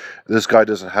itself. This guy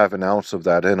doesn't have an ounce of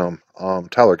that in him.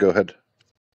 Tyler, go ahead.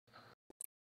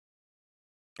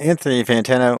 Anthony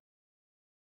Fantano,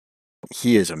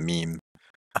 he is a meme.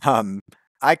 Um,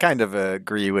 I kind of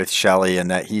agree with Shelley in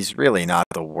that he's really not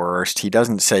the worst. He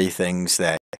doesn't say things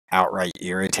that outright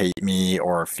irritate me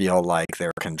or feel like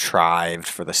they're contrived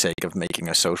for the sake of making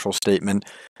a social statement.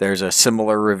 There's a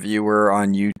similar reviewer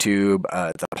on YouTube,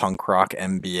 the Punk Rock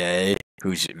MBA,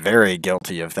 who's very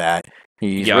guilty of that.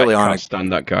 He's really I on can't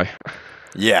stand that guy.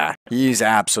 Yeah, he's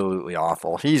absolutely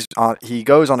awful. He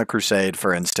goes on a crusade,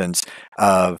 for instance,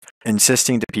 of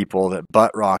insisting to people that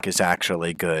butt rock is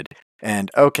actually good.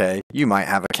 And okay, you might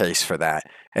have a case for that.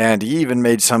 And he even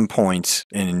made some points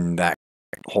in that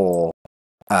whole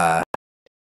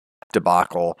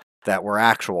debacle that were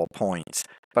actual points.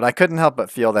 But I couldn't help but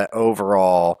feel that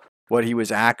overall, what he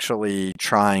was actually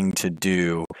trying to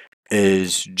do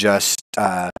is just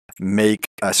make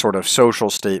a sort of social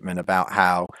statement about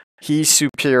how he's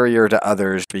superior to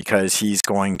others because he's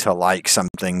going to like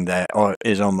something that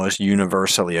is almost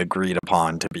universally agreed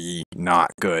upon to be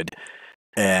not good.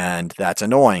 And that's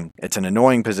annoying. It's an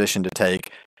annoying position to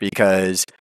take because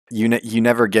you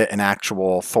never get an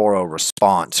actual thorough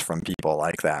response from people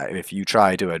like that. If you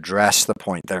try to address the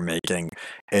point they're making,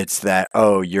 it's that,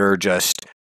 oh, you're just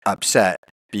upset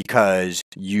because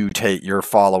you're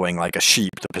following like a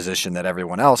sheep the position that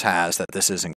everyone else has that this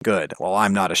isn't good. Well,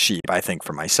 I'm not a sheep. I think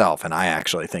for myself, and I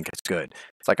actually think it's good.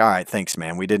 It's like, all right, thanks,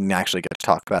 man. We didn't actually get to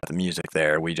talk about the music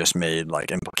there. We just made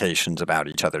like implications about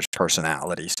each other's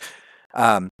personalities.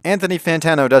 Anthony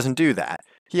Fantano doesn't do that.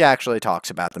 He actually talks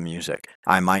about the music.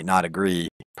 I might not agree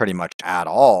pretty much at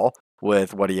all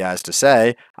with what he has to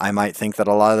say. I might think that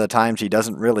a lot of the times he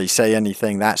doesn't really say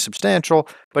anything that substantial,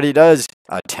 but he does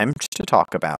attempt to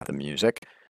talk about the music.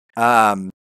 I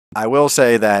will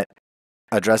say that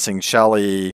addressing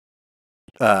Shelley's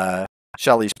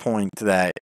point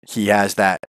that he has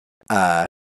that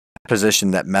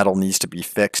position that metal needs to be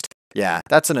fixed. Yeah,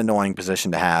 that's an annoying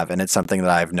position to have, and it's something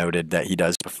that I've noted that he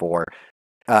does before,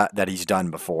 that he's done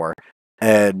before.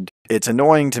 And it's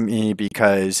annoying to me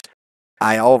because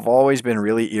I've always been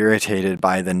really irritated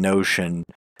by the notion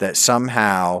that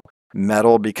somehow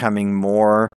metal becoming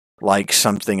more like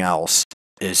something else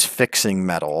is fixing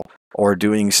metal or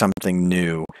doing something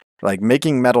new. Like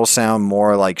making metal sound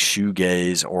more like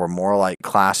shoegaze or more like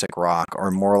classic rock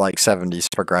or more like 70s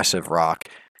progressive rock.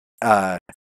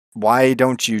 Why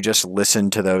don't you just listen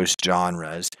to those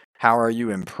genres? How are you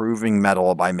improving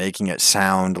metal by making it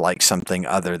sound like something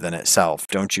other than itself?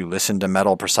 Don't you listen to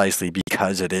metal precisely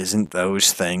because it isn't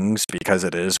those things, because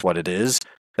it is what it is?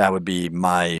 That would be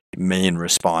my main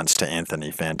response to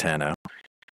Anthony Fantano.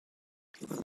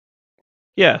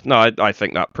 Yeah, no, I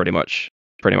think that pretty much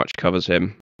covers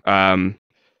him.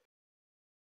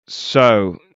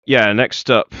 So yeah,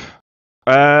 next up,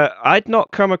 I'd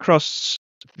not come across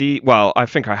I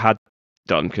think I had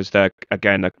done because they're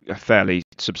again a fairly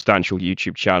substantial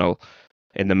YouTube channel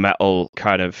in the metal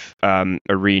kind of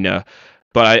arena,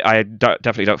 but I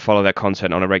definitely don't follow their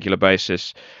content on a regular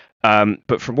basis.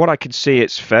 But from what I can see,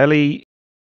 it's fairly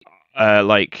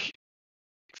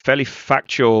fairly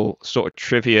factual sort of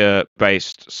trivia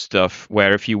based stuff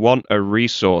where if you want a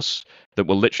resource that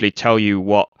will literally tell you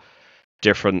what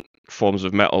different forms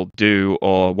of metal do,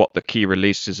 or what the key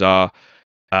releases are,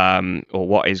 or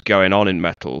what is going on in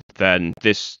metal, then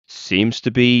this seems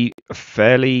to be a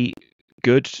fairly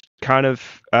good kind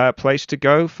of place to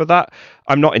go for that.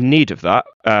 I'm not in need of that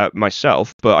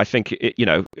myself, but I think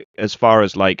as far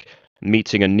as like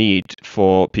meeting a need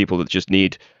for people that just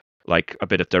need like a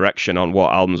bit of direction on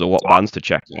what albums or what bands to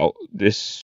check out,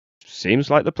 this seems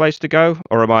like the place to go.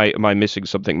 Or am I missing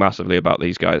something massively about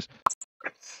these guys?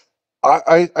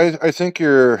 I think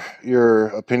your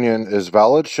opinion is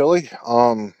valid, Shelley.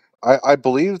 I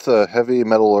believe the heavy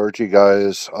metallurgy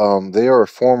guys, they are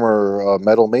former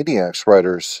Metal Maniacs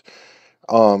writers.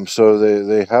 So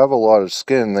they have a lot of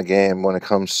skin in the game when it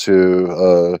comes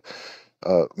to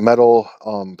metal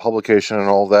publication and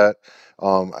all that.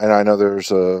 And I know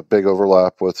there's a big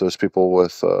overlap with those people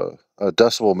with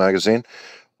Decibel magazine.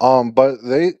 But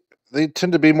they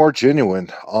tend to be more genuine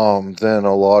than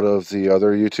a lot of the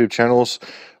other YouTube channels.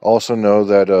 Also know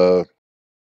that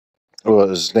what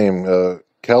was his name,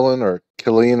 Kellen or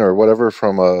Killeen or whatever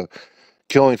from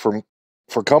Killing from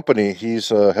for Company. He's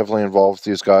heavily involved with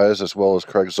these guys as well as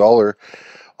Craig Zoller.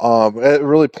 It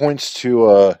really points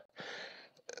to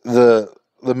the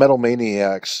Metal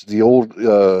Maniacs, the old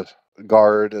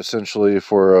guard essentially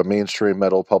for a mainstream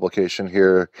metal publication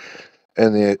here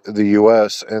in the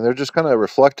U.S., and they're just kind of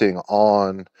reflecting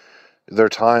on their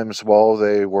times while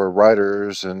they were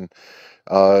writers and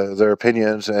their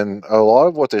opinions, and a lot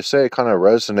of what they say kind of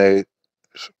resonates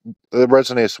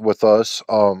with us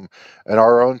and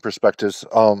our own perspectives.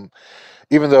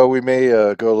 Even though we may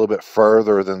go a little bit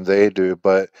further than they do,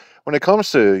 but when it comes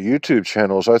to YouTube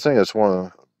channels, I think it's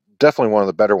definitely one of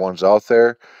the better ones out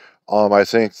there. I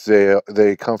think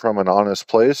they come from an honest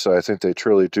place. I think they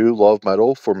truly do love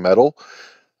metal for metal.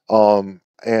 And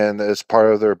it's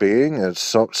part of their being. It's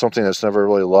something that's never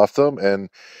really left them. And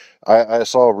I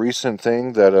saw a recent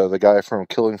thing that the guy from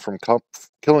Killing for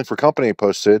Company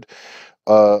posted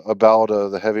about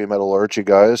the heavy metallurgy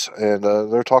guys, and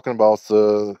they're talking about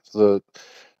the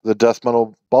death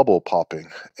metal bubble popping,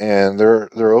 and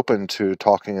they're open to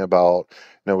talking about.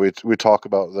 We talk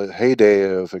about the heyday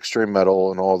of extreme metal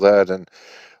and all that, and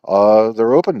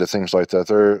they're open to things like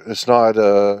that. It's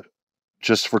not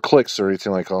just for clicks or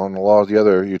anything like on a lot of the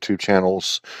other YouTube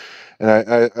channels. And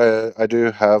I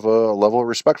do have a level of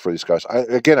respect for these guys.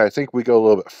 I think we go a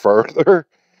little bit further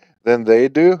than they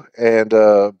do, and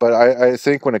but I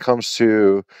think when it comes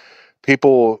to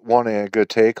people wanting a good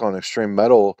take on extreme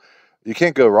metal, you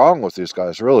can't go wrong with these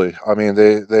guys. Really, I mean,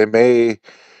 they may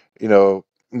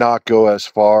not go as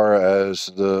far as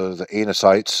the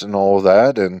Anusites and all of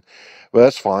that, and but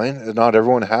that's fine. Not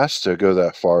everyone has to go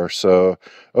that far. So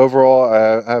overall,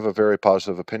 I have a very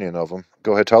positive opinion of them.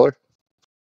 Go ahead, Tyler.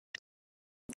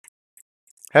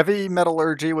 Heavy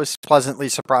metallurgy was pleasantly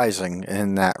surprising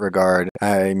in that regard.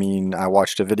 I mean, I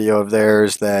watched a video of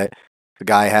theirs that the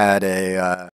guy had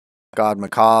a God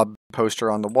Macabre poster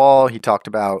on the wall. He talked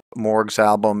about Morg's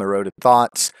album, Eroded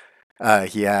Thoughts.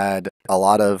 He had a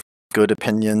lot of good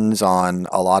opinions on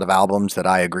a lot of albums that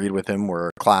I agreed with him were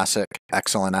classic,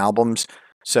 excellent albums.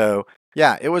 So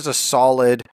yeah, it was a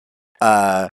solid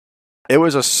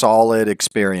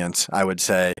experience, I would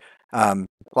say.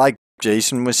 Like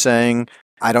Jason was saying,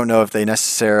 I don't know if they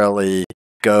necessarily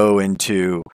go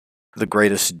into the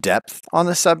greatest depth on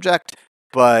the subject,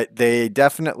 but they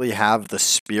definitely have the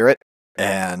spirit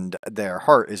and their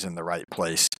heart is in the right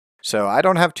place. So I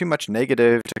don't have too much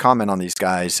negative to comment on these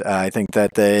guys. I think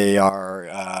that they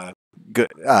are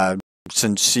good,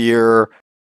 sincere,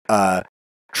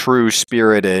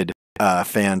 true-spirited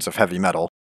fans of heavy metal.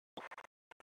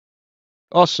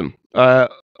 Awesome. All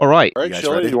right. All right,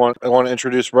 Shelley, you want to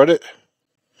introduce Reddit?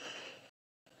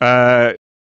 I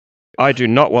do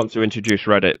not want to introduce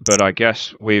Reddit, but I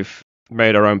guess we've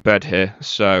made our own bed here.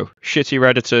 So, shitty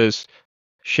Redditors,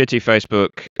 shitty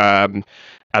Facebook,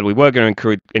 and we were going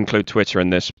to include Twitter in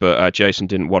this, but Jason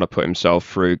didn't want to put himself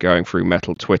through going through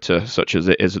metal Twitter, such as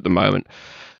it is at the moment.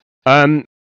 I'm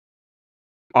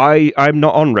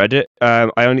not on Reddit. I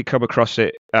only come across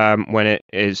it when it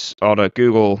is on a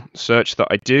Google search that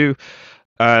I do.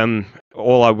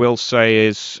 All I will say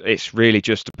is it's really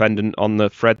just dependent on the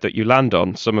thread that you land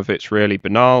on. Some of it's really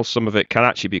banal. Some of it can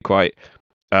actually be quite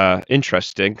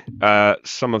interesting.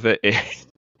 Some of it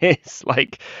is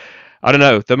like, I don't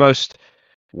know, the most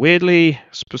weirdly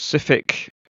specific.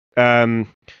 Well,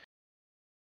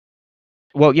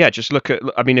 yeah, just look at.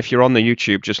 I mean, if you're on the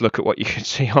YouTube, just look at what you can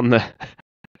see on the.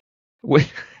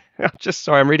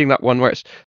 I'm reading that one where it's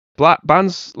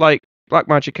bands like Black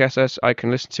Magic SS I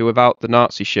can listen to without the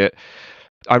Nazi shit.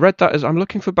 I read that as I'm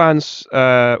looking for bands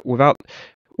without.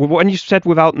 When you said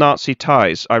without Nazi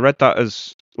ties, I read that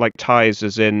as like ties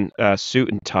as in suit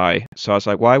and tie. So I was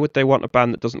like, why would they want a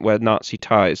band that doesn't wear Nazi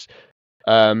ties?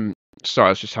 Sorry, I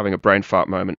was just having a brain fart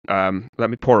moment. Let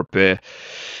me pour a beer.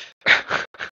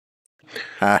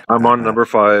 I'm on number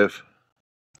 5.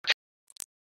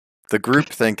 The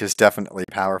groupthink is definitely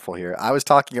powerful here. I was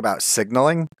talking about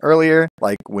signaling earlier,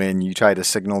 like when you try to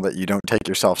signal that you don't take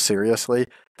yourself seriously.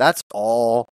 That's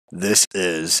all this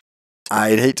is.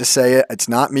 I'd hate to say it, it's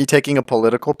not me taking a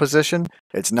political position.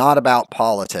 It's not about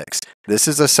politics. This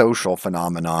is a social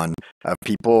phenomenon of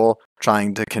people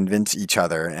trying to convince each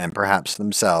other and perhaps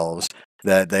themselves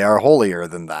that they are holier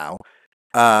than thou.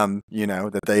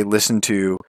 That they listen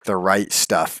to the right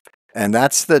stuff. And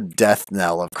that's the death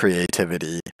knell of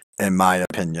creativity, in my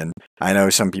opinion. I know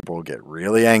some people get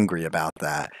really angry about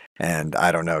that, and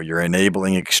I don't know, you're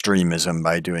enabling extremism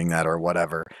by doing that or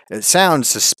whatever. It sounds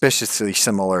suspiciously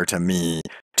similar to me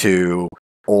to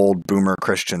old boomer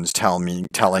Christians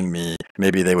telling me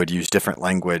maybe they would use different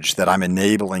language that I'm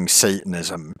enabling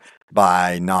Satanism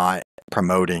by not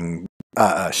promoting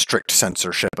strict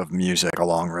censorship of music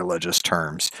along religious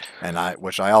terms,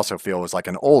 which I also feel was like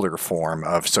an older form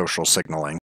of social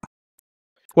signaling.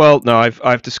 Well, no,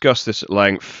 I've discussed this at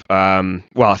length. Well,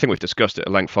 I think we've discussed it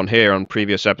at length on here on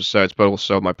previous episodes, but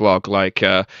also on my blog. Like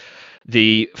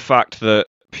the fact that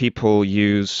people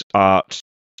use art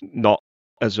not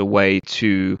as a way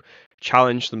to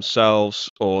challenge themselves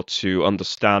or to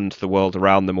understand the world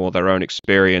around them or their own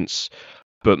experience,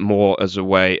 but more as a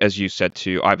way, as you said,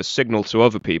 to either signal to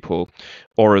other people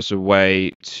or as a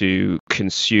way to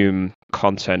consume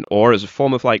content or as a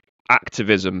form of like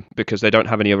activism because they don't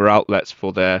have any other outlets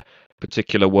for their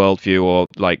particular worldview or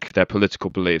like their political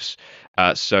beliefs.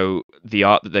 So the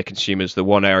art that they consume is the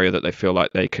one area that they feel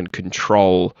like they can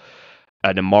control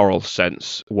in a moral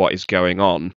sense what is going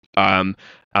on. And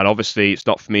obviously, it's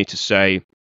not for me to say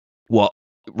what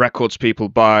records people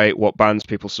buy, what bands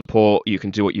people support. You can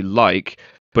do what you like.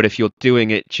 But if you're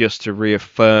doing it just to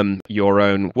reaffirm your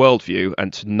own worldview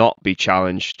and to not be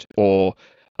challenged or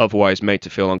otherwise made to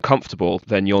feel uncomfortable,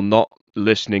 then you're not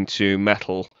listening to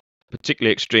metal,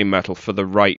 particularly extreme metal, for the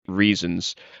right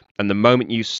reasons. And the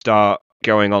moment you start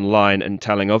going online and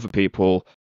telling other people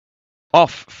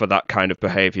off for that kind of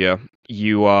behavior,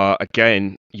 you are,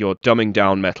 again, you're dumbing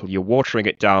down metal, you're watering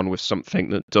it down with something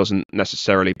that doesn't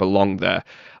necessarily belong there.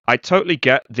 I totally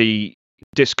get the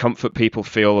discomfort people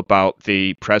feel about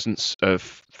the presence of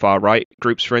far right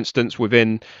groups, for instance,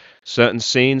 within certain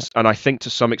scenes, and I think to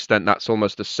some extent that's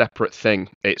almost a separate thing.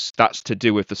 That's to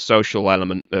do with the social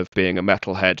element of being a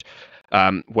metalhead,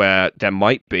 where there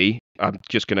might be. I'm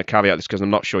just going to caveat this because I'm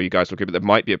not sure you guys will agree, but there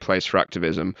might be a place for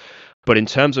activism. But in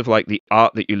terms of like the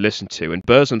art that you listen to, and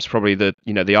Burzum's probably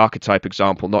the archetype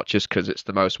example, not just because it's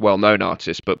the most well-known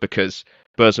artist, but because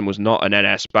Burzum was not an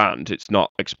NS band. It's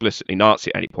not explicitly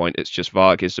Nazi at any point. It's just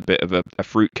Varg is a bit of a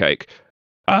fruitcake.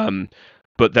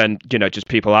 But then just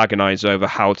people agonize over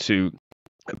how to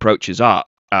approach his art,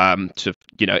 to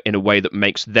in a way that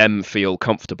makes them feel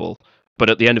comfortable. But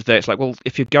at the end of the day, it's like, well,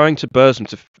 if you're going to Burzum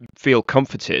to feel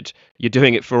comforted, you're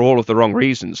doing it for all of the wrong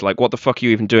reasons. Like, what the fuck are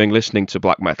you even doing listening to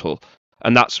black metal?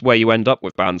 And that's where you end up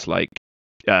with bands like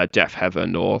Deaf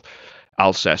Heaven or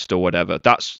Alcest or whatever.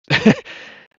 That's,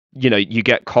 you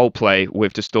get Coldplay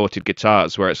with distorted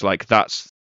guitars, where it's like, that's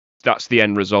the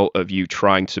end result of you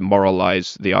trying to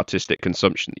moralize the artistic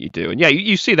consumption that you do. And yeah,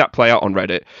 you see that play out on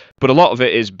Reddit, but a lot of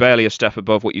it is barely a step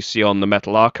above what you see on the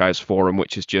Metal Archives forum,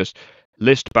 which is just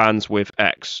list bands with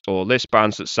X or list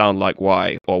bands that sound like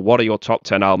Y, or what are your top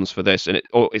 10 albums for this? And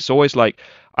it's always like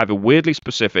either weirdly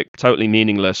specific, totally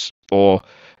meaningless, or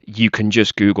you can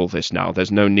just Google this now.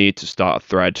 There's no need to start a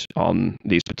thread on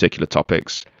these particular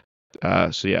topics.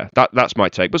 So yeah, that's my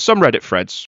take. But some Reddit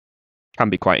threads can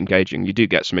be quite engaging. You do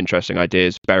get some interesting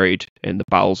ideas buried in the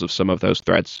bowels of some of those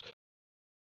threads.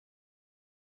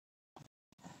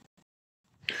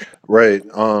 Right.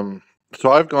 So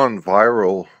I've gone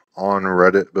viral on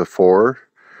Reddit before,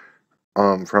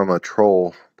 from a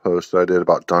troll post I did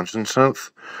about Dungeon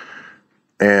Synth,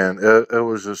 and it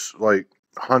was just like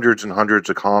hundreds and hundreds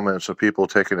of comments of people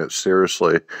taking it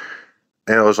seriously,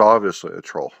 and it was obviously a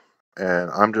troll. And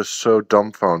I'm just so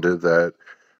dumbfounded that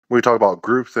we talk about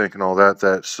groupthink and all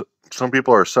that, some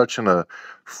people are such in a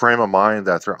frame of mind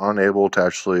that they're unable to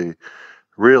actually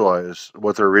realize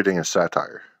what they're reading is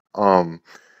satire.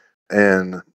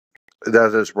 And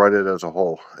that is Reddit as a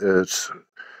whole. It's,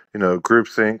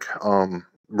 groupthink,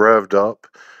 revved up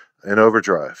in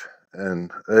overdrive. And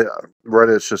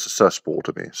Reddit's just a cesspool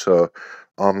to me. So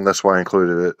that's why I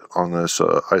included it on this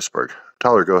iceberg.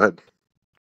 Tyler, go ahead.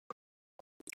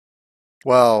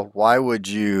 Well, why would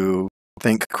you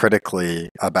think critically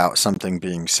about something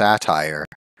being satire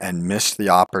and missed the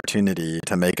opportunity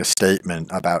to make a statement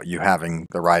about you having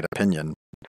the right opinion.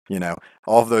 You know,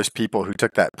 all of those people who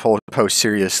took that post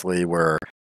seriously were,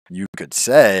 you could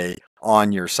say,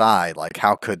 on your side. Like,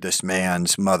 how could this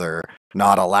man's mother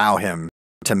not allow him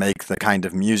to make the kind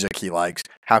of music he likes?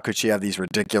 How could she have these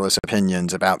ridiculous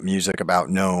opinions about music, about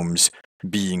gnomes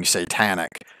being satanic?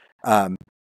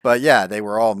 But yeah, they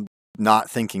were all not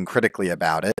thinking critically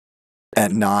about it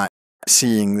and not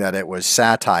seeing that it was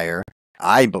satire,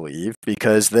 I believe,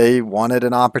 because they wanted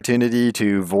an opportunity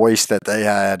to voice that they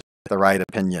had the right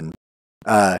opinion.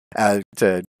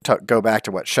 To go back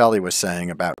to what Shelley was saying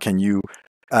about, can you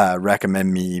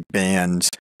recommend me bands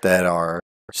that are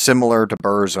similar to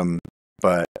Burzum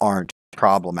but aren't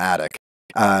problematic?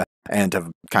 And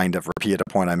to kind of repeat a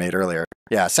point I made earlier,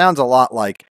 yeah, sounds a lot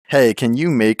like, hey, can you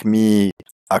make me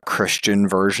a Christian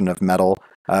version of metal?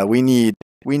 We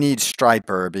need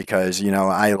Striper because,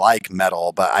 I like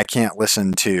metal, but I can't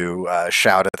listen to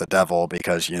Shout at the Devil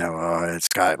because, it's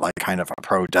got like kind of a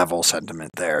pro-devil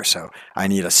sentiment there. So I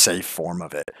need a safe form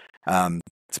of it.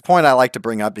 It's a point I like to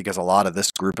bring up because a lot of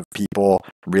this group of people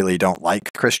really don't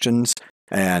like Christians.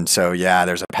 And so, yeah,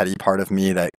 there's a petty part of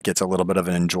me that gets a little bit of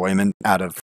an enjoyment out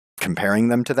of comparing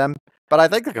them to them. But I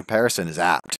think the comparison is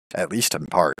apt, at least in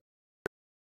part.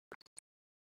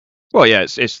 Well, yeah,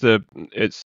 it's the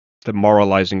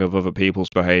moralizing of other people's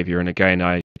behavior, and again,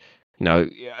 I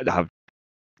have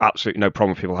absolutely no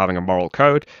problem with people having a moral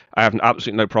code. I have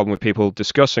absolutely no problem with people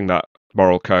discussing that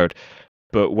moral code.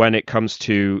 But when it comes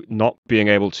to not being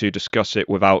able to discuss it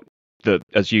without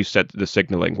as you said, the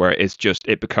signaling, where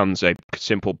it becomes a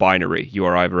simple binary. You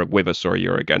are either with us or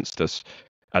you're against us,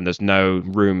 and there's no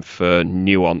room for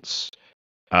nuance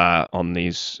on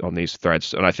these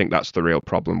threads. And I think that's the real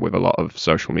problem with a lot of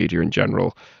social media in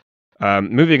general.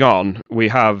 Moving on, we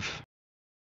have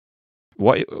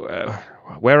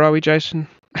where are we, Jason?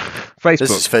 Facebook.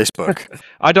 This is Facebook.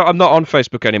 I'm not on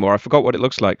Facebook anymore. I forgot what it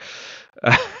looks like.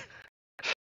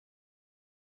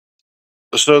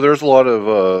 So there's a lot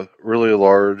of really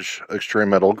large extreme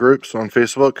metal groups on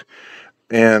Facebook,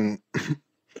 and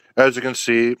as you can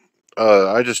see,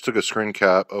 I just took a screen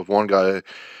cap of one guy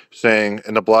saying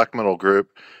in the black metal group,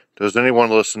 "Does anyone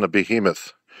listen to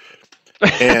Behemoth?"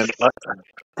 And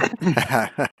I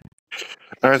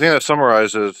think that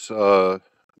summarizes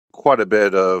quite a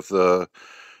bit of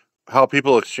how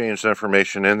people exchange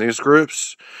information in these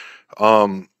groups.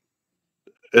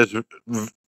 Is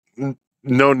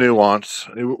no nuance.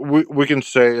 We can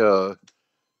say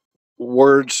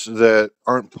words that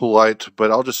aren't polite, but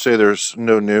I'll just say there's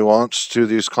no nuance to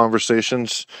these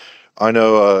conversations. I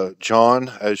know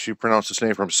John, as you pronounce his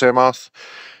name, from Samoth,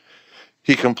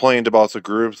 he complained about the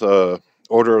group, the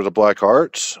Order of the Black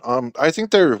Arts. I think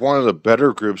they're one of the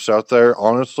better groups out there,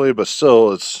 honestly, but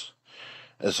still, it's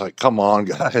like, come on,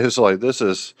 guys, like this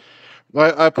is.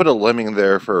 I put a lemming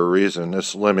there for a reason.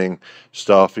 This lemming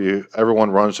stuff, everyone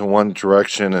runs in one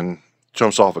direction and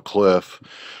jumps off a cliff,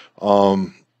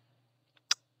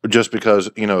 just because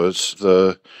it's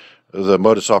the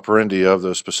modus operandi of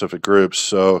those specific groups.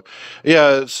 So,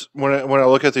 yeah, it's when I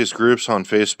look at these groups on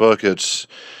Facebook, it's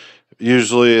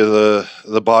usually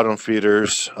the bottom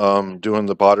feeders doing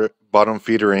the bottom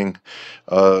feedering,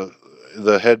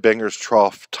 the headbangers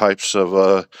trough types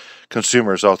of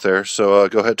consumers out there. So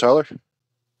go ahead, Tyler.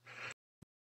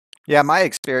 Yeah, my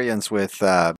experience with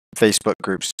Facebook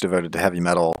groups devoted to heavy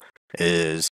metal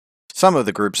is some of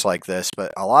the groups like this,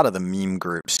 but a lot of the meme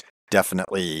groups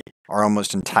definitely are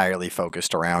almost entirely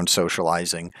focused around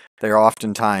socializing. They're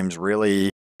oftentimes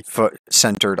really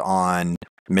centered on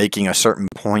making a certain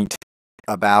point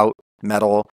about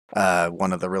metal.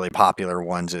 One of the really popular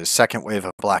ones is second wave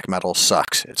of black metal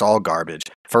sucks. It's all garbage.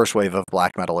 First wave of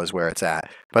black metal is where it's at.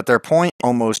 But their point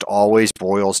almost always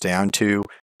boils down to,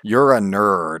 you're a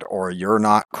nerd or you're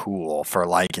not cool for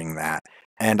liking that.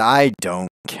 And I don't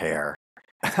care.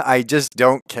 I just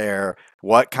don't care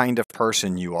what kind of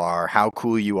person you are, how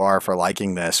cool you are for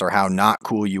liking this, or how not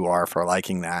cool you are for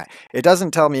liking that. It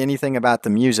doesn't tell me anything about the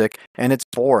music, and it's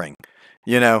boring.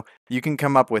 You can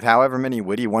come up with however many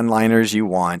witty one-liners you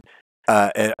want.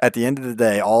 At the end of the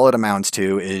day, all it amounts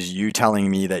to is you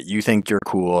telling me that you think you're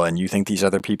cool and you think these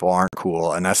other people aren't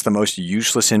cool, and that's the most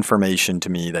useless information to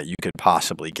me that you could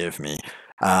possibly give me.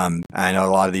 I know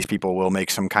a lot of these people will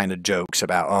make some kind of jokes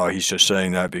about, oh, he's just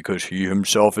saying that because he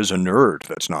himself is a nerd.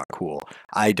 That's not cool.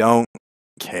 I don't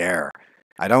care.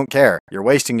 I don't care. You're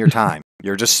wasting your time.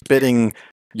 You're just spitting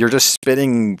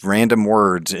random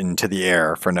words into the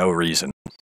air for no reason.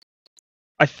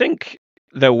 I think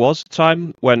there was a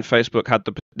time when Facebook had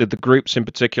the groups in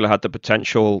particular had the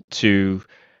potential to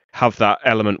have that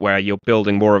element where you're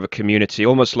building more of a community,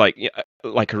 almost like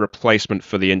a replacement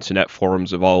for the internet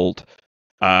forums of old.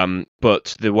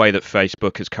 But the way that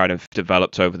Facebook has kind of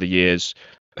developed over the years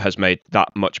has made that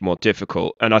much more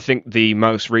difficult. And I think the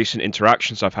most recent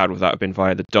interactions I've had with that have been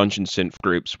via the Dungeon Synth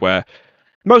groups, where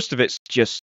most of it's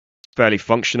just fairly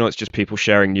functional. It's just people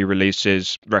sharing new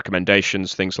releases,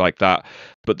 recommendations, things like that.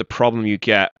 But the problem you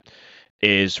get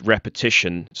is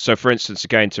repetition. So, for instance,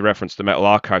 again, to reference the Metal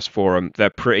Archives forum, they're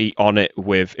pretty on it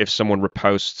with if someone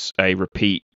reposts a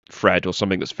repeat thread or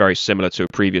something that's very similar to a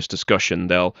previous discussion,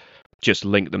 they'll just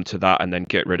link them to that and then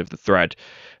get rid of the thread.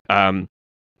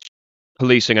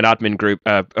 Policing an admin group,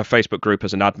 a Facebook group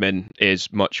as an admin,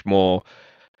 is much more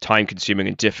time consuming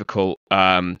and difficult.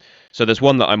 So there's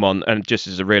one that I'm on, and just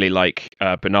as a really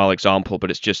banal example, but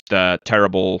it's just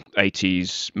terrible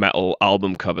 80s metal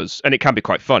album covers, and it can be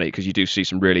quite funny because you do see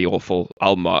some really awful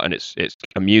album art, and it's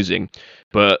amusing.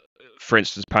 But for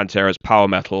instance, Pantera's Power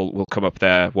Metal will come up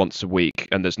there once a week,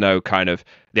 and there's no kind of,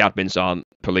 the admins aren't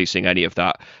policing any of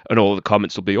that, and all the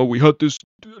comments will be, "Oh, we had this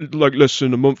like less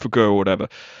than a month ago," or whatever,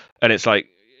 and it's like,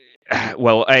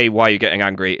 well, A, why are you getting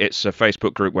angry? It's a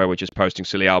Facebook group where we're just posting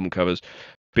silly album covers.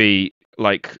 B,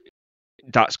 like,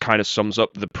 that's kind of sums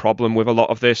up the problem with a lot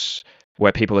of this,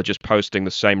 where people are just posting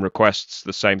the same requests,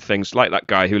 the same things, like that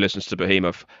guy who listens to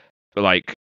Behemoth.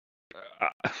 Like,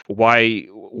 why?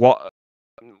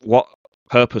 What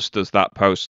purpose does that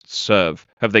post serve?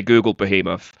 Have they Googled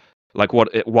Behemoth? Like, what?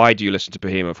 Why do you listen to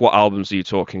Behemoth? What albums are you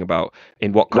talking about?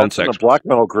 In what That's in the context? black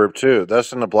metal group too.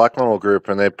 That's in the black metal group,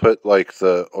 and they put like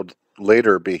the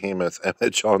later Behemoth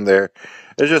image on there.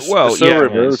 It's Well, so yeah,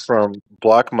 removed from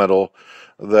black metal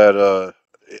that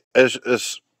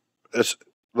it's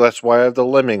that's why I have the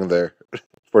lemming there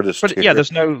for this but yeah,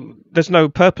 tier. there's no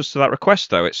purpose to that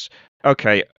request though. It's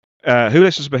okay. Who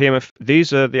listens to Behemoth?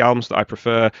 These are the albums that I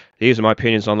prefer. These are my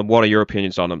opinions on them. What are your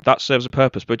opinions on them? That serves a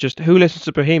purpose. But just who listens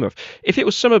to Behemoth? If it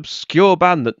was some obscure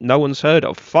band that no one's heard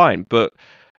of, fine. But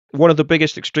one of the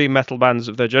biggest extreme metal bands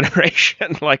of their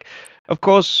generation, like, of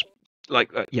course,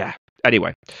 yeah.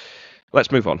 Anyway,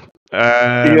 let's move on.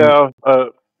 Yeah.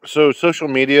 So social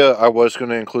media, I was going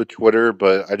to include Twitter,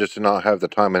 but I just did not have the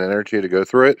time and energy to go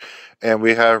through it. And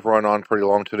we have run on pretty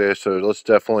long today, so let's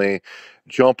definitely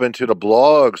jump into the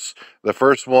blogs. The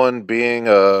first one being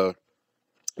No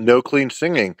Clean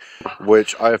Singing,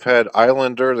 which I've had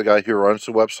Islander, the guy who runs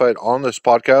the website, on this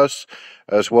podcast,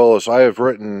 as well as I have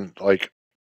written like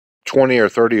 20 or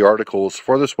 30 articles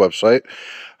for this website.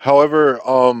 However,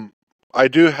 I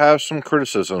do have some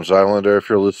criticisms, Islander, if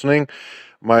you're listening.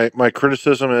 My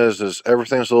criticism is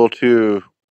everything's a little too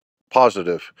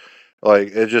positive. Like,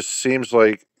 it just seems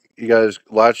like you guys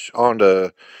latch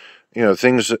onto,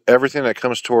 things, everything that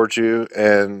comes towards you,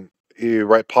 and you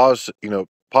write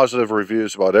positive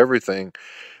reviews about everything,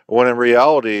 when in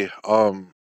reality,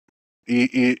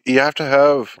 you have to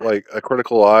have like a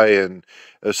critical eye, and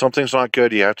if something's not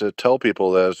good, you have to tell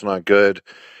people that it's not good.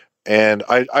 And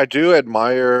I do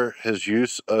admire his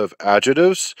use of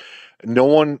adjectives. No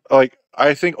one, like,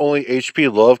 I think only H.P.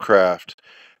 Lovecraft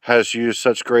has used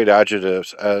such great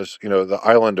adjectives as, the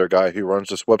Islander guy who runs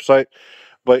this website.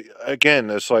 But again,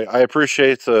 it's like, I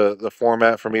appreciate the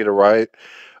format for me to write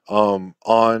on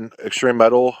extreme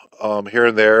metal, here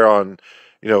and there, on,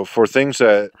 for things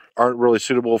that aren't really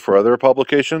suitable for other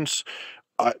publications.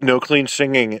 No Clean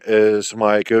Singing is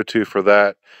my go-to for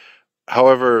that.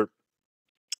 However,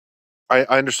 I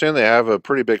understand they have a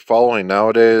pretty big following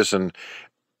nowadays, and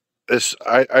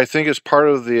I think it's part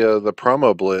of the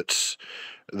promo blitz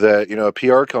that, a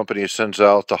PR company sends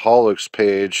out the Holics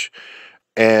page,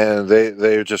 and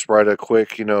they just write a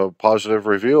quick, positive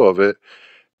review of it,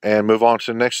 and move on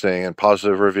to the next thing and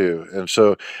positive review. And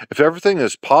so, if everything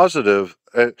is positive,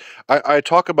 I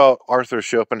talk about Arthur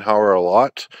Schopenhauer a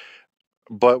lot,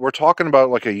 but we're talking about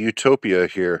like a utopia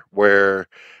here, where,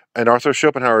 and Arthur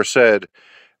Schopenhauer said,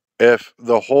 if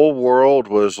the whole world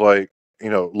was like,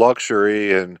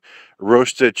 luxury and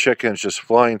roasted chickens just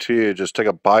flying to you, just take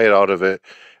a bite out of it,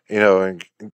 and,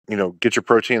 get your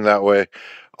protein that way,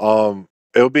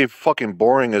 it would be fucking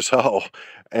boring as hell.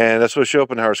 And that's what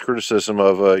Schopenhauer's criticism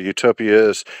of utopia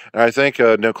is. And I think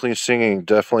No Clean Singing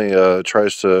definitely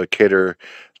tries to cater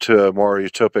to a more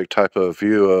utopic type of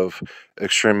view of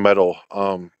extreme metal.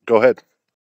 Go ahead.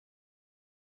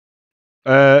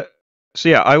 Uh, so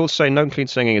yeah, I will say No Clean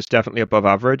Singing is definitely above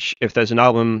average. If there's a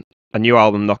new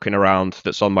album knocking around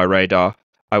that's on my radar,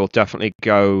 I will definitely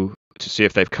go to see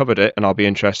if they've covered it, and I'll be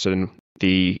interested in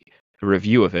the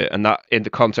review of it. And that, in the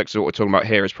context of what we're talking about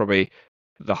here, is probably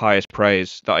the highest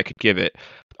praise that I could give it.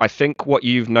 I think what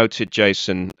you've noted,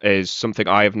 Jason, is something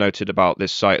I have noted about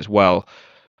this site as well.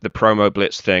 the promo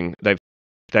blitz thing.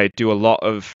 They do a lot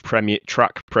of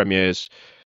track premieres,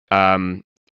 and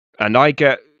I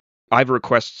get either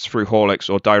requests through Horlicks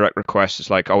or direct requests. It's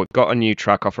like, oh, we've got a new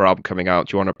track off our album coming out.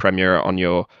 Do you want to premiere it on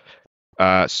your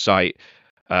site?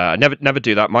 Never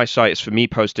do that. My site is for me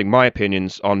posting my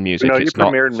opinions on music. No, It's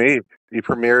not. me. You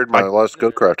premiered my last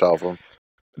Goatcraft album.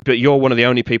 But you're one of the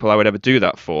only people I would ever do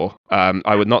that for.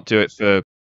 I would not do it for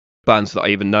bands that I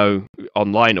even know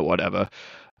online or whatever.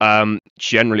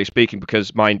 Generally speaking,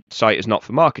 because my site is not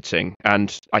for marketing,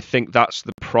 and I think that's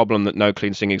the problem that No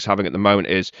Clean Singing is having at the moment.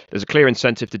 Is there's a clear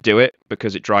incentive to do it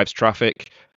because it drives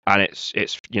traffic, and it's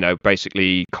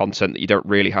basically content that you don't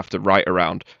really have to write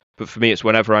around. But for me, it's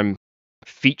whenever I'm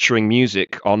featuring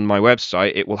music on my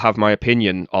website, it will have my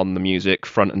opinion on the music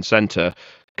front and center,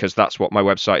 because that's what my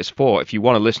website is for. If you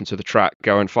want to listen to the track,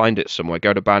 go and find it somewhere.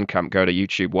 Go to Bandcamp, go to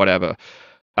YouTube, whatever.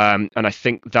 And I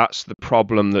think that's the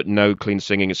problem that No Clean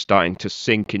Singing is starting to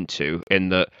sink into, in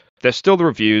that there's still the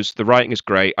reviews, the writing is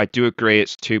great. I do agree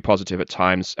it's too positive at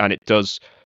times, and it does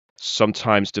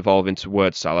sometimes devolve into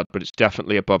word salad, but it's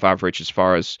definitely above average as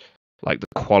far as like the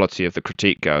quality of the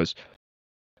critique goes.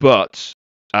 But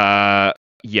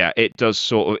yeah, it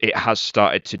has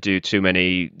started to do too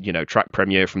many, track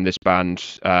premiere from this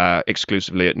band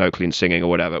exclusively at No Clean Singing or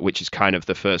whatever, which is kind of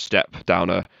the first step down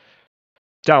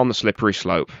the slippery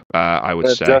slope, I would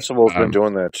say. Decibel's been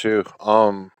doing that too.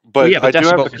 But I do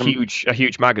have Decibel's a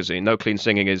huge magazine. No Clean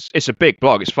Singing it's a big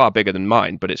blog. It's far bigger than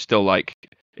mine, but it's still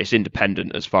it's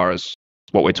independent as far as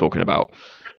what we're talking about.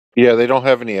 Yeah, they don't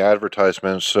have any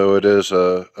advertisements, so it is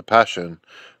a passion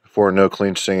for No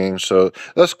Clean Singing. So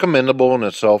that's commendable in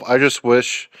itself. I just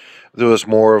wish there was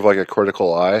more of like a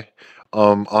critical eye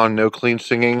on No Clean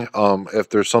Singing. If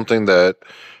there's something that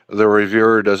the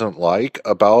reviewer doesn't like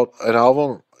about an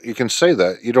album, you can say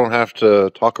that. You don't have to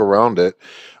talk around it.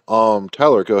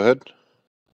 Tyler, go ahead.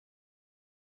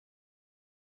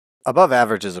 Above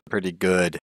average is a pretty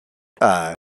good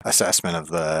assessment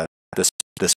of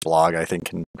this blog, I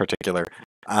think, in particular.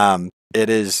 It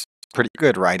is pretty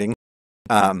good writing.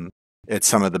 It's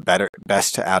some of the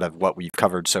best out of what we've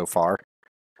covered so far.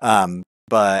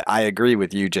 But I agree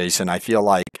with you, Jason. I feel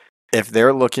like if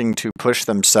they're looking to push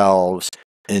themselves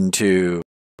into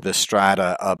the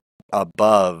strata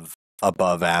above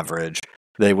average,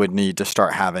 they would need to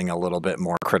start having a little bit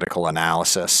more critical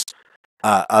analysis.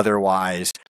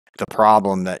 Otherwise, the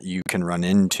problem that you can run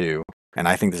into, and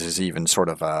I think this is even sort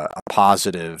of a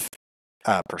positive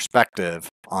perspective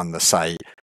on the site,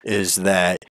 is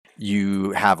that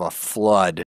you have a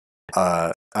flood,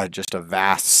 just a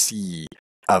vast sea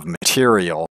of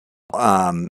material,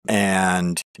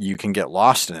 and you can get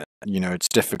lost in it. It's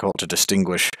difficult to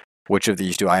distinguish which of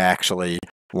these do I actually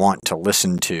want to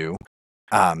listen to.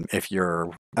 If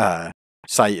your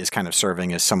site is kind of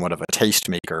serving as somewhat of a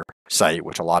tastemaker site,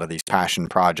 which a lot of these passion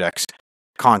projects,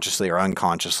 consciously or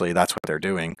unconsciously, that's what they're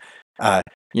doing.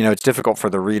 It's difficult for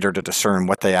the reader to discern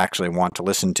what they actually want to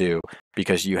listen to,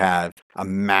 because you have a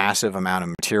massive amount of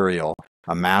material,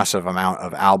 a massive amount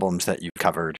of albums that you've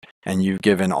covered, and you've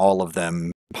given all of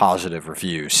them positive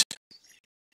reviews.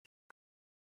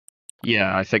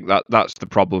 Yeah, I think that's the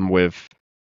problem with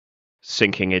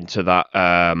sinking into that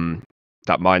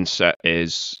mindset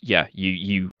is,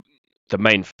 the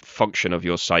main function of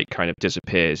your site kind of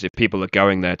disappears. If people are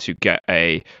going there to get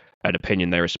an opinion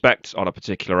they respect on a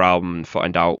particular album and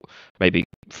find out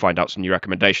some new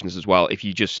recommendations as well, if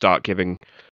you just start giving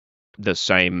the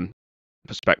same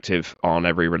perspective on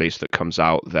every release that comes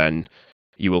out, then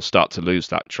you will start to lose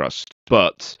that trust.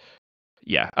 But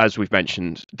yeah, as we've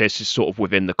mentioned, this is sort of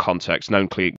within the context. No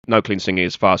Clean Singing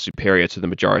is far superior to the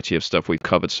majority of stuff we've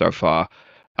covered so far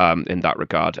in that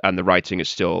regard, and the writing is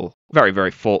still very,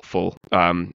 very thoughtful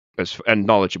and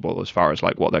knowledgeable as far as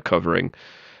like what they're covering.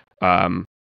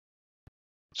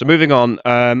 So moving on,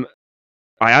 I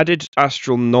added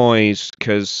Astral Noise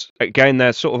because again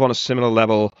they're sort of on a similar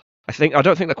level. I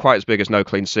don't think they're quite as big as No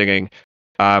Clean Singing,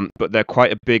 but they're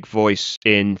quite a big voice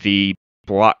in the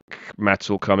black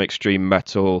metal, extreme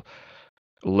metal,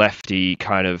 lefty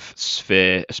kind of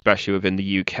sphere, especially within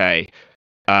the UK.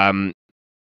 And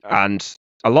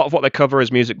a lot of what they cover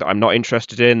is music that I'm not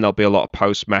interested in. There'll be a lot of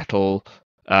post metal,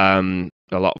 a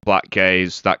lot of black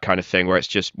gaze, that kind of thing, where it's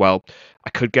just, well,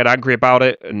 I could get angry about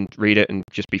it and read it and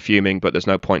just be fuming, but there's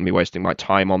no point in me wasting my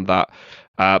time on that.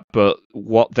 But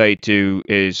what they do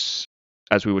is,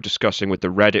 as we were discussing with the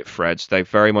Reddit threads, they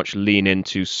very much lean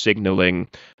into signaling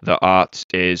that art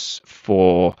is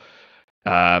for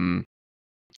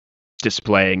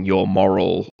displaying your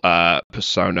moral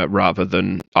persona rather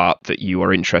than art that you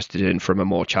are interested in from a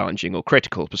more challenging or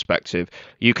critical perspective.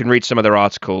 You can read some of their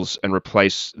articles and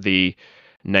replace the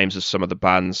names of some of the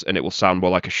bands, and it will sound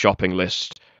more like a shopping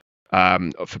list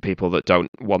for people that don't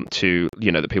want to,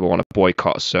 that people want to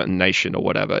boycott a certain nation or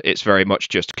whatever. It's very much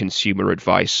just consumer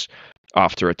advice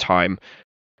after a time.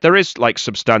 There is like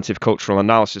substantive cultural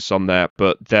analysis on there,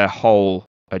 but their whole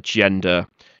agenda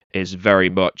is very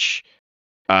much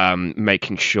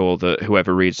making sure that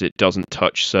whoever reads it doesn't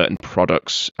touch certain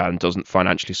products and doesn't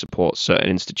financially support certain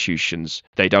institutions.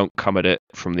 They don't come at it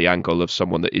from the angle of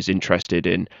someone that is interested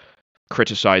in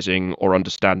criticizing or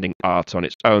understanding art on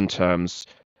its own terms.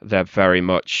 They're very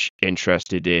much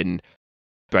interested in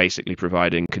basically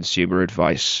providing consumer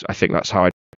advice. I think that's how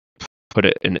I put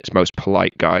it in its most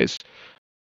polite guise.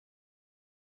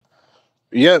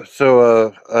 Yeah,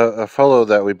 so a fellow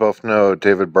that we both know,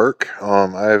 David Burke.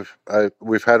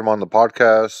 We've had him on the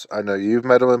podcast. I know you've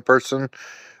met him in person.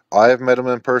 I've met him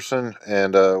in person,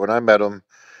 and when I met him,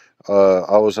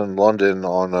 I was in London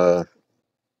on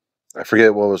I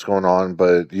forget what was going on,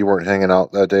 but you weren't hanging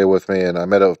out that day with me, and I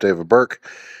met up with David Burke,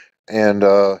 and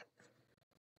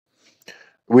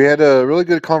we had a really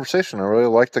good conversation. I really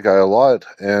liked the guy a lot,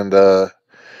 and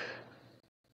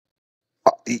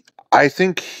I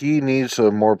think he needs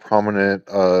a more prominent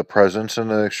presence in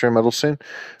the extreme metal scene.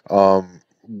 Um,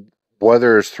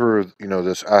 whether it's through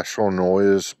this Astral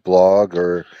Noise blog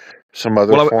or some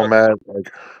other Well, format.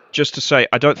 Like, just to say,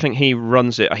 I don't think he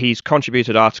runs it. He's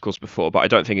contributed articles before, but I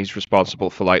don't think he's responsible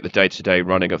for like the day-to-day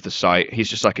running of the site. He's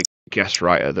just like a guest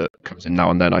writer that comes in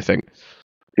now and then, I think.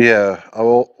 yeah,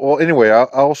 well, anyway,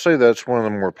 I'll say that's one of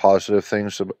the more positive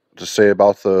things to say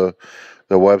about the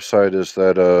website is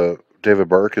that David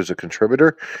Burke is a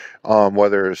contributor,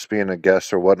 whether it's being a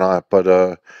guest or whatnot.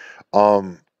 But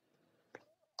um,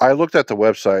 I looked at the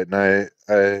website and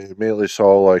I immediately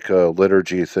saw like a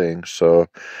liturgy thing, so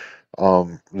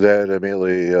that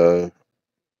immediately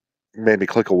made me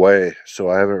click away. So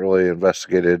I haven't really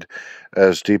investigated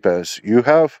as deep as you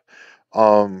have.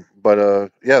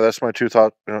 But yeah, that's my 2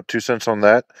 cents on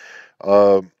that.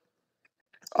 Uh,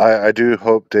 I do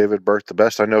hope David Burke the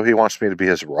best. I know he wants me to be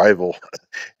his rival.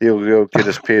 He'll go get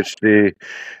his PhD,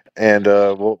 and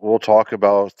we'll talk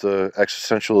about the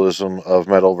existentialism of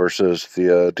metal versus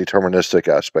the deterministic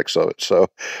aspects of it. So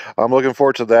I'm looking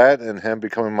forward to that and him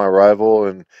becoming my rival.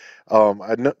 And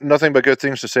nothing but good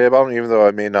things to say about him, even though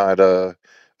I may not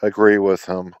agree with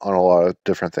him on a lot of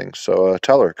different things. So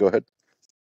Tyler, go ahead.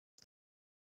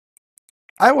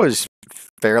 I was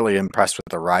fairly impressed with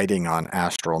the writing on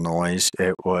Astral Noise.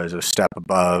 It was a step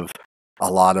above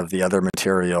a lot of the other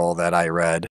material that I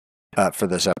read for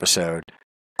this episode.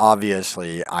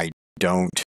 Obviously, I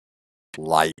don't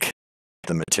like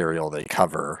the material they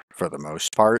cover for the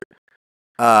most part,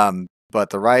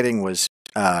 but the writing was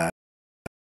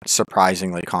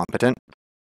surprisingly competent.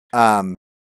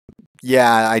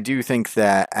 Yeah, I do think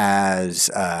that,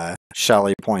 as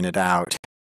Shelley pointed out,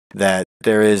 that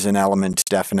there is an element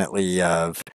definitely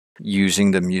of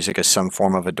using the music as some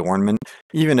form of adornment,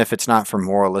 even if it's not for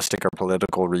moralistic or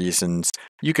political reasons.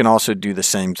 You can also do the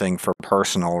same thing for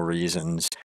personal reasons,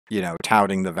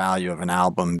 touting the value of an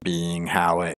album being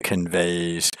how it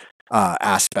conveys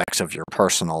aspects of your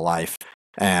personal life.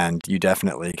 And you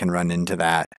definitely can run into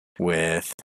that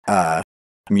with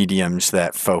mediums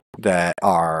that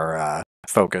are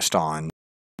focused on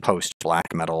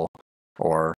post-black metal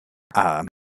or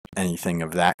anything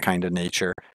of that kind of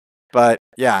nature. But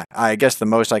yeah, I guess the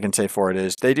most I can say for it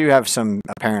is they do have some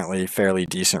apparently fairly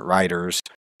decent writers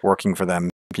working for them,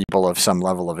 people of some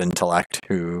level of intellect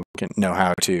who can know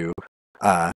how to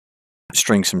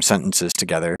string some sentences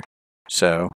together.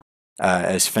 So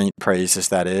as faint praise as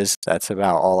that is, that's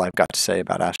about all I've got to say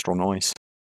about Astral Noise.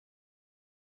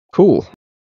 Cool.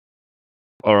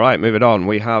 All right, moving on.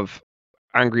 We have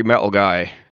Angry Metal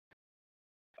Guy.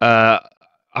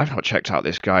 I've not checked out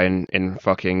this guy in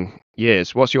fucking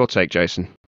years. What's your take, Jason?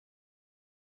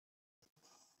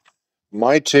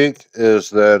 My take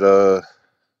is that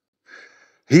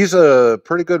he's a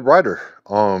pretty good writer.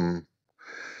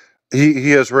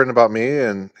 He has written about me,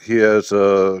 and he has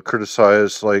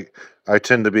criticized, like, I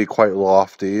tend to be quite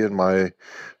lofty in my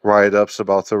write-ups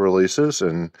about the releases,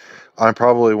 and I'm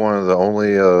probably one of the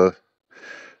only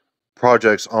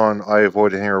projects on I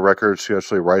Avoid Hanger Records who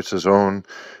actually writes his own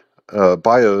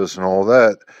bios and all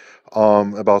that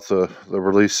about the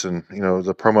release and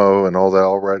the promo and all that.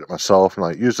 I'll write it myself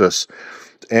and use this.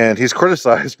 And he's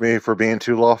criticized me for being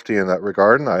too lofty in that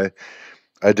regard, and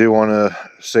I do want to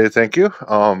say thank you.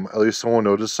 At least someone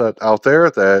noticed that out there,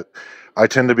 that I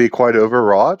tend to be quite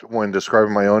overwrought when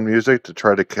describing my own music to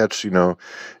try to catch,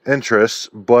 interest,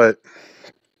 but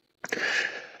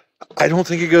I don't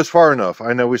think it goes far enough.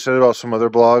 I know we said about some other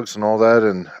blogs and all that,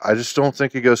 and I just don't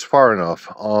think it goes far enough.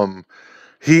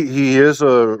 He is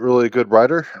a really good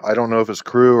writer. I don't know if it's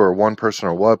crew or one person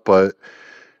or what, but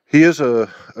he is a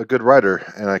good writer,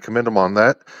 and I commend him on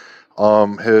that.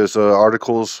 His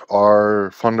articles are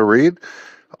fun to read.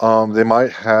 They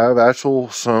might have actual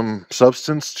some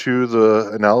substance to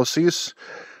the analyses,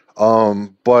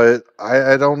 but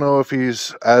I don't know if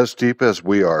he's as deep as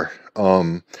we are.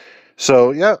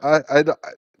 So yeah, I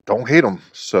don't hate him.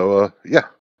 So yeah,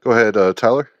 go ahead,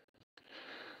 Tyler.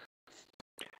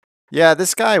 Yeah,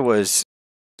 this guy was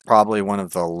probably one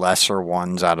of the lesser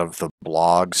ones out of the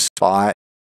blog spot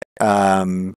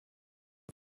um,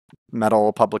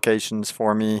 metal publications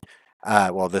for me.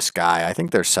 Well, this guy, I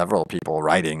think there's several people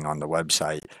writing on the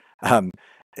website. Um,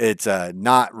 it's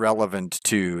not relevant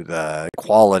to the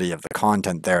quality of the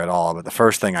content there at all. But the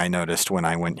first thing I noticed when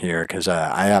I went here, because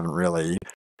I haven't really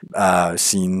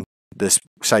seen this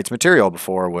site's material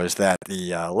before, was that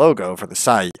the logo for the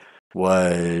site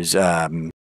was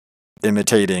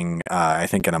imitating, I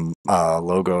think, a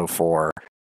logo for,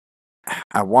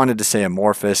 I wanted to say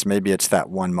Amorphous. Maybe it's that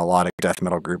one melodic death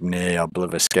metal group, Ne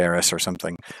Obliviscaris or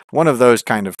something. One of those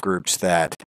kind of groups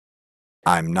that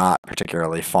I'm not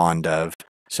particularly fond of.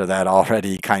 So that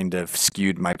already kind of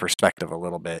skewed my perspective a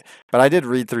little bit. But I did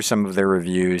read through some of their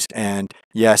reviews, and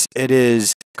yes, it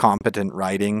is competent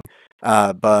writing.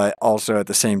 But also at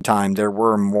the same time, there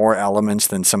were more elements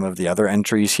than some of the other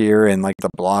entries here in like the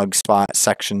blog spot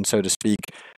section, so to speak,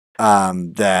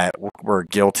 that were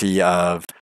guilty of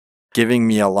giving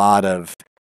me a lot of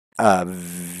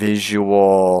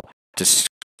visual dis-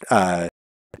 uh,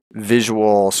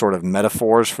 visual sort of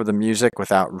metaphors for the music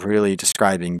without really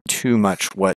describing too much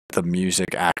what the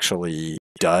music actually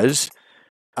does.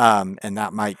 And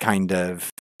that might kind of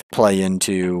play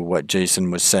into what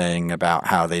Jason was saying about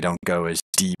how they don't go as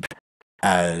deep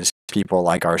as people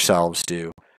like ourselves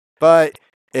do. But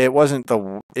it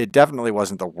definitely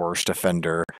wasn't the worst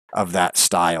offender of that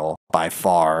style by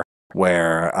far,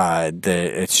 where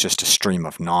it's just a stream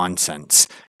of nonsense.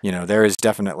 You know, there is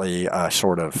definitely a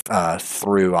sort of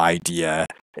through idea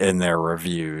in their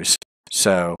reviews.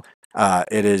 So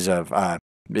it is of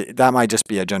that might just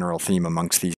be a general theme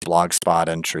amongst these blogspot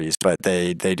entries, but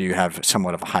they do have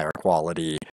somewhat of a higher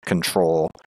quality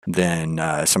control than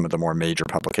some of the more major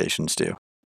publications do.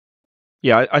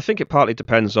 Yeah, I think it partly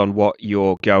depends on what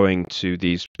you're going to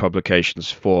these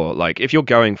publications for. Like, if you're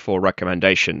going for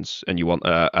recommendations and you want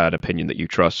an opinion that you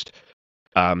trust,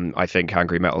 I think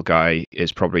Angry Metal Guy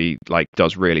is probably like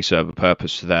does really serve a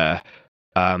purpose there.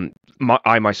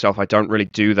 I myself, I don't really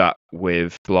do that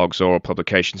with blogs or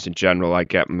publications in general. I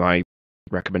get my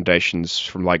recommendations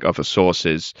from like other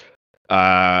sources.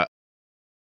 Uh,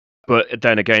 but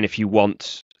then again, if you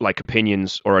want like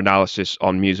opinions or analysis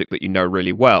on music that you know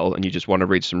really well, and you just want to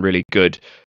read some really good,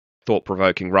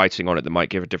 thought-provoking writing on it that might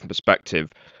give a different perspective,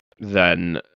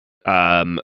 then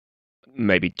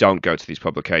maybe don't go to these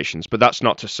publications. But that's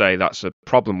not to say that's a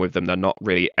problem with them. They're not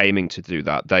really aiming to do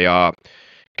that. They are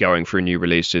going through new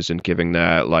releases and giving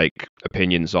their like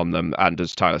opinions on them. And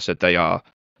as Tyler said, they are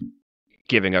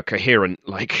giving a coherent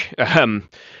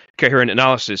coherent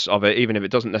analysis of it, even if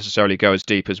it doesn't necessarily go as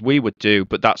deep as we would do.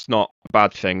 But that's not a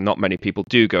bad thing. Not many people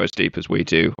do go as deep as we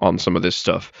do on some of this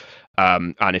stuff.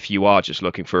 And if you are just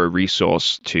looking for a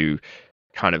resource to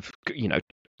kind of,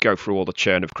 go through all the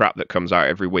churn of crap that comes out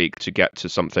every week to get to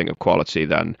something of quality,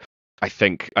 then I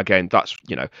think, again, that's,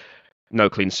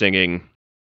 No Clean Singing,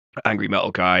 Angry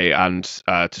Metal Guy, and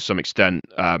to some extent,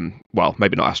 well,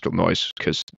 maybe not Astral Noise,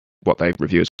 because what they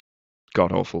review is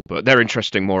god awful, but they're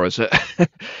interesting more as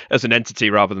as an entity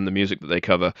rather than the music that they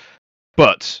cover.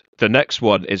 But the next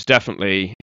one is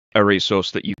definitely a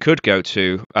resource that you could go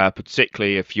to,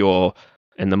 particularly if you're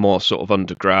in the more sort of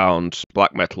underground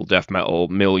black metal, death metal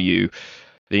milieu.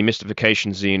 The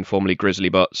Mystification zine, formerly Grizzly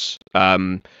Butts. I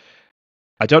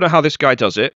don't know how this guy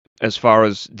does it, as far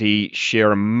as the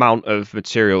sheer amount of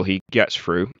material he gets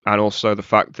through, and also the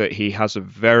fact that he has a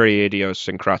very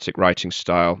idiosyncratic writing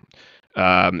style.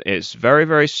 It's very,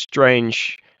 very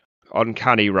strange,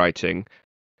 uncanny writing,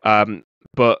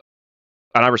 but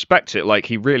and I respect it. Like,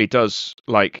 he really does.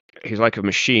 Like, he's like a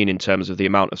machine in terms of the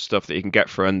amount of stuff that he can get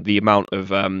through, and the amount of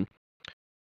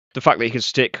the fact that he can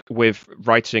stick with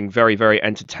writing very, very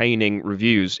entertaining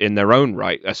reviews in their own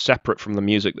right, as separate from the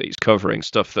music that he's covering.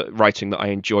 Stuff that writing that I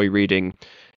enjoy reading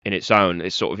in its own.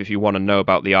 It's sort of, if you want to know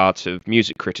about the art of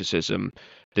music criticism,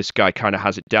 this guy kind of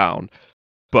has it down.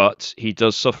 But he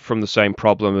does suffer from the same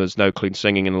problem as No Clean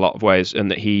Singing in a lot of ways, and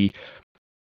that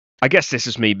I guess this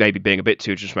is me maybe being a bit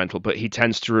too judgmental, but he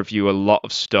tends to review a lot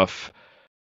of stuff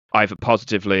either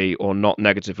positively or not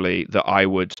negatively that I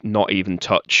would not even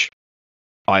touch.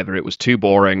 Either it was too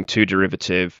boring, too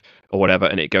derivative, or whatever,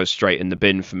 and it goes straight in the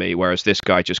bin for me. Whereas this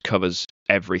guy just covers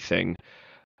everything,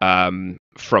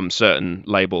 from certain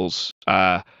labels,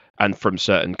 and from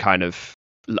certain kind of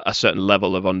a certain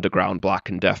level of underground black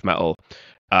and death metal.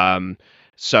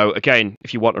 So again,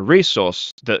 if you want a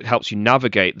resource that helps you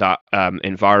navigate that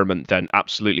environment, then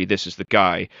absolutely this is the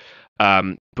guy.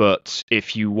 But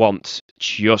if you want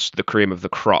just the cream of the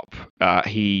crop,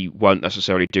 he won't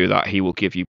necessarily do that. He will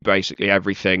give you basically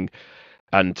everything,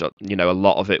 and a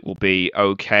lot of it will be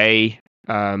okay,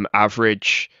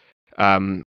 average,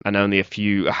 and only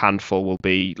a handful will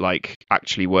be like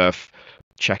actually worth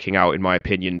checking out, in my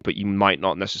opinion. But you might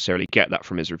not necessarily get that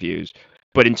from his reviews.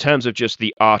 But in terms of just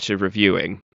the art of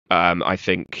reviewing, I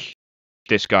think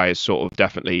this guy is sort of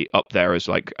definitely up there as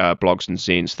like blogs and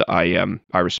zines that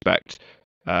I respect.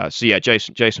 So yeah,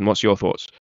 Jason, what's your thoughts?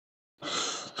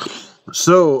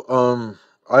 So,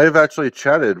 I have actually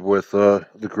chatted with the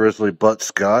Grizzly Butts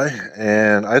guy,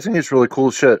 and I think he's really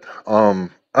cool shit.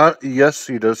 Yes,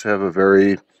 he does have a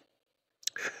very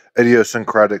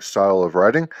idiosyncratic style of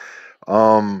writing.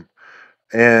 Um,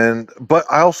 but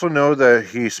I also know that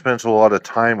he spends a lot of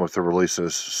time with the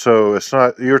releases. So it's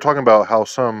not, you're talking about how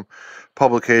some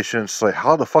publications, like,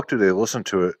 how the fuck do they listen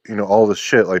to it? All this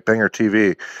shit like Banger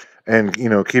TV, and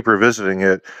keep revisiting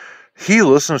it. He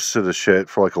listens to the shit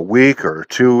for like a week or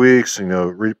 2 weeks,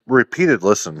 repeated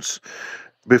listens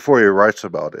before he writes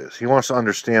about it. He wants to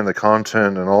understand the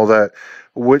content and all that,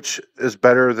 which is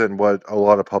better than what a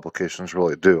lot of publications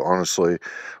really do, honestly.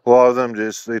 A lot of them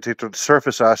they take the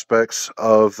surface aspects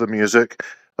of the music,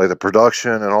 like the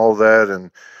production and all that, and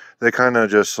they kind of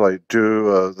just like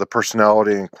do the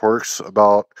personality and quirks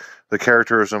about the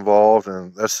characters involved,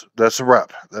 and that's a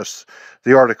rep. That's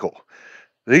the article.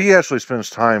 He actually spends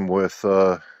time with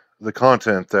the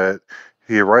content that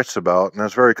he writes about, and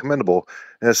that's very commendable.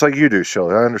 And it's like you do,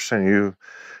 Shelley. I understand you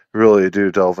really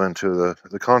do delve into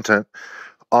the content.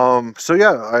 So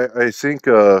yeah, I think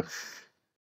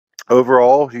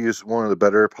overall he's one of the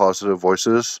better positive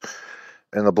voices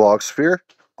in the blog sphere.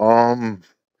 But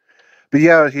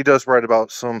yeah, he does write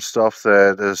about some stuff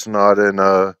that is not in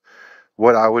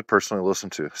what I would personally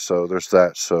listen to. So there's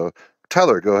that. So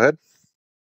Tyler, go ahead.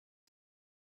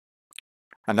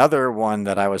 Another one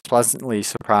that I was pleasantly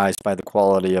surprised by the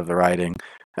quality of the writing.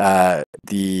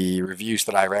 The reviews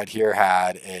that I read here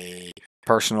had a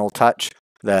personal touch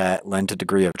that lent a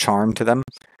degree of charm to them.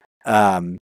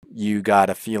 You got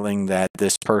a feeling that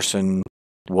this person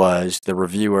the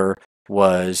reviewer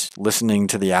was listening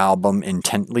to the album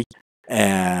intently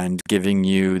and giving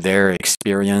you their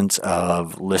experience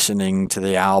of listening to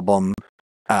the album,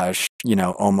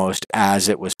 almost as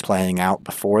it was playing out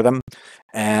before them.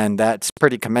 And that's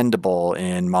pretty commendable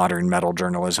in modern metal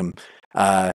journalism.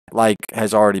 Like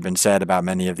has already been said about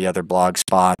many of the other blog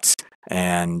spots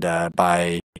and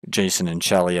by Jason and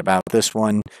Shelley about this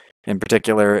one in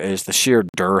particular, is the sheer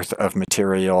dearth of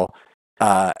material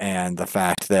and the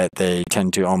fact that they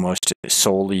tend to almost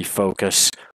solely focus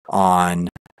on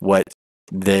what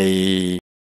they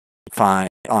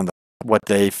what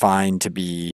they find to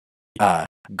be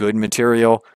good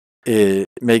material. It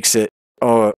makes it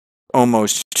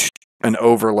almost an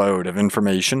overload of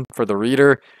information for the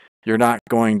reader. You're not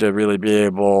going to really be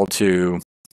able to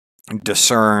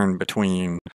discern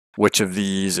between which of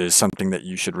these is something that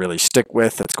you should really stick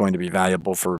with that's going to be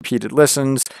valuable for repeated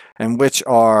listens, and which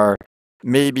are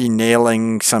maybe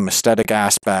nailing some aesthetic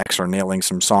aspects or nailing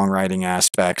some songwriting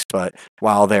aspects, but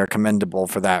while they're commendable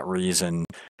for that reason,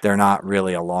 they're not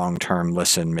really a long-term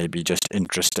listen, maybe just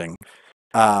interesting.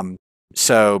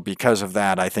 So because of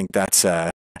that, I think that's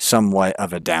somewhat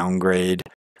of a downgrade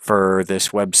for this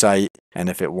website, and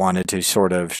if it wanted to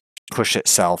sort of push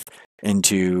itself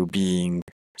into being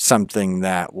something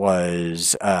that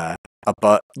was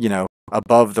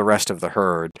above the rest of the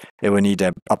herd, it would need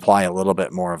to apply a little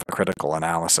bit more of a critical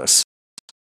analysis.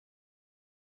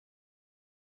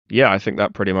 Yeah, I think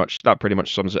that pretty much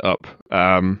sums it up.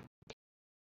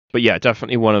 But yeah,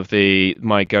 definitely one of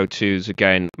my go-tos,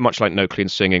 again, much like No Clean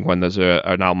Singing, when there's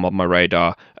an album on my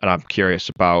radar and I'm curious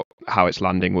about how it's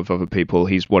landing with other people.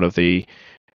 He's one of the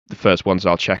first ones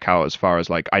I'll check out, as far as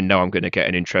like I know I'm going to get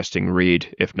an interesting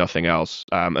read, if nothing else.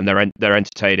 And they're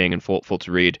entertaining and thoughtful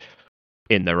to read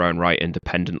in their own right,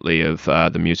 independently of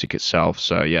the music itself.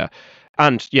 So yeah,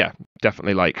 and yeah,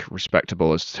 definitely like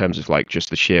respectable as terms of like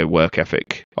just the sheer work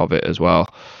ethic of it as well.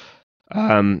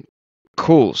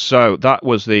 Cool. So that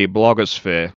was the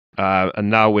blogosphere, and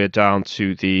now we're down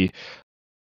to the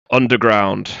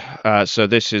underground. So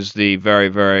this is the very,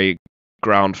 very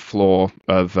ground floor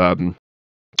of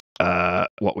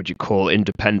what would you call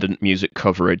independent music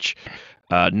coverage.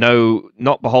 No,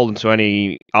 not beholden to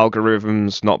any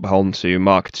algorithms, not beholden to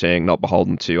marketing, not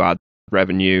beholden to ad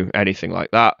revenue, anything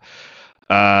like that.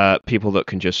 People that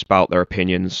can just spout their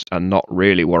opinions and not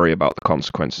really worry about the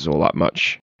consequences all that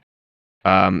much.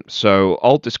 So,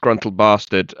 old disgruntled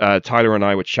bastard. Tyler and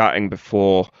I were chatting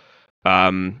before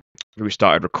we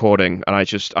started recording, and I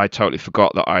totally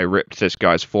forgot that I ripped this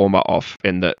guy's format off.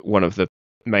 In that one of the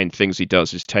main things he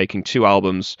does is taking two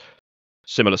albums,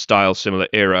 similar style, similar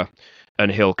era,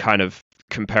 and he'll kind of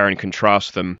compare and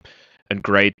contrast them and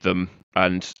grade them.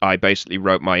 And I basically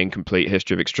wrote my incomplete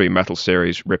history of extreme metal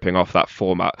series, ripping off that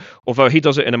format. Although he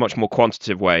does it in a much more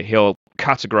quantitative way. He'll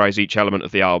categorize each element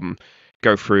of the album,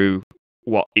 go through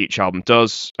what each album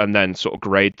does, and then sort of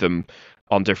grade them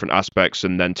on different aspects,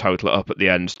 and then total it up at the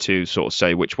end to sort of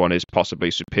say which one is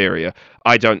possibly superior.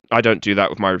 I don't do that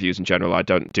with my reviews in general. I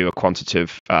don't do a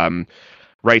quantitative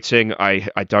rating.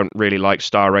 I don't really like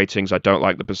star ratings. I don't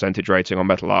like the percentage rating on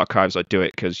Metal Archives. I do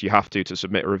it because you have to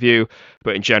submit a review.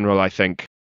 But in general, I think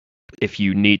if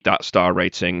you need that star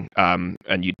rating and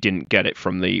you didn't get it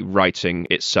from the writing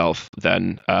itself,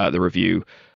 then the review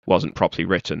wasn't properly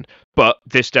written. But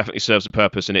this definitely serves a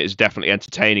purpose, and it is definitely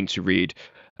entertaining to read.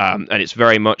 And it's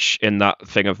very much in that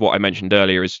thing of what I mentioned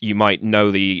earlier, is you might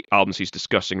know the albums he's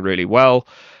discussing really well,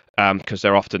 because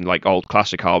they're often like old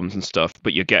classic albums and stuff,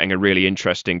 but you're getting a really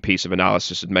interesting piece of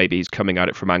analysis, and maybe he's coming at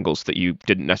it from angles that you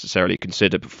didn't necessarily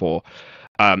consider before.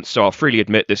 So I'll freely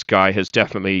admit this guy has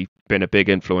definitely been a big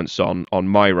influence on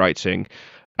my writing.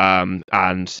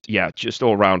 And yeah, just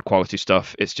all round quality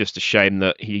stuff. It's just a shame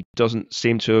that he doesn't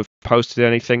seem to have posted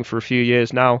anything for a few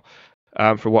years now,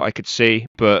 for what I could see.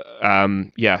 But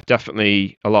yeah,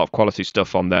 definitely a lot of quality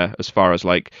stuff on there as far as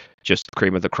like just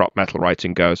cream of the crop metal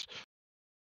writing goes.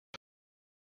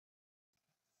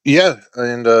 Yeah,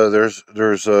 and there's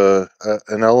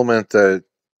an element that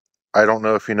I don't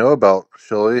know if you know about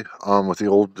Shelley, with the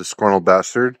old disgruntled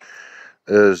bastard,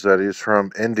 is that he's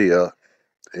from India,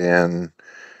 and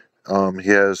he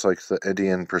has like the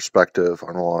Indian perspective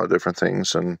on a lot of different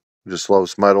things, and just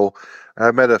loves metal. And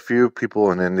I've met a few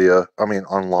people in India, I mean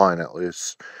online at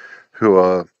least,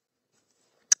 who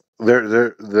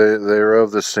they're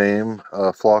of the same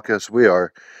flock as we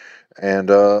are, and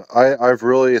I've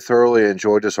really thoroughly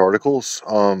enjoyed his articles.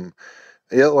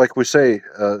 Yeah, like we say,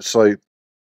 it's like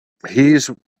he's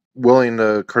willing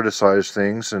to criticize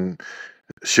things and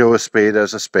show a spade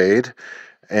as a spade,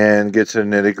 and get to the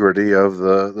nitty gritty of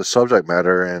the subject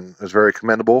matter, and it's very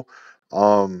commendable.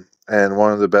 And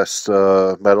one of the best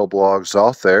metal blogs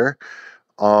out there.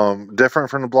 Different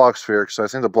from the blogosphere, because I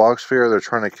think the blogosphere, they're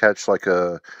trying to catch like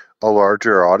a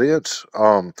larger audience.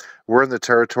 We're in the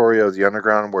territory of the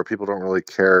underground where people don't really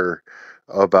care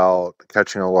about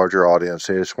catching a larger audience.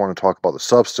 They just want to talk about the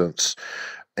substance.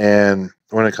 And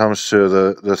when it comes to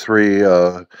the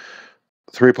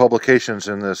three publications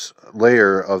in this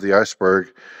layer of the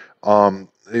iceberg,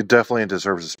 it definitely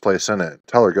deserves its place in it.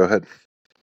 Tyler, go ahead.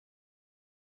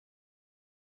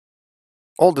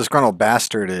 Old Disgruntled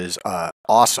Bastard is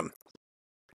awesome.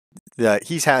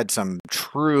 He's had some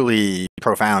truly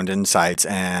profound insights,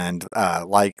 and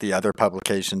like the other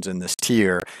publications in this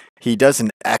tier, he does an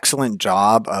excellent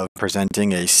job of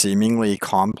presenting a seemingly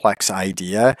complex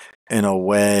idea in a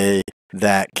way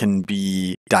that can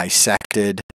be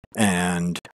dissected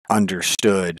and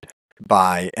understood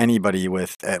by anybody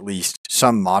with at least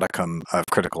some modicum of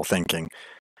critical thinking.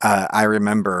 I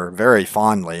remember very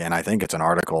fondly, and I think it's an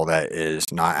article that is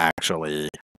not actually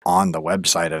on the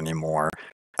website anymore,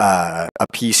 a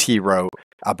piece he wrote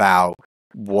about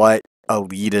what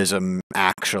elitism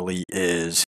actually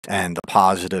is and the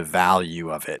positive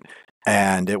value of it.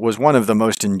 And it was one of the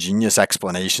most ingenious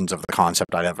explanations of the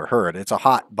concept I'd ever heard. It's a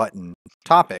hot button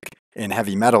topic in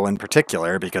heavy metal in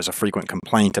particular, because a frequent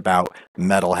complaint about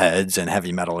metalheads and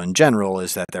heavy metal in general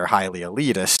is that they're highly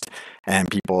elitist, and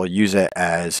people use it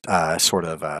as sort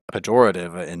of a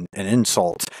pejorative, an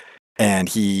insult. And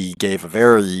he gave a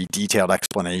very detailed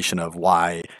explanation of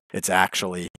why it's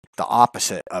actually the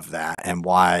opposite of that, and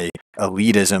why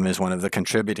elitism is one of the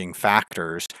contributing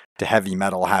factors to heavy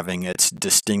metal having its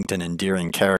distinct and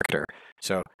endearing character.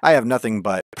 So I have nothing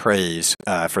but praise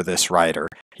for this writer.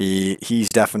 He's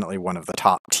definitely one of the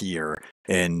top tier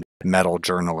in metal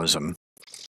journalism.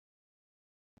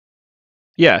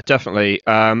 Yeah, definitely.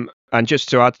 And just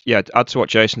to add to what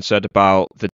Jason said about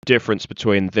the difference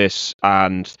between this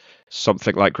and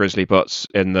something like Grizzly Butts,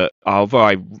 in that although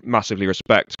I massively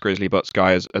respect Grizzly Butts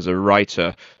guy as a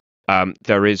writer,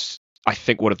 there is, I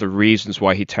think, one of the reasons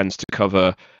why he tends to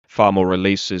cover far more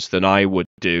releases than I would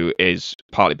do is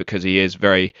partly because he is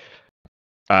very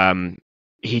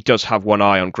he does have one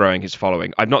eye on growing his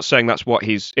following. I'm not saying that's what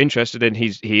he's interested in.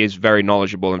 He is very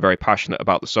knowledgeable and very passionate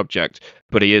about the subject,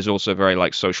 but he is also very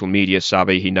like social media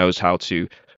savvy. He knows how to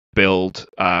build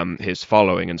his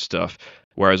following and stuff.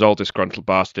 Whereas Old Disgruntled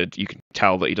Bastard, you can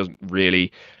tell that he doesn't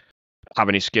really have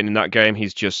any skin in that game.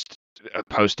 He's just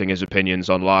posting his opinions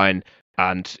online,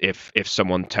 and if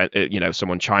someone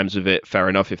someone chimes with it, fair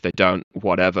enough. If they don't,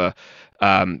 whatever.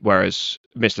 Whereas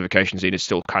Mystification Zine is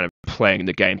still kind of playing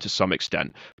the game to some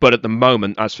extent. But at the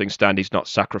moment, as things stand, he's not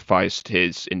sacrificed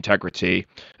his integrity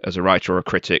as a writer or a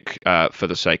critic for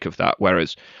the sake of that.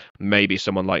 Whereas maybe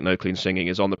someone like No Clean Singing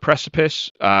is on the precipice,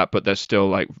 but there's still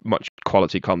like much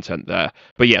quality content there.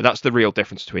 But yeah, that's the real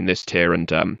difference between this tier and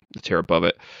the tier above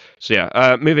it. So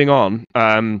yeah, moving on.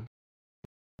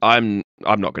 I'm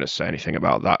not going to say anything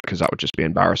about that because that would just be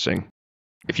embarrassing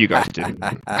if you guys didn't.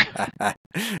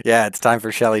 Yeah, it's time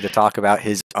for Shelley to talk about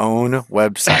his own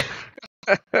website.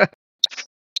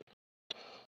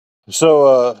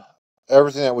 So,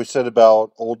 everything that we said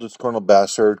about Old Disgruntled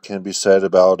Bastard can be said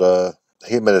about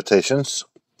Hate Meditations.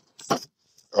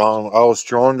 I was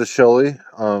drawn to Shelley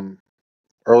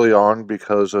early on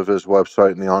because of his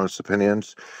website and the honest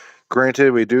opinions.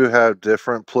 Granted, we do have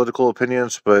different political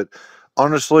opinions, but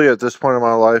honestly, at this point in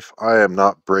my life, I am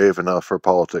not brave enough for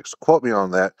politics. Quote me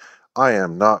on that. I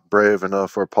am not brave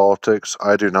enough for politics.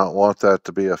 I do not want that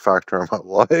to be a factor in my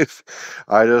life.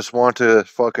 I just want to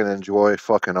fucking enjoy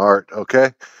fucking art,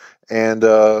 okay? And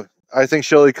I think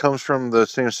Shelley comes from the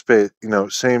same space,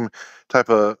 same type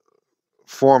of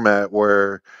format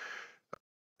where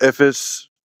if it's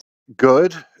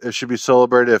good, it should be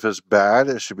celebrated. If it's bad,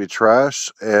 it should be trash.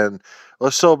 And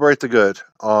let's celebrate the good.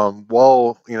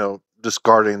 While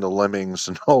discarding the lemmings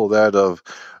and all that of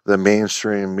the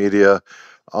mainstream media.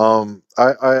 I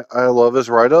love his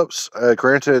write ups.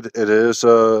 Granted, it is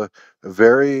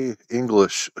very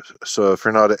English. So if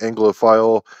you're not an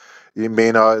Anglophile, you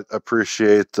may not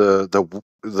appreciate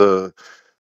the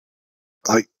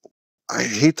like. I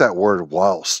hate that word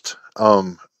whilst.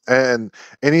 And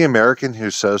any American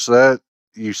who says that,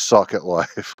 you suck at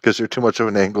life because you're too much of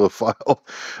an Anglophile.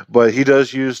 But he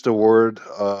does use the word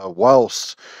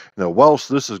whilst. Whilst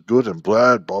this is good and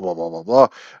bad, blah blah blah blah blah.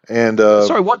 And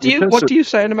Sorry, what do you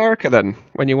say in America then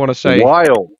when you want to say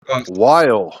while?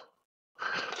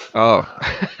 Oh,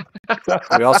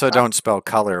 We also don't spell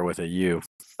color with a U.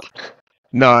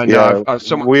 no, Yeah,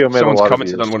 we omit a someone's lot of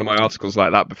commented U's. on one of my articles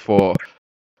like that before.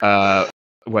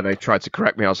 When they tried to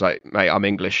correct me, I was like, "Mate, I'm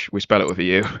English. We spell it with a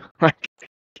U."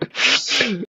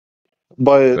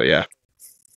 But yeah,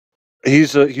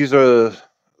 he's the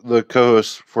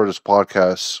co-host for this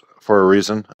podcast for a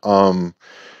reason. And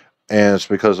it's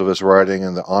because of his writing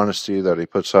and the honesty that he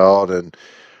puts out. And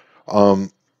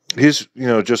he's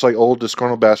just like Old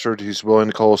Disgruntled Bastard. He's willing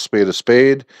to call a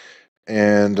spade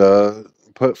and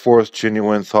put forth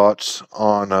genuine thoughts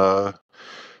on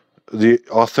the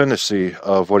authenticity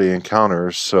of what he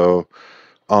encounters. So,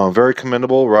 very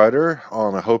commendable writer.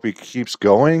 I hope he keeps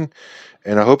going,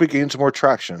 and I hope he gains more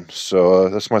traction. So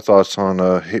that's my thoughts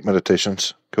on Hate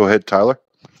Meditations. Go ahead, Tyler.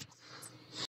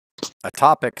 A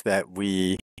topic that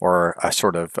or a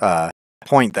sort of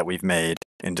point that we've made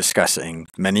in discussing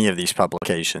many of these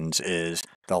publications is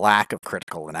the lack of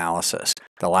critical analysis,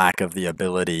 the lack of the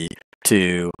ability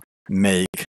to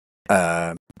make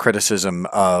criticism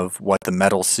of what the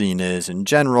metal scene is in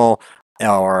general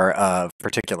or of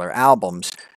particular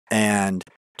albums. And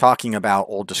talking about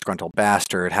Old Disgruntled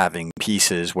Bastard having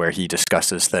pieces where he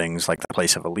discusses things like the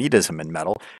place of elitism in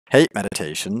metal, Hate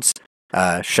Meditations,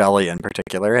 Shelley in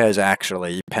particular, has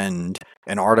actually penned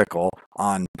an article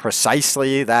on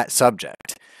precisely that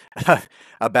subject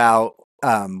about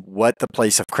what the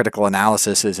place of critical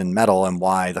analysis is in metal and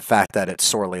why the fact that it's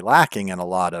sorely lacking in a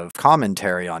lot of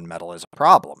commentary on metal is a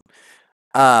problem.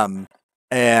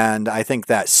 And I think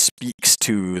that speaks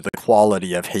to the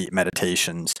quality of Hate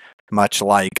Meditations, much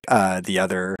like the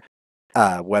other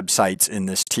websites in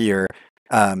this tier.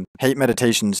 Hate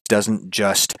Meditations doesn't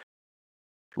just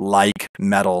like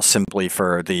metal simply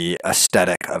for the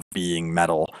aesthetic of being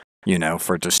metal,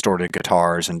 for distorted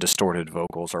guitars and distorted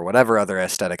vocals or whatever other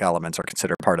aesthetic elements are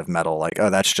considered part of metal, like, oh,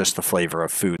 that's just the flavor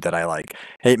of food that I like.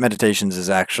 Hate Meditations is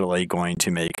actually going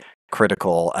to make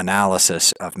critical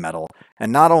analysis of metal,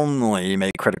 and not only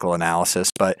make critical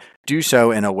analysis, but do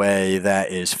so in a way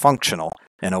that is functional,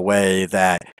 in a way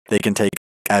that they can take,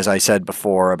 as I said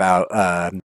before about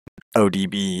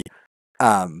ODB,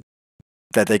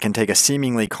 that they can take a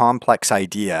seemingly complex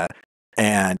idea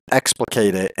and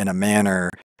explicate it in a manner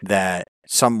that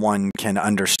someone can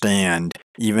understand,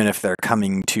 even if they're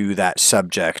coming to that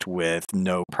subject with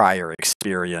no prior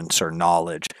experience or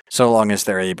knowledge, so long as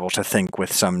they're able to think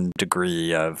with some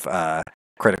degree of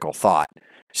critical thought.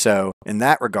 So, in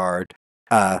that regard,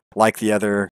 like the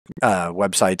other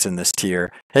websites in this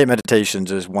tier, Hate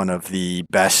Meditations is one of the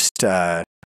best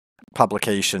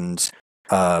publications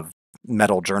of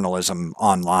metal journalism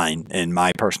online, in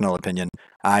my personal opinion.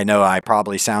 I know I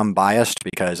probably sound biased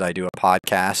because I do a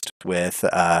podcast with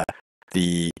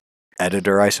the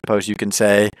editor, I suppose you can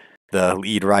say, the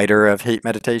lead writer of Hate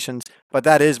Meditations, but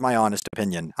that is my honest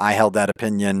opinion. I held that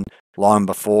opinion long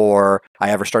before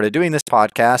I ever started doing this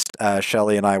podcast.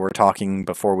 Shelley and I were talking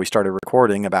before we started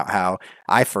recording about how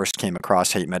I first came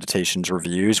across Hate Meditations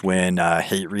reviews when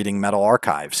hate reading Metal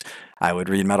Archives. I would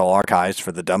read Metal Archives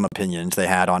for the dumb opinions they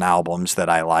had on albums that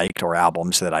I liked or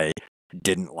albums that I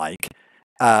didn't like.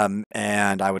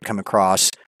 And I would come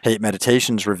across Hate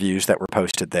Meditations reviews that were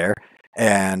posted there.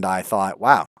 And I thought,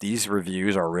 wow, these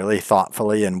reviews are really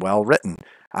thoughtfully and well written.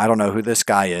 I don't know who this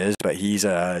guy is, but he's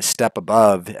a step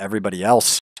above everybody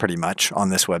else pretty much on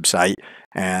this website.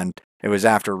 And it was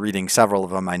after reading several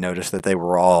of them, I noticed that they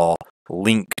were all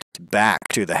linked back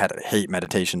to the Hate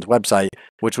Meditations website,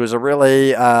 which was a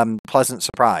really pleasant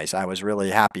surprise. I was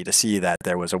really happy to see that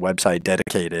there was a website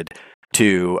dedicated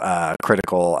to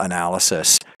critical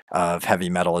analysis of heavy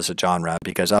metal as a genre,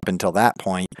 because up until that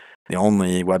point, the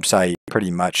only website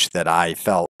pretty much that I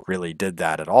felt really did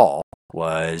that at all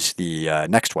was the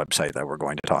next website that we're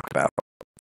going to talk about.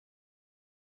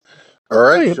 All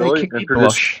right, You're Shelley, making me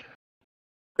blush.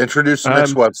 introduce the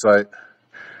next website.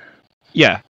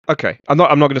 Yeah. Okay. I'm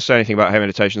not going to say anything about Hate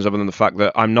Meditations other than the fact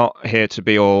that I'm not here to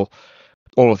be all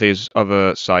of these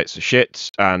other sites are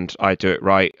shit and I do it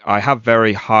right. I have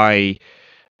very high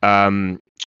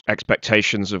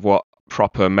expectations of what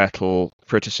proper metal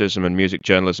criticism and music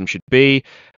journalism should be,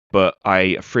 but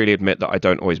I freely admit that I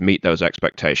don't always meet those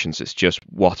expectations. It's just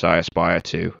what I aspire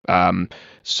to.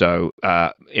 So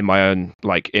in my own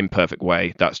imperfect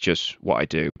way, that's just what I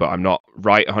do. But I'm not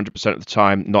right 100% of the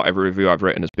time. Not every review I've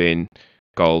written has been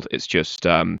gold. It's just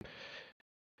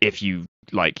if you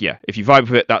vibe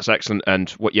with it, that's excellent. And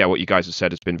what you guys have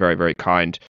said has been very, very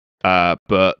kind.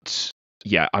 But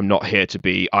yeah, I'm not here to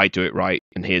be, I do it right,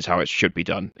 and here's how it should be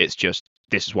done. It's just,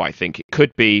 this is what I think it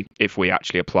could be if we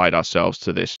actually applied ourselves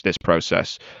to this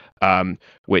process,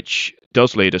 which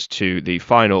does lead us to the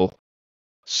final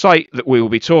site that we will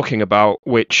be talking about,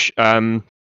 which I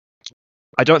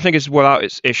don't think is without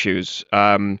its issues.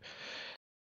 And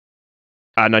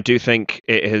I do think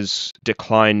it has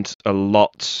declined a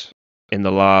lot in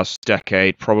the last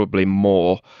decade, probably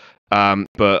more.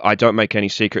 But I don't make any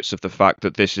secrets of the fact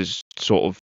that this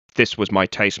was my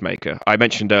tastemaker. I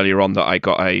mentioned earlier on that I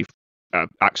got a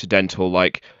accidental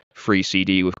free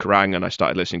CD with Kerrang, and I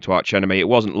started listening to Arch Enemy. It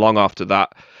wasn't long after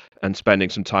that and spending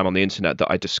some time on the internet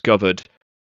that I discovered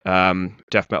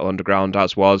Death Metal Underground,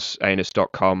 as was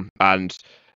anus.com, and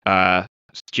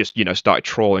just started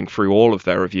trawling through all of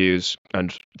their reviews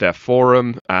and their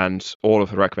forum and all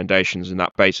of the recommendations, and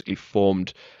that basically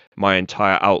formed my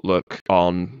entire outlook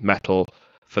on metal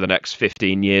for the next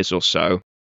 15 years or so.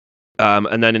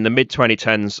 And then in the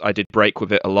mid-2010s, I did break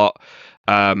with it a lot.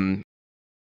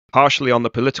 Partially on the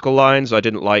political lines. I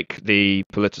didn't like the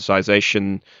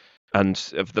politicization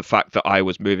and of the fact that I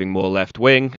was moving more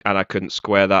left-wing, and I couldn't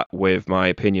square that with my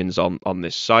opinions on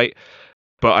this site.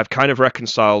 But I've kind of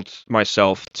reconciled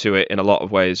myself to it in a lot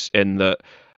of ways, in that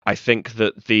I think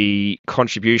that the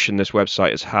contribution this website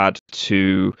has had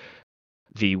to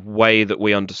the way that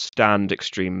we understand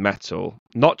extreme metal,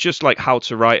 not just how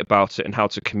to write about it and how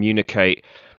to communicate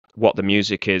what the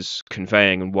music is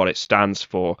conveying and what it stands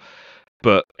for,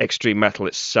 but extreme metal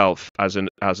itself as an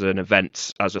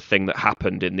event, as a thing that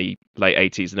happened in the late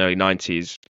 80s and early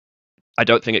 90s. I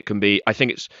don't think it can be. I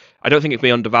don't think it can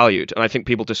be undervalued, and I think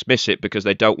people dismiss it because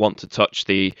they don't want to touch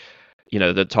the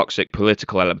toxic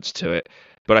political elements to it.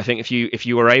 But I think if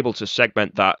you were able to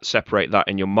segment that, separate that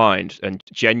in your mind, and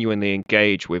genuinely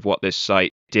engage with what this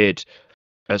site did,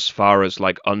 as far as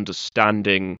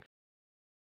understanding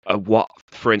what,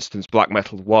 for instance, black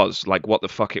metal was, what the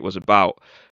fuck it was about,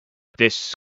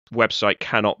 this website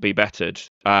cannot be bettered.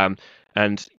 And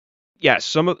yeah,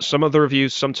 some of the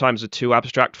reviews sometimes are too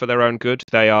abstract for their own good.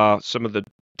 They are some of the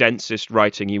densest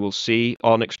writing you will see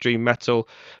on extreme metal,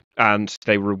 and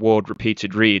they reward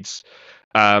repeated reads.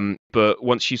 But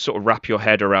once you sort of wrap your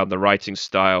head around the writing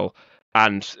style,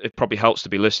 and it probably helps to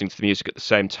be listening to the music at the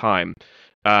same time,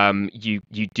 you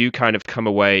do kind of come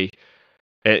away.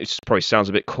 It probably sounds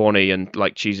a bit corny and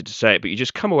cheesy to say it, but you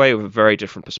just come away with a very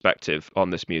different perspective on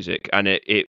this music, and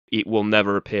it it will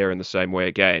never appear in the same way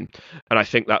again. And I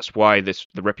think that's why the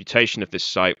reputation of this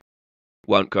site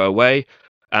won't go away.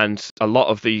 And a lot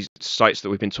of these sites that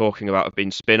we've been talking about have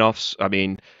been spin-offs. I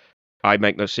mean, I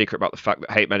make no secret about the fact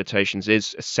that Hate Meditations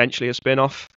is essentially a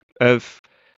spin-off of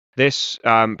this,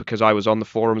 because I was on the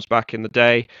forums back in the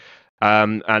day,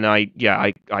 and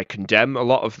I condemn a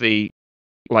lot of the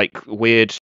like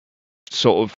weird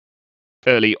sort of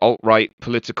early alt-right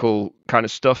political kind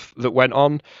of stuff that went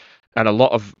on, and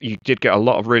you did get a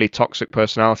lot of really toxic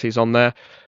personalities on there.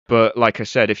 But like I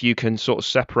said, if you can sort of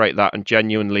separate that and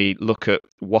genuinely look at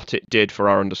what it did for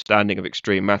our understanding of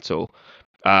extreme metal,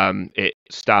 it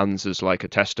stands as like a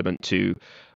testament to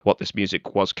what this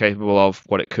music was capable of,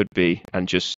 what it could be, and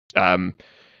just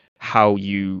how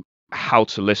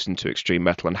to listen to extreme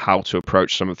metal and how to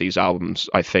approach some of these albums.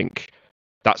 I think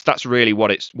that's really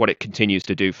what it continues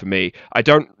to do for me. I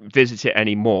don't visit it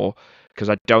anymore because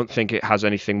I don't think it has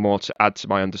anything more to add to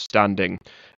my understanding.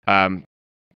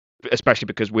 Especially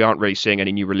because we aren't really seeing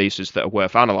any new releases that are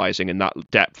worth analysing in that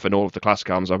depth, and all of the classic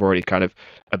albums I've already kind of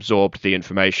absorbed the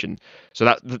information. So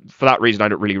that for that reason I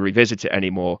don't really revisit it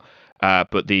anymore.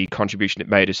 But the contribution it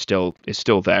made is still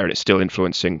there, and it's still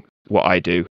influencing what I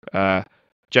do.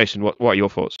 Jason, what are your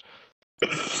thoughts?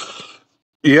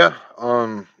 Yeah,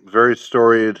 very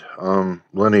storied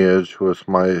lineage with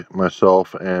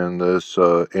myself and this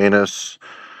Anus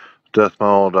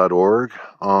deathmetal.org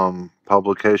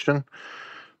publication.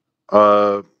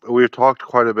 We've talked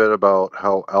quite a bit about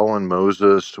how Alan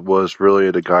Moses was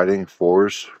really the guiding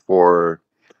force for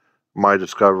my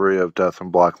discovery of death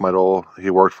and black metal. He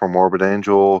worked for Morbid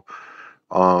Angel.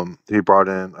 He brought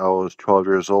in, I was 12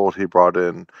 years old, he brought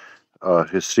in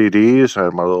his CDs. I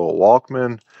had my little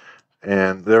Walkman,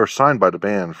 and they were signed by the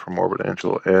band from Morbid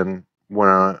Angel. And when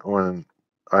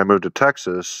I moved to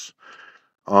Texas,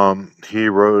 he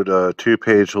wrote a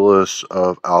 2-page list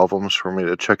of albums for me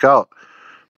to check out.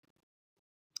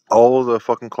 All of the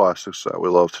fucking classics that we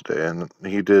love today, and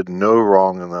he did no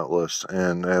wrong in that list,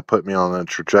 and it put me on a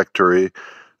trajectory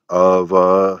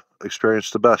of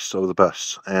experience the best of the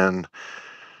best. And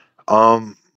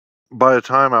by the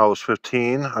time I was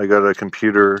 15, I got a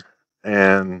computer,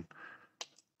 and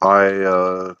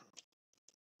I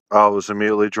was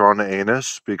immediately drawn to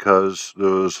Anus because there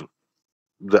was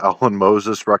the Alan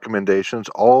Moses recommendations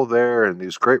all there and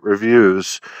these great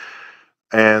reviews.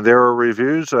 And there were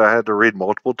reviews that I had to read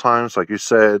multiple times, like you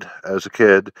said, as a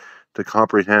kid, to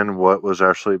comprehend what was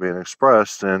actually being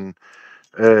expressed. And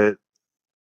we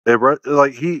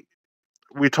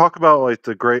talk about like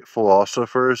the great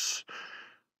philosophers.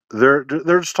 They're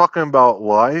just talking about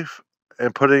life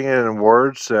and putting it in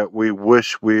words that we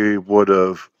wish we would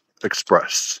have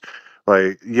expressed.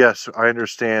 Like, yes, I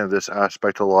understand this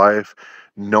aspect of life.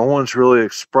 No one's really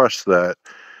expressed that,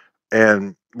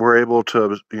 and we're able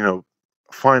to,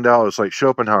 find out. It's like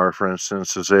Schopenhauer, for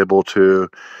instance, is able to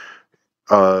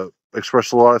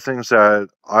express a lot of things that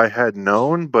I had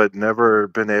known but never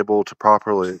been able to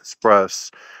properly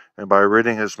express. And by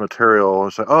reading his material, I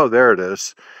was like, oh, there it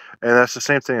is. And that's the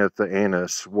same thing at the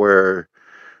Anus, where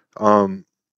I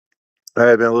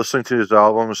had been listening to his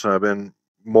albums, and I've been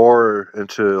more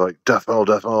into like death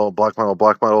metal, black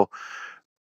metal.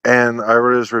 And I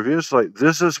read his reviews like,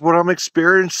 this is what I'm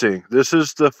experiencing. This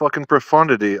is the fucking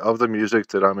profundity of the music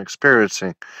that I'm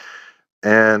experiencing.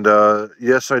 And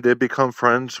yes, I did become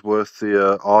friends with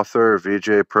the author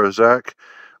VJ Prozac,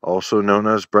 also known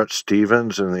as Brett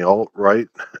Stevens in the alt-right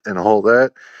and all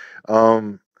that.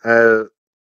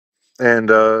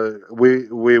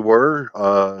 We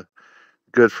were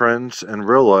good friends in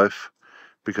real life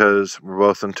because we're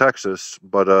both in Texas.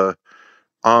 But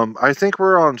I think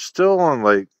we're still on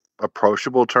like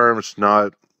approachable terms,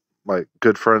 not like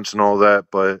good friends and all that.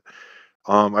 But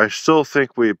I still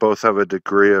think we both have a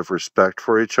degree of respect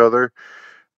for each other.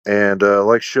 And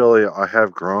like Shelley, I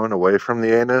have grown away from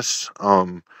the Anus.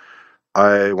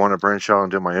 I want to branch out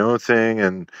and do my own thing.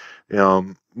 And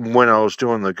when I was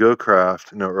doing the Go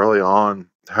Craft, early on,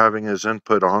 having his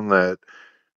input on that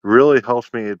really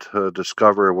helped me to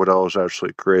discover what I was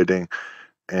actually creating.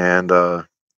 And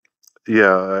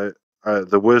yeah,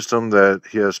 the wisdom that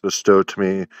he has bestowed to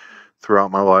me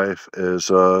throughout my life is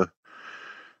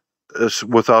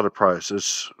without a price.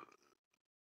 It's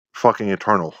fucking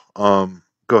eternal.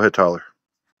 Go ahead, Tyler.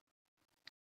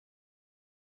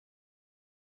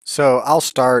 So I'll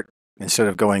start, instead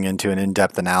of going into an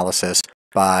in-depth analysis,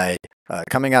 by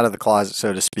coming out of the closet,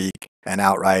 so to speak, and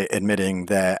outright admitting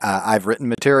that I've written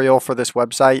material for this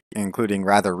website, including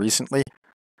rather recently.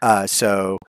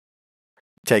 So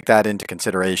take that into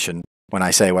consideration when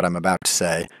I say what I'm about to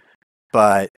say.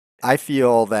 But I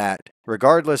feel that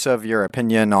regardless of your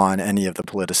opinion on any of the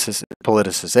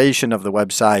politicization of the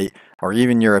website, or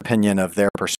even your opinion of their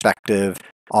perspective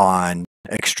on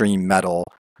extreme metal,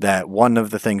 that one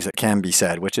of the things that can be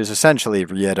said, which is essentially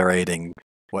reiterating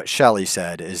what Shelley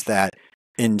said, is that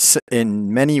in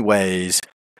many ways,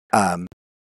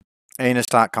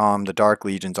 Anus.com, the Dark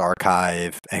Legions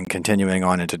archive, and continuing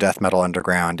on into Death Metal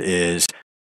Underground is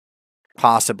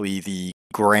possibly the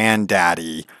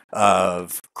granddaddy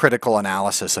of critical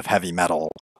analysis of heavy metal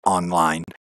online.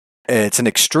 It's an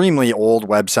extremely old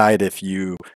website if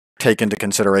you take into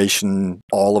consideration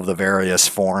all of the various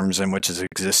forms in which it's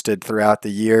existed throughout the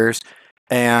years,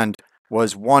 and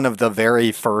was one of the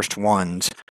very first ones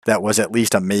that was at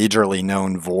least a majorly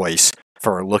known voice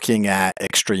for looking at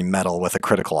extreme metal with a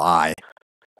critical eye.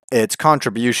 Its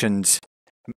contributions,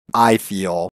 I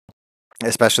feel,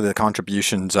 especially the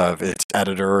contributions of its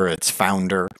editor, its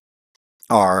founder,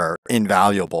 are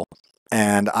invaluable.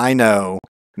 And I know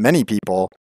many people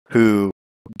who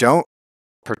don't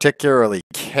particularly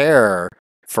care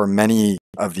for many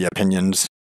of the opinions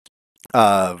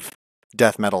of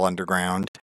Death Metal Underground,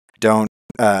 don't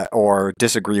or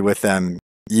disagree with them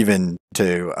even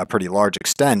to a pretty large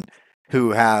extent,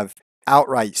 who have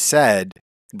outright said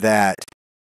that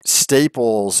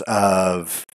staple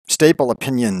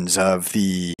opinions of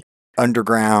the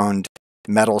underground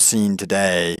metal scene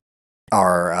today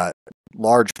are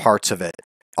large parts of it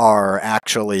are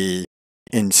actually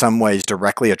in some ways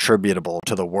directly attributable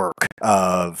to the work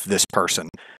of this person.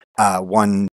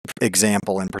 One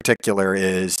example in particular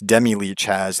is Demi Leach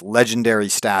has legendary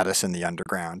status in the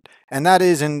underground, and that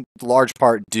is in large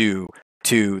part due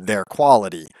to their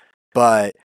quality.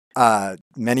 But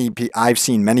I've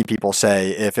seen many people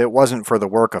say if it wasn't for the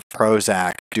work of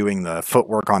Prozac doing the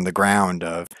footwork on the ground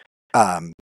of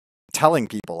telling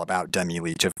people about Demi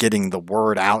Leach, of getting the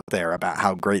word out there about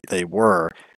how great they were,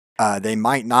 they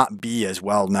might not be as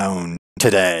well known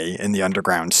today in the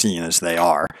underground scene as they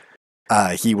are.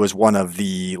 He was one of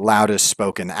the loudest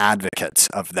spoken advocates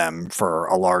of them for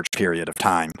a large period of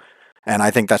time. And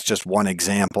I think that's just one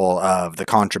example of the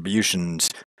contributions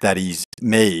that he's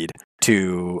made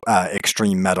to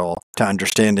extreme metal, to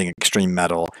understanding extreme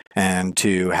metal, and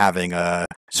to having a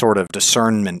sort of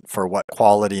discernment for what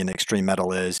quality in extreme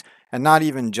metal is. And not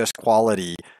even just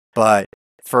quality, but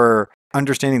for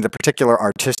understanding the particular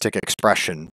artistic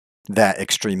expression that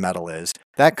extreme metal is.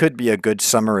 That could be a good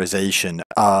summarization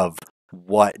of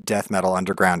what Death Metal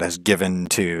Underground has given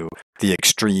to the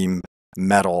extreme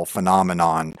metal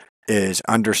phenomenon, is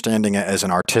understanding it as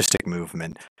an artistic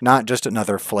movement, not just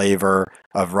another flavor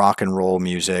of rock and roll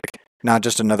music, not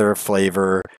just another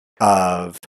flavor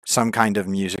of some kind of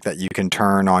music that you can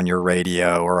turn on your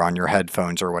radio or on your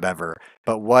headphones or whatever,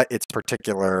 but what its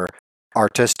particular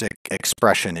artistic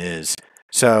expression is.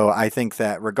 So I think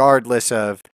that regardless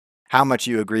of how much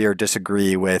you agree or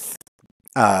disagree with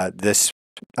this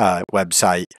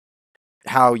website,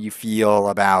 how you feel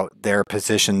about their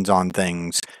positions on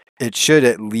things, it should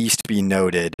at least be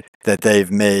noted that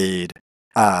they've made,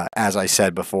 as I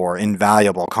said before,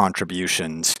 invaluable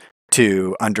contributions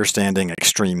to understanding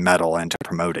extreme metal and to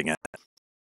promoting it.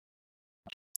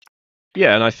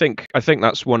 Yeah, and I think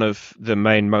that's one of the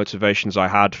main motivations I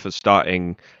had for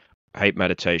starting Hate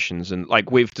Meditations. And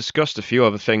like we've discussed a few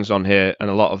other things on here, and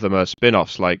a lot of them are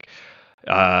spin-offs, like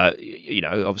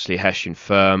obviously Hessian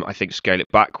Firm. I think Scale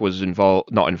It Back was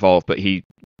not involved, but he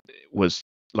was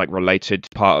like related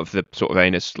part of the sort of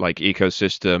Anus like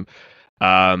ecosystem.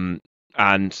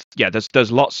 And yeah,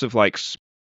 there's lots of like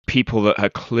people that are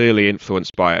clearly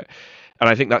influenced by it, and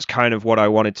I think that's kind of what I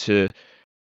wanted to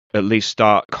at least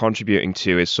start contributing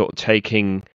to, is sort of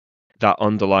taking that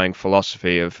underlying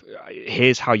philosophy of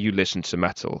here's how you listen to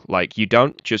metal. Like, you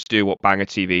don't just do what Banger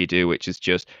TV do, which is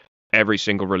just every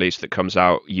single release that comes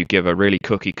out, you give a really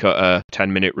cookie cutter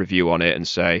 10-minute review on it and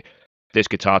say, this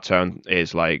guitar tone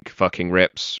is like fucking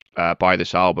rips, buy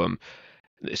this album.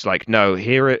 It's like, no,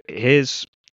 here's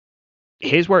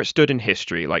where it stood in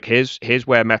history. Like, here's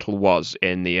where metal was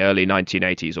in the early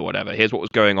 1980s or whatever. Here's what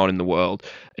was going on in the world,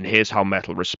 and here's how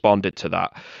metal responded to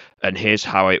that, and here's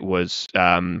how it was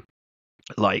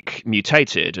like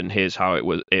mutated, and here's how it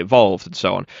was evolved, and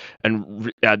so on.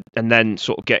 And then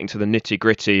sort of getting to the nitty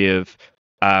gritty of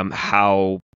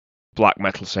how black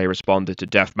metal, say, responded to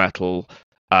death metal,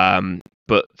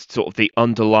 but sort of the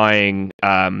underlying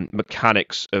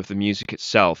mechanics of the music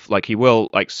itself. Like, he will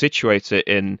like situate it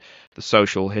in the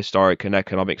social, historic, and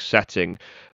economic setting,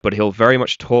 but he'll very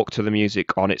much talk to the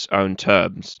music on its own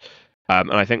terms.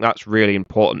 And I think that's really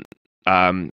important,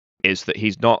 is that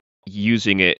he's not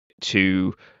using it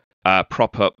to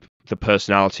prop up the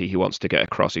personality he wants to get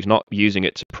across. He's not using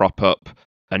it to prop up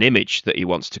an image that he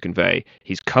wants to convey.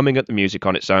 He's coming at the music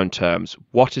on its own terms.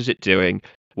 What is it doing?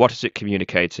 What is it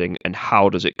communicating? And how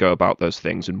does it go about those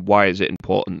things? And why is it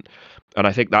important? And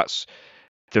I think that's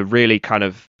the really kind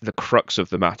of the crux of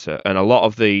the matter. And a lot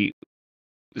of the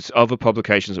other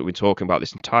publications that we've been talking about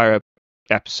this entire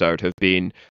episode have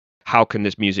been, how can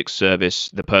this music service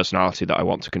the personality that I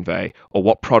want to convey, or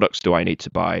what products do I need to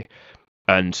buy?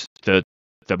 And the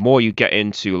more you get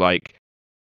into like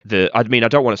I mean, I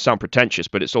don't want to sound pretentious,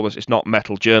 but it's not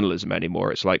metal journalism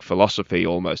anymore. It's like philosophy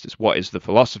almost. It's what is the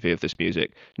philosophy of this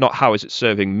music, not how is it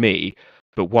serving me,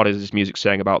 but what is this music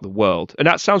saying about the world? And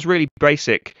that sounds really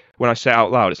basic when I say it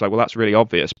out loud. It's like, well, that's really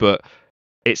obvious, but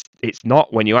it's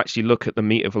not when you actually look at the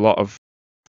meat of a lot of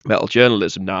metal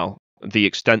journalism now, the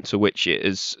extent to which it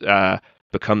has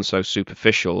become so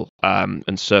superficial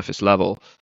and surface level.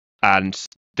 And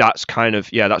that's kind of,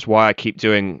 that's why I keep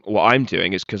doing what I'm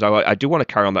doing, is because I do want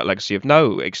to carry on that legacy of,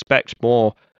 no, expect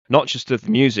more, not just of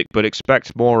the music, but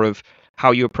expect more of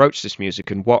how you approach this music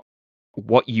and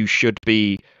what you should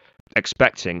be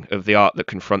expecting of the art that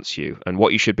confronts you and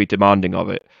what you should be demanding of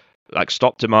it. Like,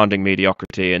 stop demanding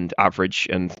mediocrity and average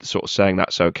and sort of saying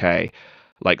that's okay.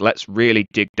 Like, let's really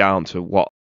dig down to what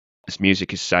this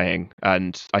music is saying.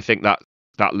 And I think that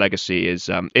legacy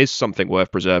is something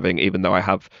worth preserving, even though I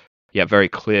have very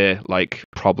clear like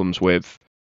problems with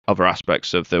other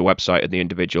aspects of the website and the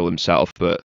individual himself.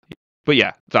 But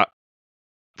yeah,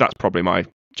 that's probably my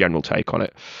general take on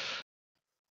it.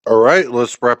 All right,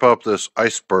 let's wrap up this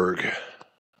Iceberg.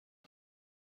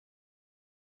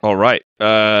 All right.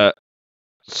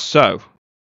 So,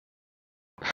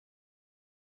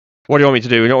 what do you want me to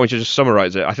do? You want me to just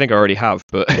summarize it? I think I already have,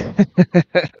 but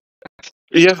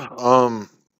yeah.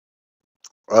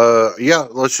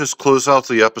 Let's just close out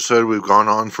the episode. We've gone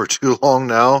on for too long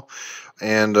now,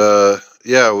 and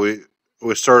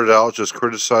we started out just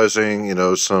criticizing,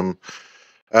 some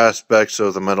aspects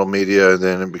of the metal media, and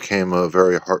then it became a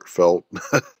very heartfelt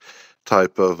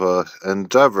type of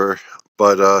endeavor.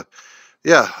 But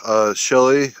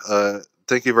Shelly,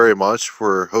 thank you very much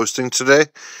for hosting today.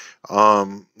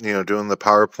 Doing the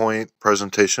PowerPoint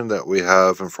presentation that we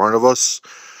have in front of us.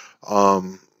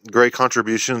 Great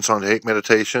contributions on hate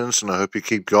meditations, and I hope you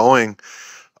keep going.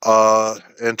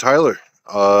 And Tyler,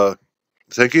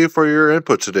 thank you for your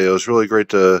input today. It was really great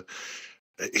to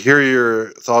hear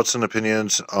your thoughts and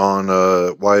opinions on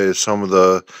why some of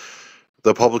the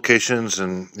publications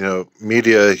and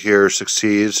media here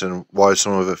succeeds and why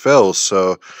some of it fails.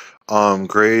 So,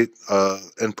 great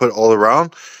input all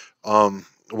around.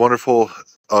 Wonderful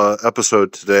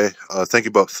episode today. Thank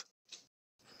you both.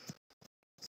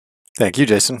 Thank you,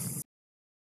 Jason.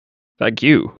 Thank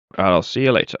you. I'll see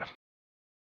you later.